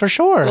details for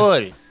sure.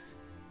 Cool.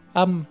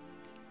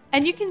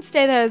 And you can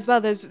stay there as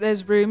well.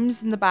 There's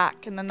rooms in the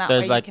back, and then that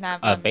There's way like you can have.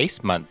 a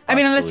basement. I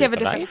mean, part unless to you have a it,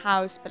 different right?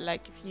 house, but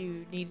like if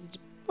you needed.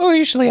 Well,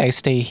 usually I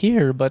stay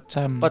here, but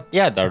But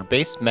yeah, there's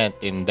basement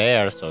in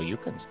there, so you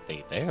can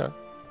stay there.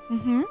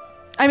 Mm-hmm.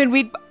 I mean,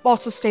 we'd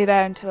also stay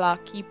there until our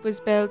keep was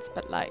built,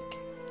 but like,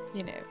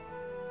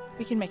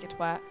 we can make it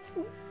work.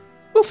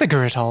 we'll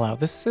figure it all out.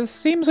 This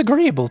seems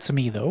agreeable to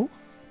me, though.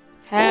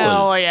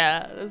 Hell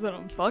yeah, that's what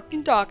I'm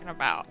fucking talking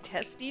about.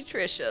 Testy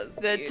Trishas.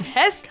 The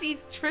Testy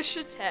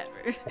Trisha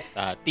Tavern.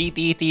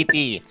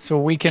 T. So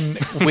we can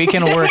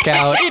work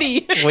out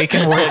the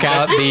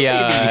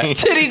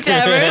Titty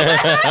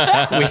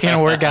Tavern. we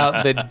can work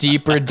out the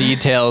deeper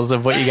details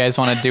of what you guys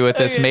want to do with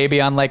this. Maybe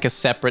on like a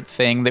separate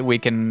thing that we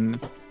can,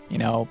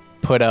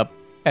 put up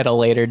at a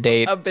later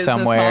date A business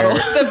somewhere. model.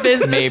 The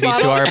business Maybe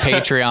model. to our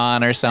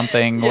Patreon or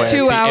something. Where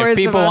 2 hours if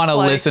people of us, want to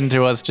like- listen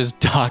to us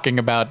just talking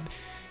about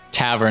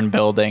tavern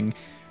building,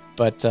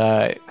 but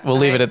we'll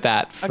leave it at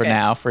that for Okay.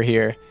 now. For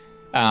here,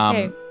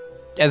 Okay.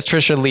 as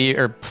Trisha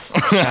oh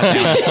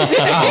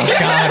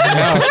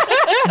God,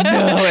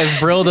 no, as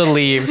Brilda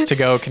leaves to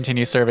go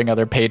continue serving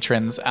other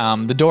patrons,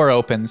 the door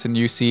opens and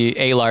you see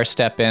Alar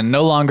step in,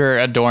 no longer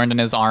adorned in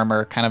his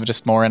armor, kind of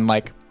just more in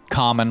like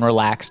common,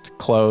 relaxed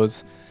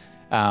clothes.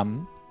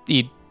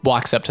 He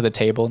walks up to the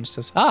table and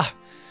says, well,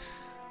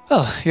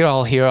 you're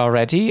all here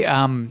already.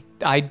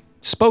 I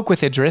spoke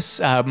with Idris.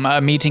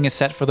 A meeting is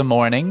set for the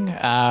morning.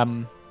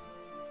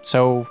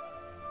 So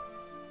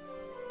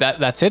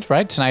that's it,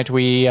 right? Tonight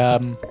we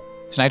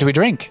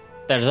drink.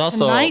 There's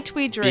also Tonight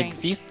we big drink.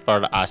 feast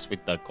for us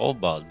with the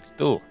kobolds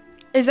too.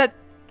 Is that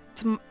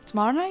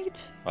tomorrow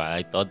night? Well,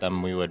 I told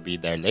them we would be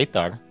there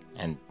later,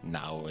 and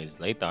now is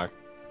later.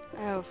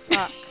 Oh,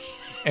 fuck.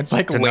 It's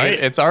like Tonight? late.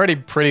 It's already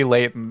pretty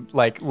late,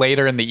 like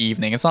later in the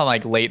evening. It's not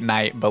like late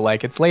night, but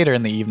like it's later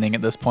in the evening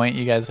at this point.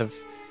 You guys have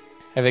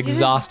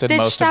exhausted you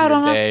most just of out your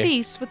on a day.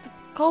 feast with the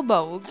I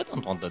kobolds.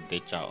 don't want to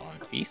ditch out on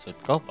feast with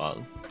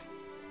kobold.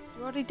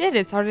 You already did.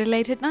 It's already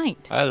late at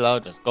night. Hello,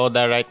 just go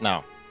there right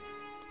now.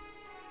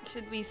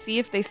 Should we see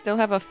if they still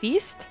have a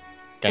feast?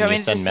 Can you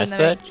send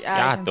message?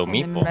 Yeah, to to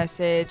Meepo.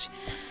 message.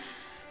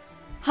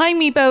 Hi,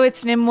 Meepo.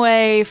 It's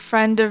Nimue,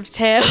 friend of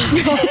Tail.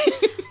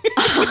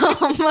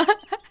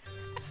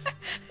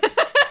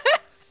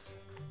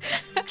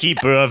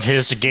 Keeper of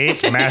his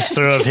gate,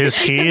 master of his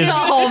keys. The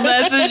whole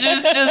message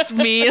is just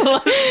me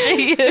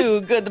illustrating. Too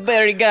good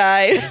berry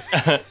guy.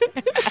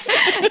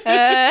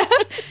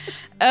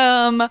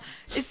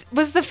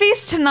 Was the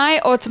feast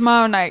tonight or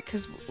tomorrow night?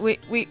 Because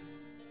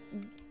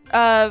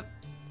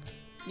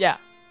yeah.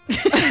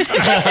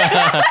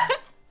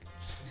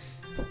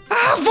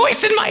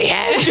 Voice in my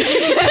head.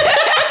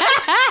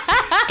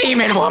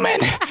 Demon woman.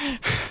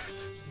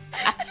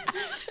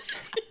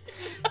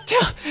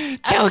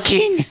 Tell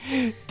King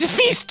to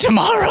feast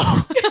tomorrow.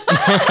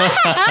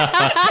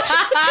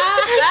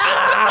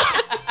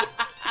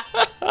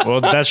 Well,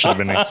 that should have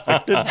been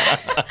expected.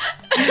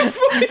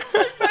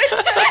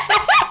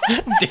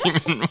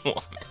 Demon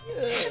woman.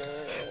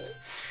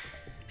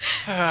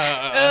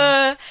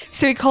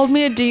 So he called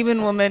me a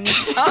demon woman.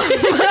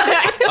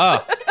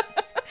 Oh,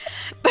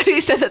 But he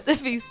said that the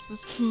feast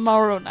was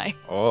tomorrow night.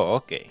 oh,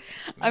 okay.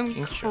 I'm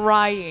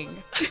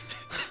crying.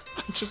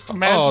 Just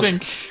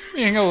imagining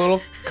being a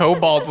little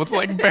kobold with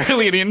like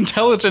barely any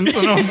intelligence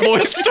and a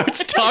voice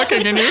starts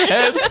talking in your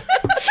head.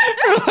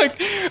 You're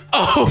like,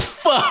 oh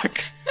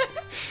fuck.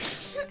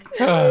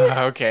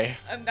 Okay.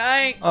 I'm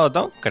dying. Oh,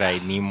 don't cry,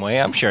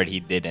 Nimoy. I'm sure he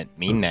didn't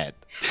mean that.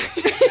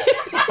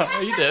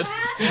 Oh, you did.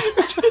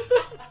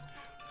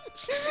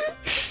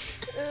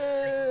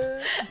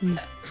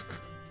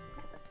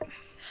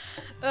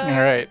 All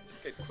right.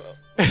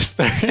 Is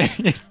there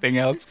anything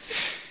else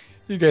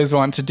you guys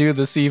want to do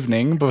this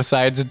evening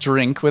besides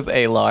drink with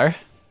Alar?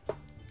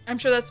 I'm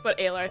sure that's what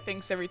Alar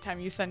thinks every time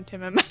you send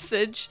him a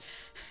message.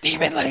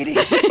 Demon lady.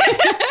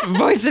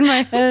 Voice in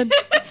my head.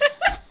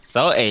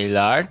 So,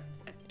 Alar,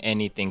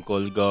 anything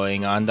cool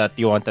going on that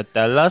you want to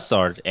tell us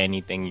or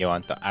anything you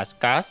want to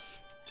ask us?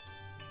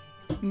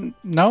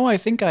 No, I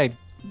think I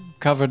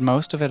covered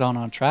most of it on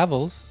our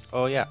travels.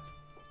 Oh, yeah.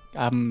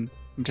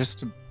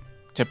 Just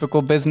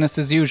typical business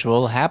as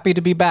usual. Happy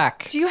to be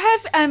back. Do you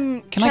have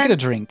Can I get a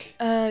drink?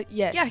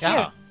 Yes.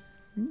 Yeah.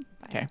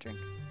 Okay.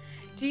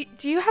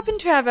 Do you happen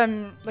to have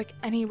like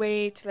any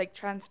way to like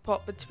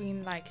transport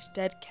between like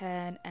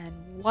Deadcan and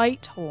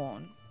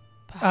Whitehorn?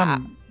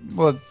 Perhaps.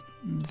 Well,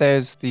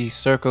 there's the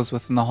circles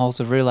within the halls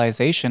of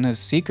realization. As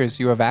seekers,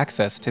 you have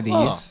access to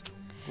these.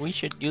 We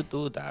should you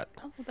do that.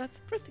 Oh, that's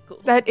pretty cool.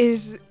 That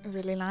is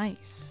really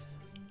nice.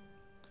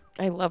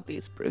 I love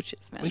these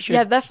brooches, man. We should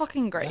Yeah, they're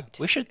fucking great.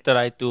 we should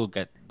try to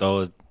get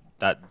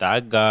that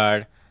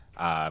dagger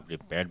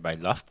repaired by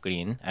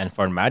Lofgreen, and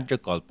for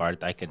magical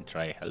part I can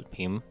try help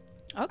him.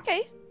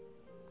 Okay,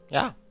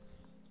 Yeah.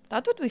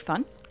 that would be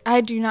fun.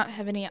 I do not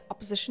have any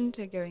opposition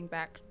to going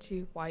back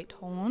to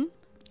Whitehorn.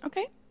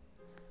 Okay.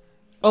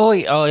 Oh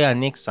yeah,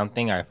 Nick,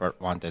 something I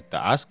wanted to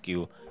ask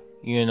you.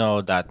 You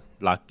know that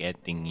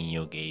locket thingy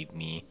you gave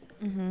me.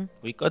 Mm-hmm.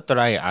 We could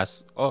try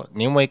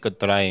Nimue could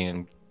try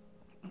and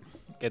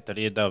get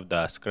rid of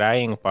the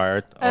scrying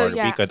part, Oh, or we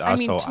yeah. could I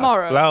mean, also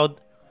tomorrow. ask Cloud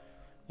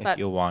if But-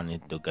 you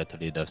wanted to get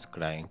rid of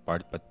scrying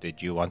part. But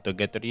did you want to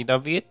get rid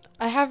of it?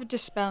 I have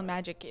dispel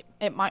magic.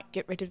 It might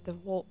get rid of the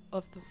ward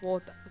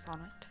that was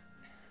on it.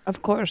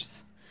 Of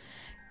course.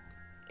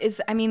 Is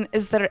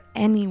there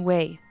any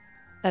way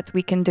that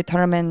we can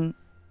determine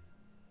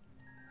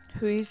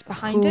Who's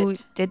behind who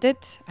it? did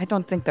it? I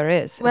don't think there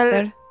is. Well, is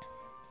there?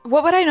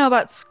 What would I know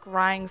about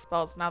scrying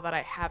spells now that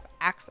I have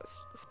access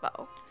to the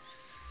spell?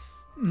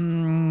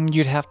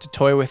 You'd have to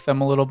toy with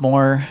them a little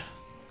more.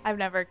 I've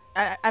never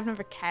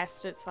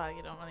cast it, so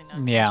you don't really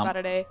know too Yeah. much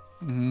about it.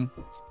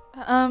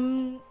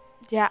 Mm-hmm.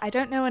 Yeah, I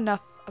don't know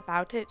enough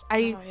about it. I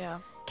yeah.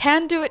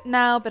 can do it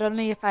now, but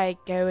only if I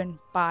go and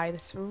buy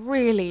this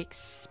really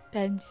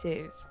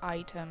expensive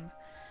item.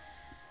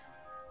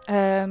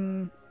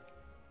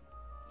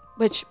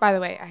 Which, by the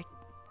way, I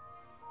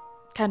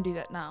can do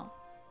that now.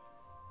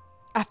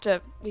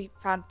 After we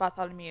found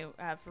Bartholomew,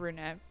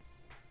 Varuna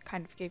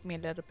kind of gave me a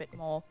little bit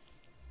more.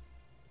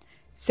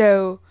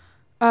 So,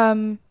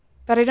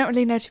 but I don't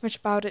really know too much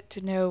about it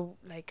to know,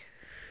 like,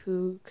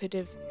 who could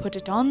have put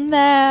it on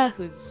there,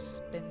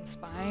 who's been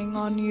spying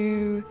on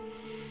you.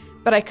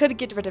 But I could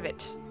get rid of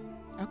it.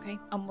 Okay.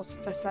 Almost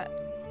for set.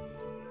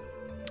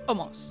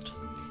 Almost.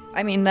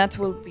 I mean, that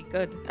will be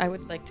good. I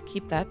would like to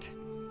keep that,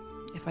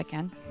 if I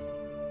can.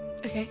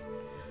 Okay.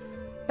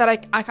 But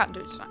I can't do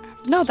it tonight. I have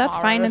to do No, it that's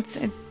fine.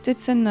 tomorrow.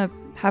 It's in the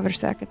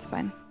haversack. It's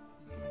fine.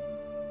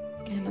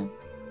 You know.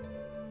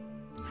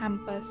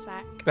 Hamper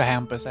sack. The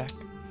Hampasack.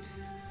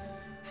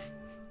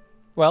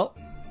 Well,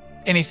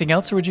 anything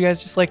else, or would you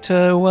guys just like to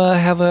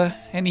have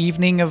an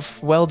evening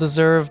of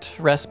well-deserved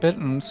respite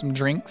and some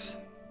drinks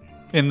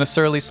in the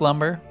surly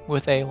slumber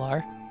with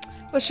Alar?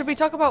 Well, should we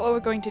talk about what we're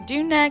going to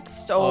do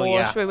next, or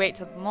yeah. should we wait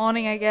till the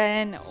morning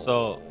again? Or...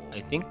 So I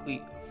think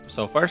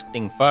first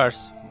thing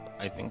first,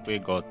 I think we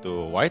go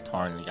to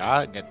Whitehorn,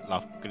 yeah, get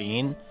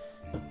Lofgreen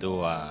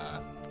to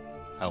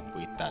help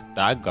with that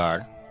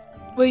dagger.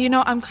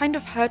 Well, I'm kind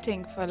of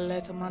hurting for a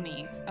little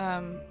money.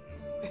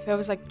 If there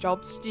was like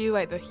jobs to do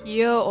either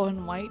here or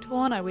in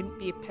Whitehorn, I wouldn't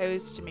be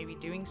opposed to maybe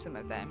doing some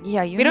of them.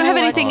 Yeah, We don't have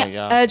know what? anything Oh,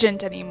 yeah.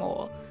 urgent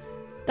anymore.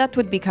 That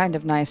would be kind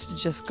of nice to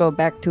just go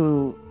back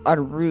to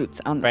our roots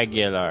on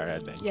Regular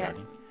adventure. Yeah.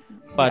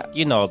 But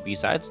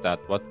besides that,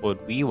 what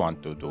would we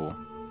want to do?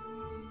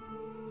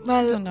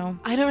 Well, don't know.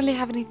 I don't really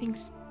have anything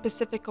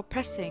specific or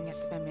pressing at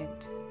the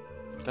moment.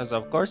 Because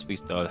of course we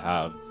still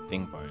have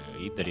thing for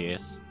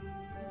Idris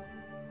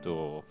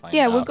to find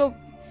Yeah, out. we'll go.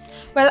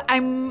 Well,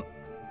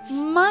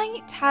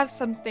 might have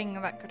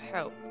something that could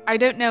help. I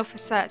don't know for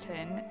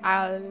certain.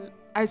 I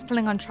was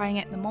planning on trying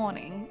it in the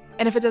morning,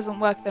 and if it doesn't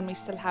work, then we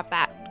still have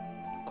that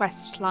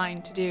quest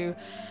line to do.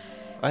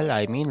 Well,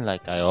 I mean,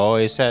 like I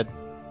always said,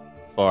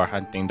 for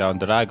hunting down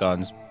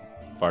dragons,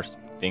 first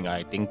thing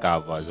I think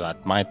of was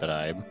at my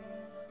tribe.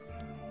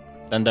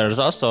 Then there's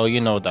also,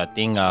 that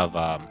thing of,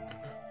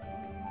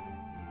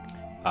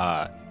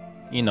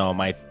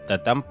 the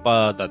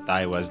temple that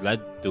I was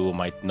led to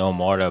might know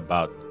more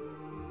about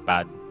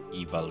bad,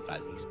 evil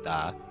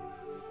Callista.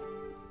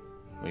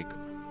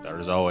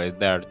 There's always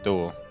there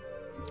too.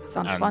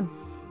 Sounds And fun.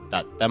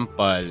 That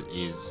temple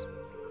is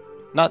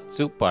not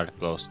super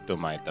close to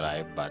my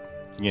tribe, but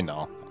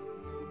Well,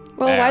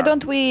 why there.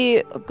 don't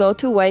we go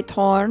to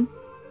Whitehorn?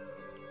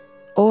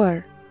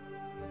 Or.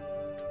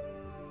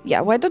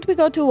 Yeah, why don't we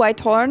go to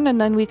Whitehorn and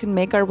then we can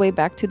make our way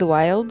back to the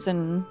wilds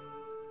and.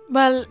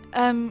 Well,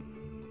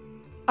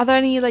 are there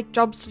any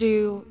jobs to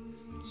do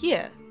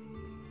here?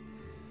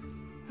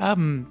 I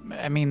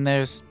mean,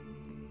 there's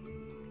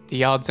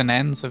the odds and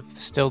ends of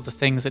still the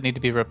things that need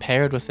to be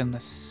repaired within the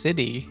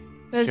city.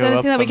 Is Show there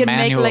up anything that we for can make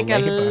manual a labor.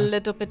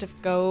 little bit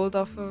of gold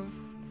off of?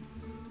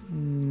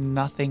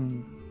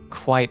 Nothing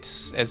quite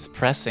as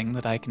pressing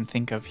that I can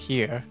think of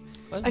here.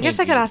 well, I guess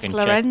I maybe could we ask can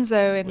check-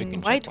 Lorenzo we in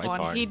can check Whitehorn.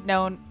 Whitehorn.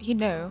 He'd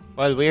know.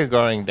 Well, we're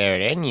going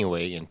there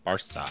anyway in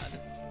person.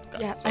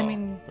 Yeah, so I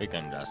mean- we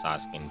can just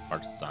ask in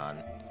person.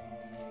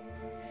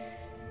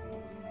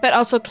 But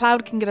also,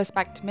 Cloud can get us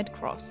back to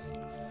Midcross.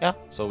 Yeah,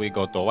 so we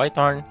go to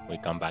Whitehorn, we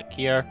come back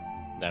here,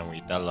 then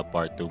we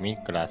teleport to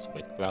Midcross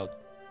with Cloud.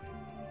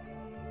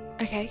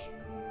 Okay.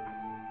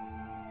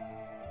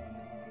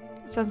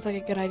 Sounds like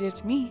a good idea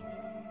to me.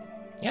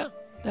 Yeah.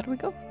 There we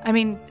go. I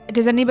mean,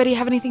 does anybody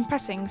have anything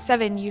pressing?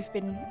 Seven, you've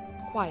been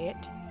quiet.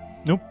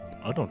 Nope,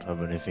 I don't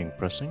have anything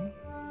pressing.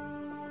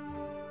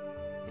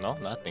 No,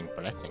 nothing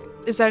pressing.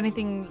 Is there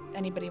anything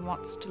anybody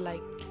wants to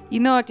It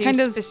do kind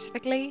of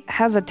specifically?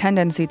 has a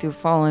tendency to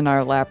fall in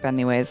our lap,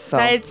 anyways. So.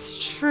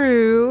 That's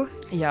true.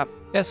 Yep.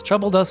 Yes,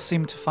 trouble does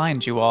seem to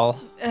find you all.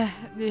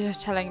 You're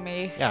telling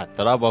me. Yeah,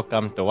 trouble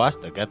come to us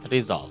to get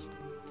resolved.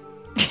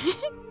 I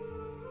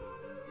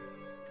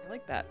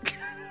like that.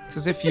 It's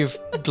as if you've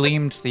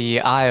gleamed the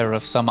ire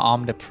of some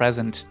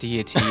omnipresent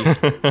deity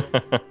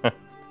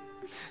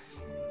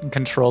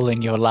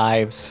controlling your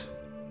lives.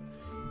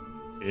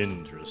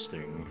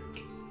 Interesting.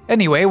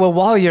 Anyway, well,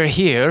 while you're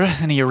here,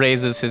 and he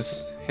raises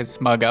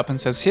his mug up and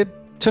says, "Here,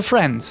 to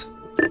friends."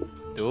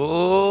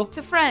 To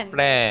To friends.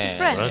 friends.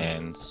 To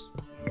friends.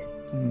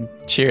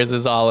 Cheers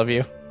as all of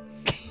you.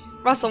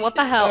 Russell, what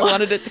the hell?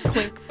 wanted it to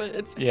clink, but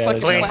it's Yeah,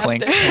 fucking there's no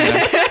plastic.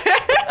 clink.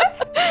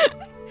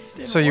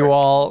 Yeah. So you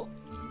all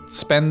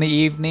spend the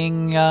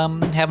evening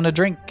having a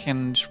drink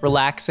and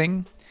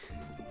relaxing.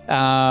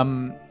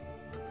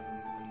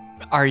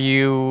 Are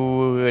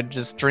you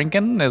just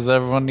drinking? Does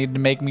everyone need to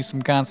make me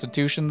some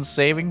Constitution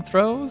saving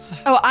throws?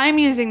 Oh, I'm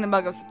using the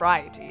mug of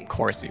sobriety. Of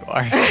course you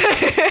are.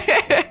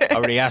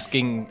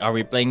 Are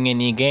we playing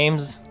any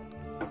games?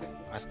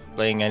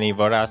 Playing any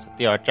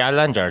Veracity or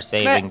Challenge or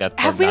saving that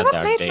for have we ever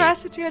another played day?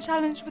 Veracity or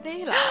Challenge with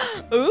Ayla?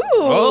 Ooh.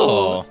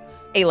 Oh,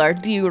 Aylar,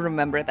 do you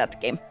remember that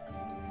game?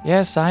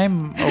 Yes,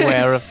 I'm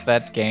aware of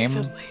that game.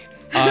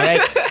 all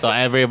right. So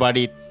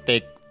everybody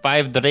take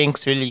 5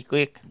 drinks really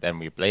quick, then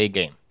we play a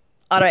game.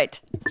 All right.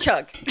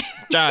 Chug.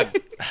 Chug.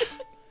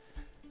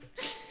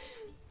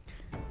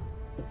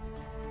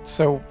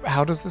 So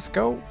how does this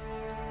go?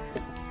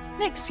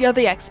 Nix, you're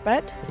the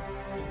expert.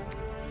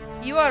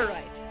 You are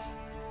right.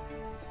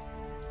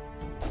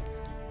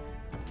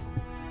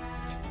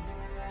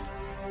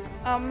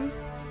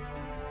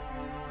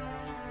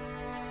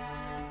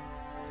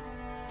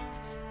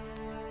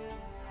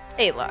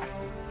 Aylar.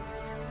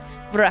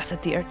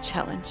 Veracity or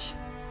challenge?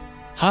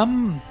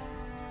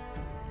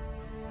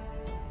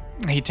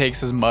 He takes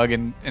his mug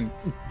and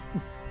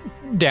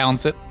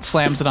downs it,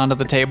 slams it onto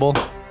the table,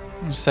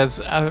 and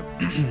says,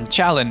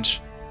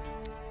 "Challenge."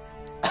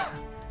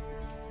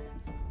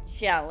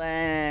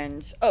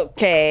 Challenge.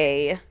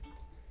 Okay.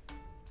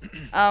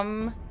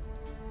 Oh,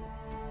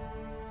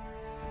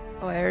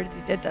 I already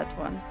did that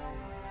one.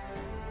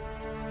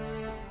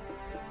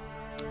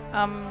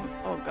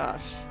 Oh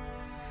gosh.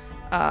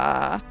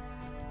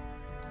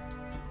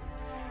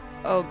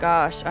 Oh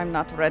gosh, I'm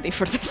not ready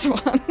for this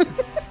one.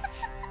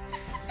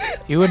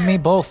 You and me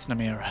both,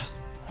 Namira.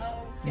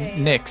 Okay.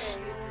 Nix.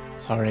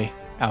 Sorry,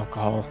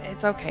 alcohol.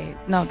 It's okay.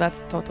 No,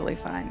 that's totally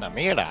fine.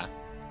 Namira.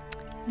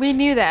 We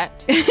knew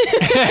that.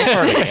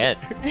 I forget.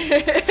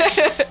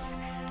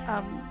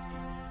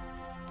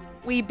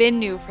 We been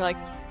new for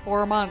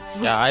 4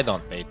 months. Yeah, I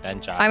don't pay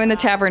attention. I'm in the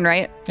tavern,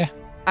 right? Yeah.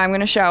 I'm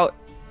gonna shout.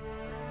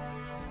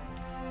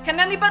 Can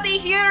anybody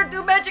here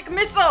do magic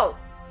missile?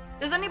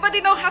 Does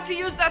anybody know how to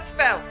use that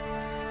spell?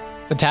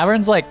 The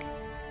tavern's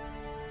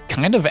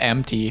kind of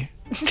empty.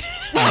 There's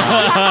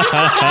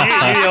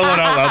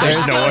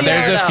no one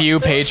There's there. a few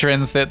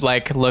patrons that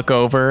like look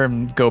over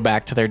and go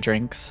back to their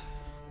drinks.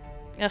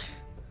 Ugh.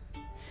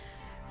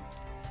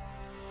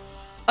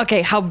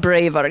 Okay, how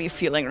brave are you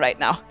feeling right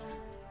now?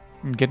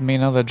 Get me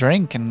another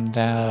drink and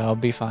I'll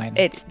be fine.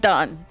 It's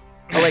done.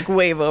 I'll like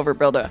wave over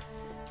Bilda.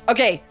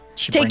 Okay,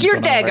 She take brings your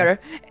one over. dagger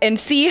and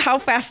see how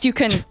fast you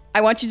can.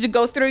 I want you to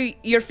go through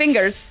your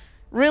fingers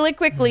really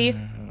quickly,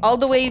 all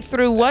the way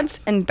through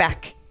once and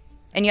back.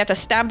 And you have to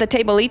stab the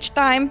table each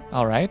time.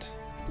 All right.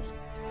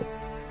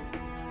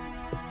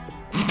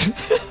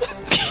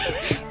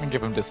 I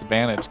give him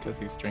disadvantage because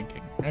he's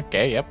drinking.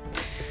 Okay, yep.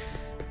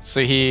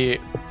 So he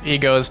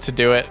goes to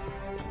do it.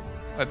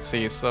 Let's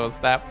see. So is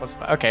that plus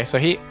 5? Okay, so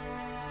he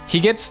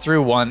gets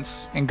through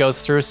once and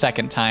goes through a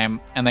second time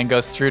and then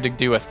goes through to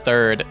do a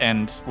third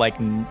and like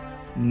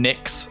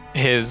nicks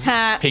his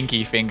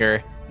pinky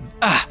finger.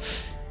 Ah,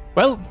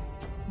 well,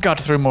 got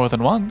through more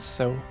than once,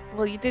 so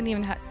Well, you didn't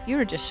even have. You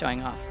were just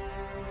showing off.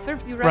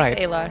 Serves you right, Right.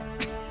 Aylar.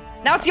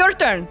 Now it's your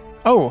turn.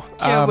 oh,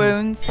 Cure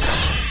wounds.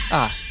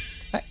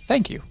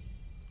 thank you.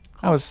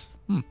 That was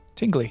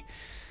tingly.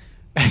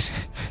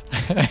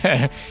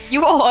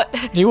 You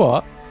what? You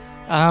what?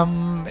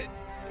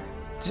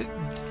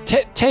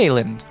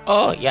 Talon.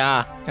 Oh,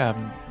 yeah.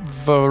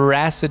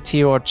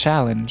 Veracity or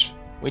challenge?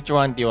 Which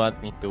one do you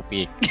want me to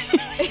pick?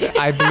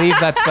 I believe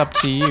that's up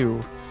to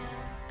you.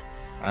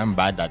 I'm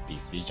bad at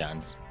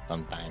decisions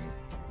sometimes.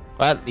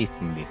 Well, at least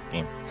in this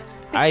game.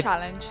 Big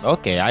challenge.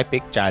 Okay, I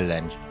pick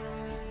challenge.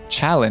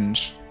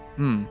 Challenge?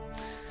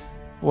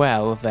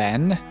 Well,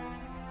 then.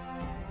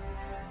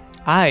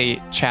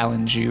 I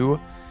challenge you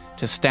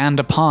to stand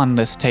upon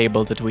this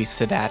table that we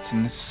sit at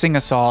and sing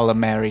us all a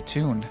merry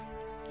tune.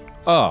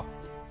 Oh.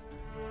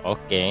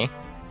 Okay.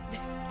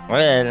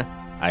 Well,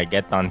 I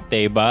get on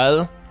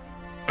table.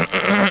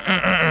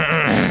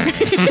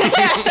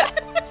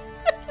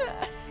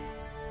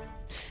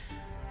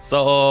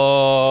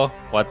 So,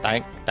 what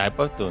type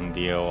of tune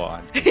do you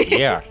want to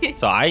hear?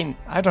 So I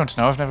don't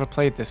know, I've never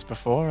played this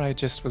before. I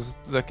just was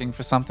looking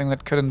for something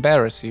that could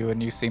embarrass you,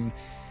 and you seem.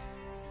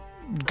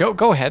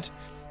 Go ahead.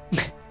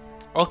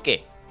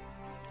 Okay.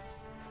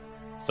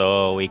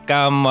 So we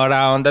come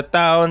around the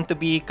town to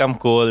become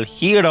cool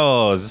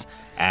heroes.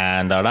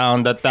 And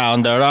around the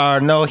town there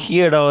are no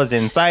heroes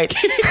in sight.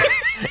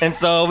 And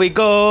so we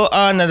go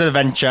on an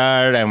adventure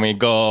and we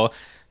go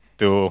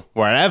to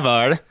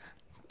wherever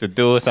to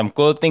do some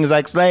cool things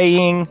like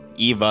slaying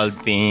evil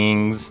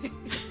things.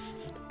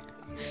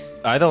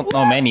 I don't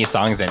know many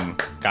songs in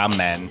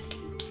Kamen.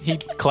 He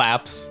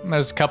claps.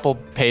 There's a couple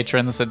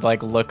patrons that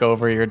like look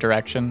over your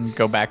direction, and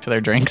go back to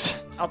their drinks.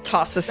 I'll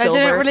toss a That silver.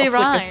 didn't really I'll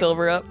flick rhyme. a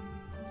silver up.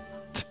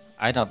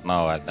 I don't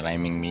know what the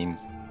rhyming means.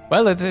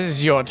 Well, it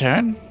is your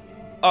turn.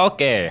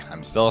 Okay,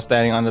 I'm still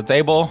standing on the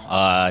table.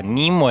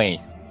 Nimue.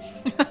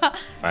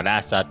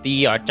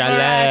 Veracity or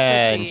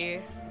challenge?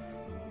 Veracity.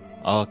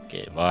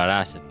 Okay,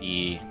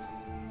 veracity.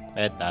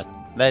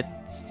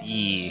 Let's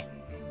see.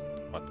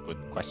 What good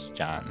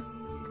question.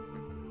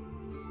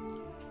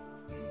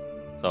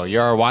 So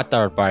you're a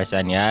water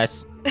person,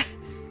 yes?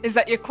 Is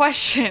that your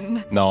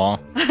question? No.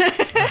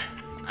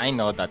 I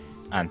know that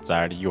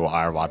answer. You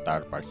are a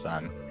water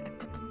person.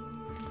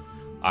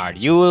 Are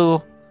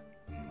you?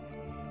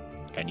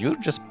 Can you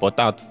just put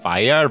out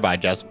fire by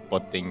just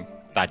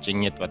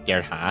touching it with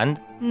your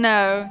hand?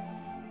 No.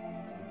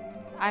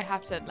 I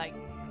have to like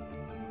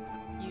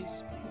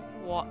use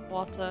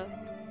water.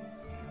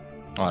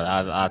 Oh,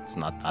 that's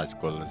not as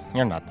cool.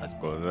 You're not as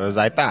cool as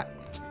I thought.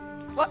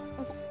 What?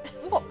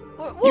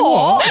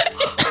 What?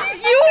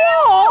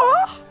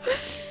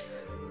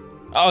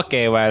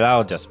 Okay, well,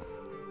 I'll just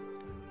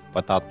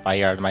put out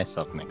fire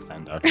myself next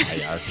time there's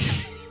fire.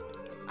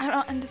 I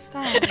don't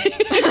understand.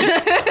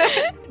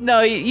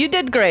 No, you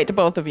did great,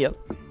 both of you.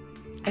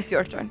 It's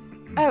your turn.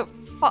 Oh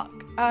fuck.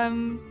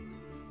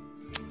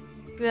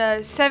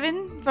 The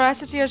 7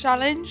 veracity or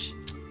challenge.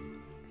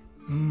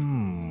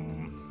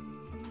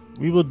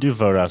 We will do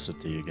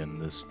veracity again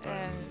this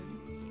time.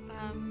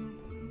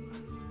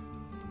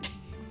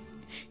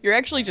 You're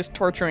actually just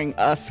torturing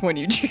us when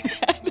you do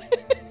that.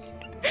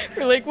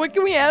 We're like, what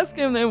can we ask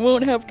him that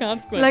won't have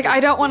consequences? Like I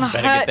don't want to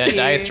Better hurt get that you.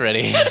 dice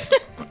ready.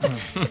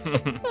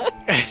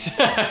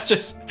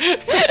 Just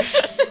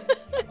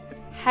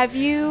Have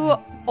you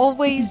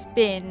always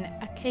been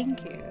a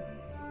kenku?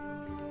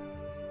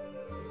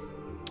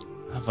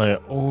 Have I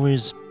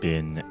always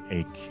been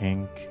a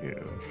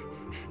kenku?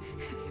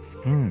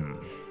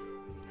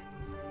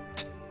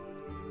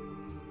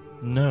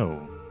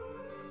 No.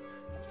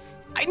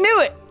 I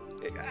knew it.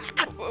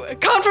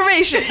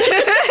 Confirmation.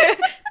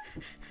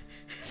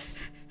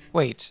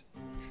 wait.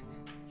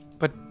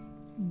 But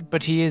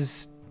he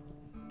is.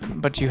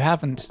 But you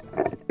haven't.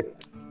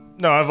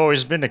 No, I've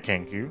always been a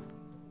kenku,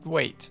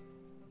 Wait.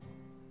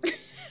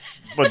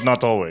 but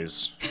not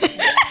always.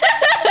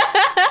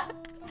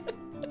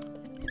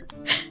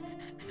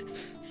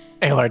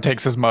 Alar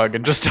takes his mug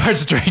and just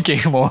starts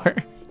drinking more.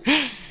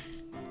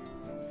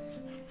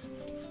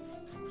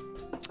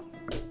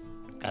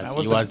 Because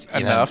That He was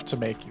was enough to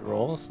make you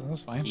roll, so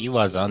that's fine. He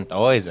wasn't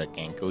always a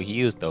Kenku. He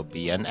used to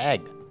be an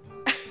egg.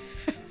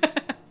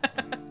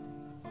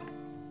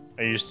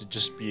 I used to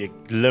just be a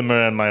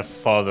glimmer in my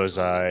father's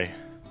eye.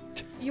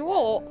 You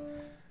all.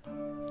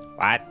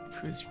 What?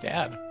 Who's your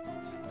dad?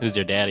 Who's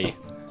your daddy?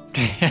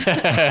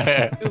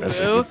 That's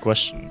a good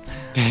question.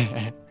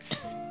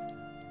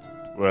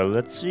 Well,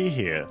 let's see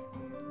here.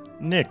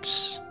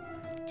 Nyx,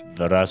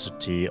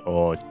 veracity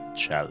or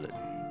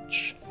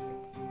challenge?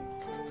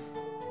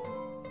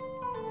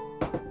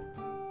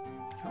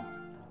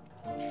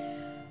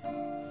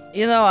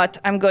 You know what?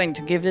 I'm going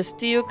to give this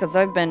to you because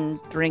I've been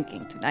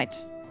drinking tonight.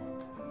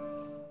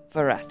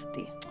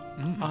 Veracity.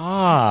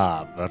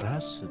 Ah,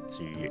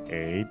 veracity,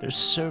 eh? There's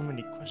so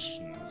many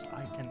questions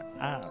I can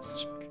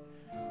ask.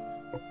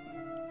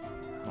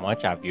 How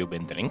much have you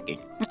been drinking?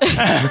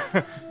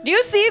 Do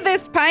you see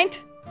this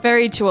pint?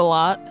 Very to a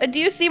lot. Do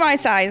you see my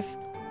size?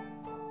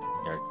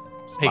 Your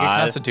Make a smile?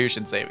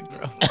 Constitution saving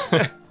throw.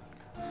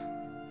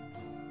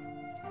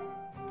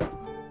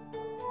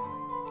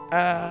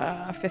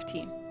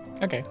 15.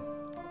 Okay.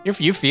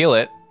 You feel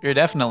it. You're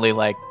definitely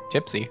like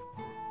gypsy.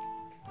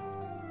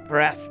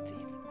 Veracity.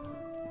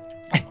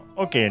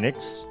 Okay,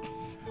 Nyx.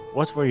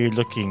 What were you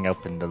looking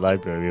up in the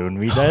library when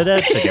we did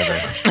that together?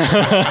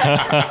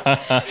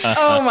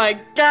 Oh my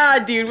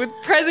god, dude, with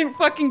present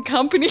fucking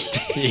company.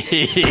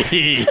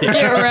 Get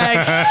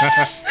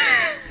wrecked.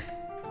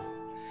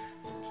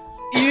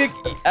 you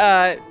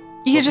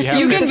You just have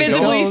you to can do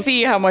visibly gold.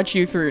 see how much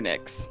you threw,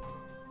 Nyx.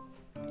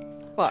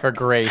 Fuck. Her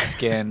gray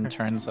skin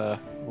turns a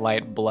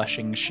light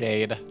blushing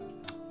shade.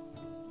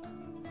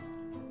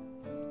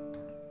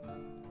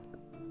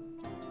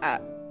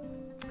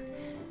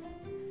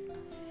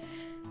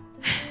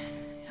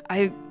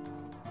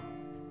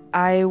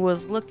 I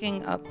was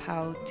looking up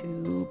how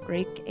to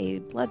break a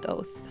blood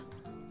oath.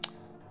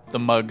 The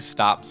mug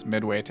stops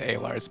midway to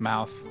Alar's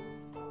mouth.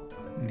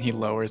 And he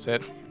lowers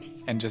it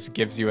and just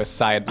gives you a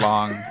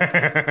sidelong,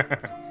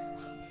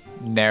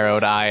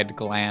 narrowed-eyed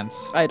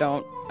glance. I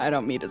don't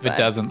meet his If it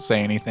doesn't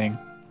say anything.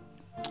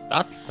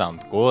 That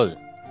sounds cool.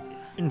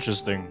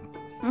 Interesting.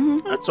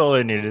 That's all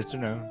I needed to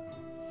know.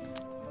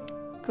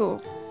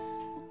 Cool.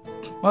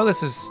 Well,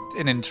 this is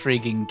an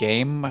intriguing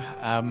game.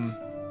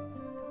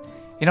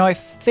 I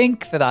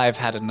think that I've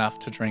had enough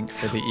to drink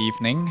for the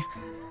evening.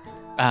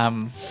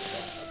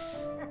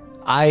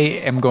 I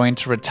am going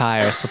to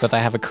retire so that I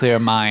have a clear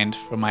mind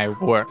for my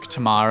work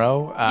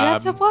tomorrow. You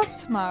have to work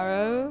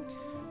tomorrow.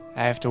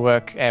 I have to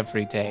work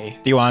every day.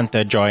 Do you want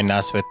to join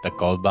us with the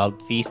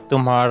Cobalt Feast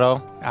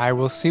tomorrow? I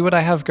will see what I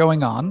have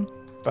going on,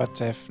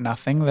 but if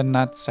nothing, then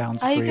that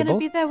sounds Are you agreeable. going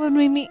to be there when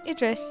we meet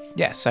Idris?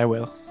 Yes, I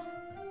will.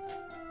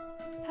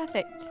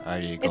 Perfect. Are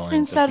you It's going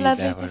been to so be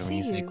lovely there to when see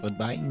we say you.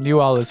 goodbye? You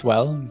all as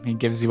well. He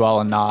gives you all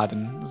a nod,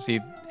 and as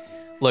he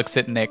looks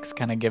at Nyx,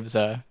 kind of gives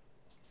a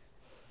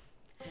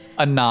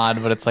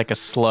nod, but it's like a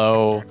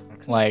slow,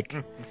 like,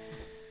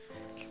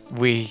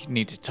 we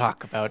need to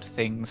talk about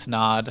things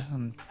nod,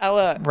 and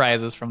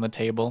rises from the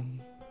table.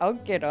 I'll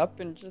get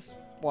up and just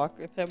walk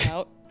with him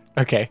out.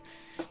 Okay.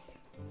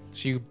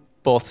 So you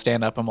both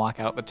stand up and walk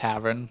out the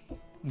tavern.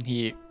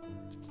 He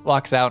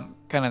walks out,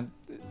 kind of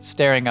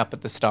staring up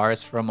at the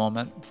stars for a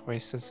moment before he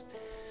says,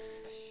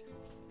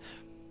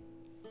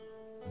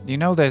 "You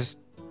know, there's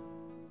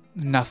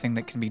nothing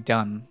that can be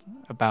done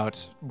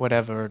about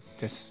whatever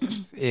this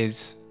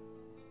is,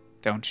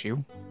 don't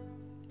you?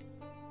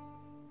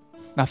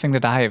 Nothing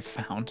that I have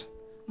found."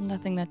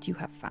 Nothing that you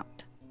have found.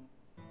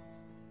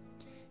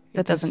 It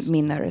That does- doesn't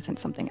mean there isn't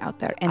something out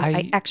there. And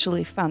I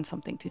actually found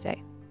something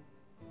today.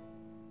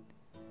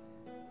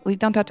 We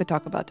don't have to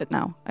talk about it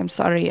now. I'm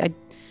sorry.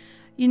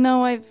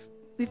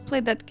 We've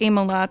played that game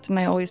a lot, and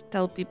I always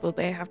tell people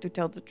they have to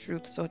tell the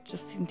truth, so it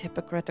just seemed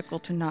hypocritical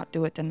to not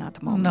do it in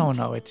that moment.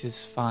 No, it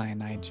is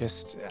fine.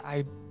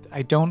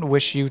 I don't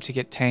wish you to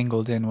get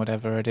tangled in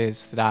whatever it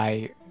is that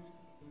I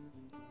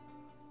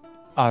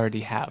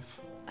already have.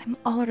 I'm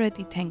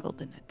already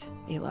tangled in it,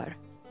 Elar.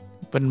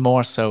 But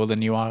more so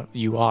than you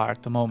are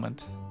at the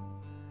moment.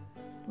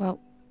 Well,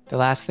 The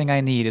last thing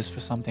I need is for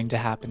something to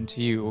happen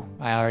to you.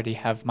 I already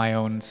have my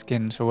own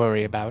skin to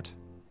worry about.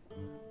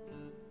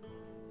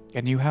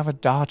 And you have a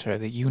daughter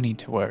that you need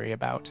to worry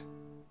about.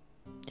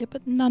 yeah,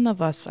 but none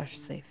of us are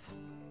safe.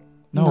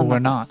 No, None we're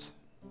of not. us.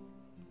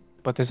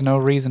 But there's no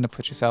reason to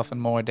put yourself in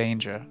more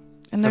danger.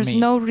 And for there's me.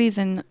 no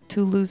reason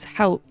to lose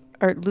help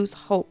or lose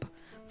hope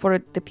for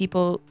the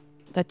people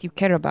that you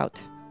care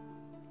about.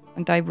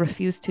 And I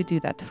refuse to do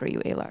that for you,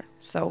 Alar.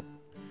 So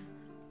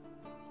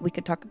we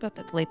could talk about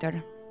that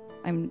later.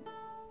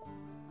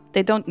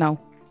 They don't know.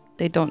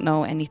 They don't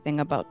know anything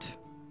about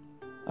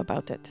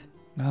it.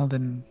 Well,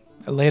 then,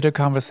 a later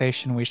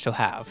conversation we shall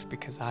have,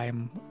 because I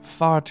am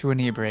far too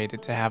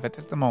inebriated to have it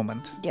at the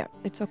moment. Yeah,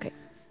 it's okay.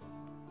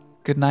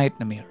 Good night,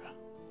 Namira.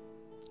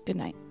 Good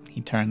night.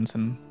 He turns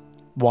and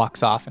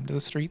walks off into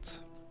the streets.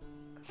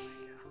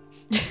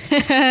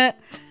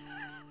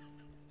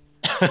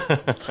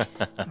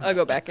 I'll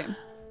go back in.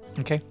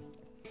 Okay.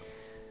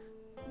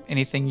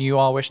 Anything you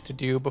all wish to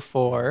do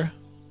before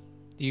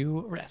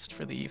you rest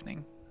for the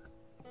evening?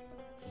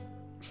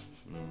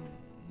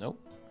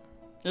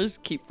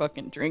 Just keep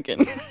fucking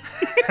drinking.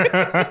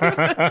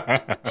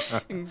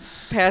 And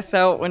pass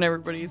out when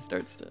everybody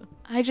starts to.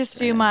 I just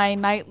do my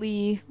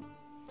nightly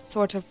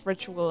sort of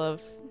ritual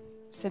of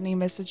sending a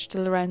message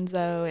to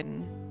Lorenzo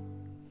and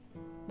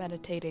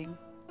meditating.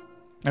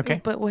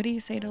 Okay. But what do you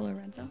say to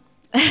Lorenzo?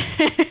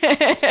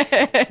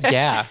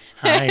 Yeah.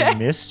 I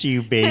miss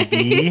you,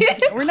 baby.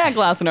 We're not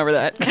glossing over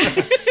that.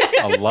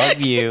 I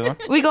love you.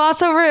 We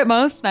gloss over it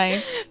most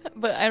nights.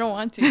 But I don't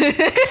want to.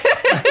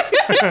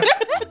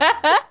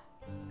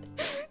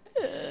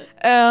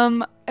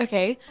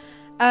 Okay.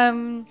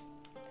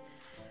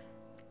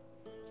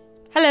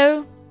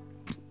 Hello.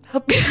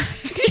 Hope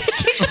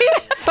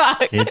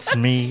Fuck. It's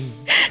me.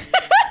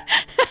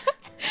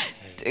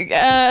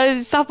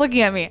 Stop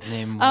looking at me.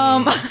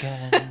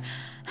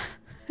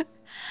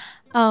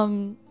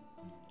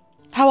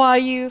 How are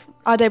you?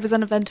 Our day was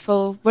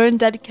uneventful. We're in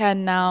Deadcan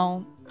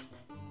now.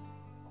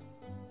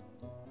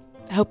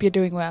 I hope you're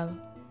doing well.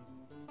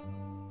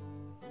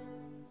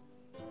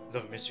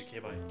 Love, miss you,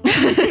 bye.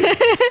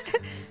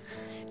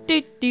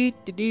 Do do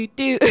do do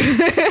do.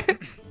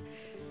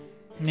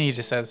 And he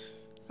just says,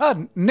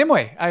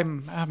 Nimue,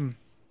 I'm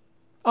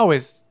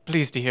always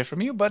pleased to hear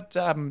from you, but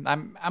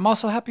I'm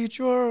also happy that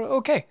you're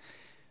okay.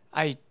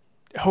 I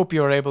hope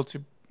you're able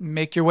to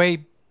make your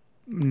way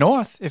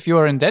north if you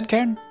are in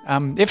Deadcairn.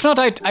 If not,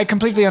 I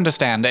completely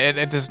understand.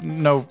 It is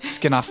no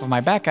skin off of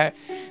my back. It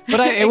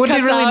would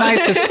be really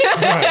nice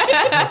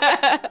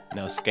to.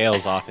 No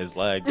scales off his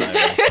legs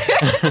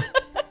either.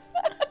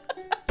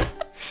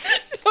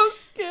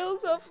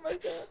 Scales off my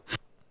head.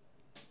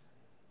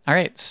 All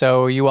right,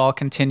 so you all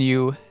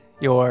continue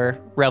your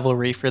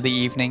revelry for the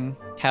evening.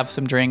 Have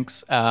some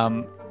drinks.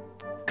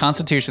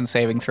 Constitution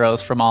saving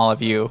throws from all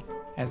of you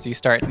as you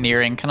start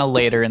nearing kind of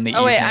later in the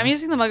evening. Oh wait, I'm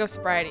using the mug of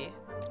sobriety.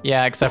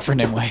 Yeah, except for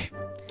Nimue.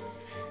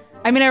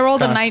 I mean, I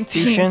rolled a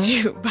 19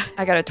 Constitution? too. But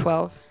I got a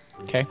 12.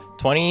 Okay.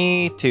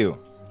 22.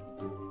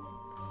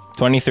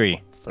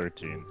 23.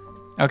 13.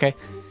 Okay.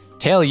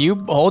 Tail, you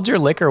hold your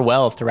liquor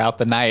well throughout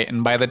the night,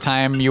 and by the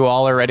time you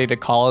all are ready to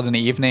call it an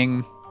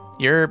evening,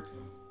 you're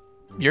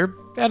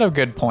at a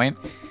good point.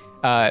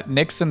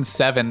 Nix and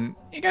Seven,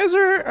 you guys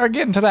are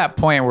getting to that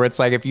point where it's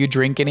like if you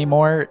drink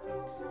anymore,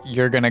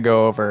 you're gonna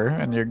go over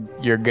and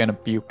you're gonna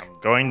puke.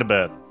 Going to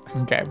bed.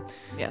 Okay.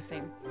 Yeah,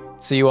 same.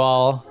 So you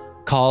all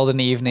called an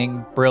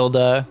evening.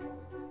 Brilda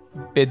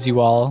bids you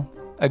all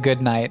a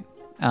good night,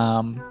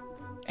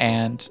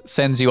 and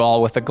sends you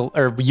all with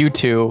you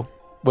two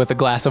with a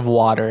glass of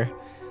water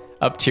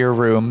up to your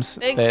rooms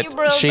Thank that you,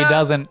 Brilda. she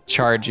doesn't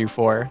charge you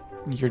for.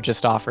 You're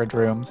just offered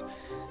rooms.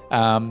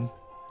 And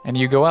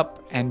you go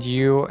up and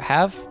you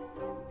have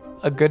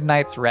a good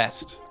night's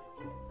rest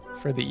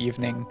for the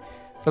evening.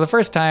 For the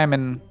first time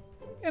in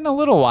a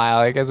little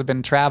while, you guys have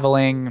been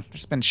traveling.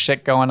 There's been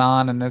shit going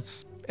on, and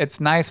it's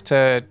nice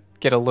to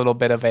get a little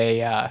bit of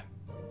an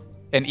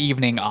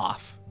evening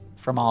off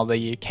from all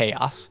the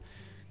chaos.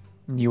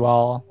 You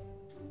all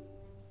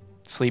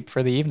sleep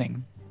for the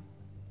evening.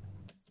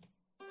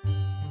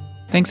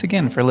 Thanks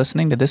again for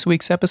listening to this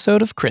week's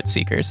episode of Crit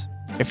Seekers.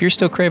 If you're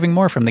still craving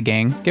more from the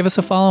gang, give us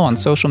a follow on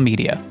social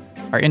media.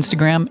 Our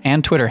Instagram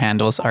and Twitter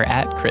handles are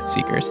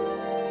 @CritSeekers.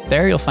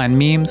 There you'll find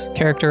memes,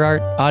 character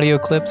art, audio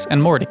clips,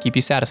 and more to keep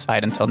you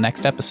satisfied until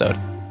next episode.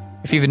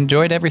 If you've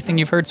enjoyed everything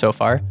you've heard so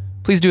far,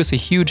 please do us a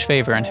huge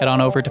favor and head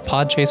on over to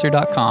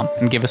podchaser.com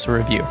and give us a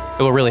review.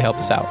 It will really help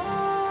us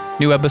out.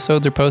 New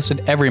episodes are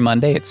posted every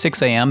Monday at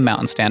 6 a.m.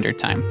 Mountain Standard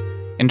Time.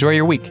 Enjoy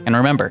your week, and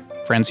remember,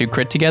 friends who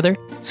crit together,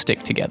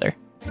 stick together.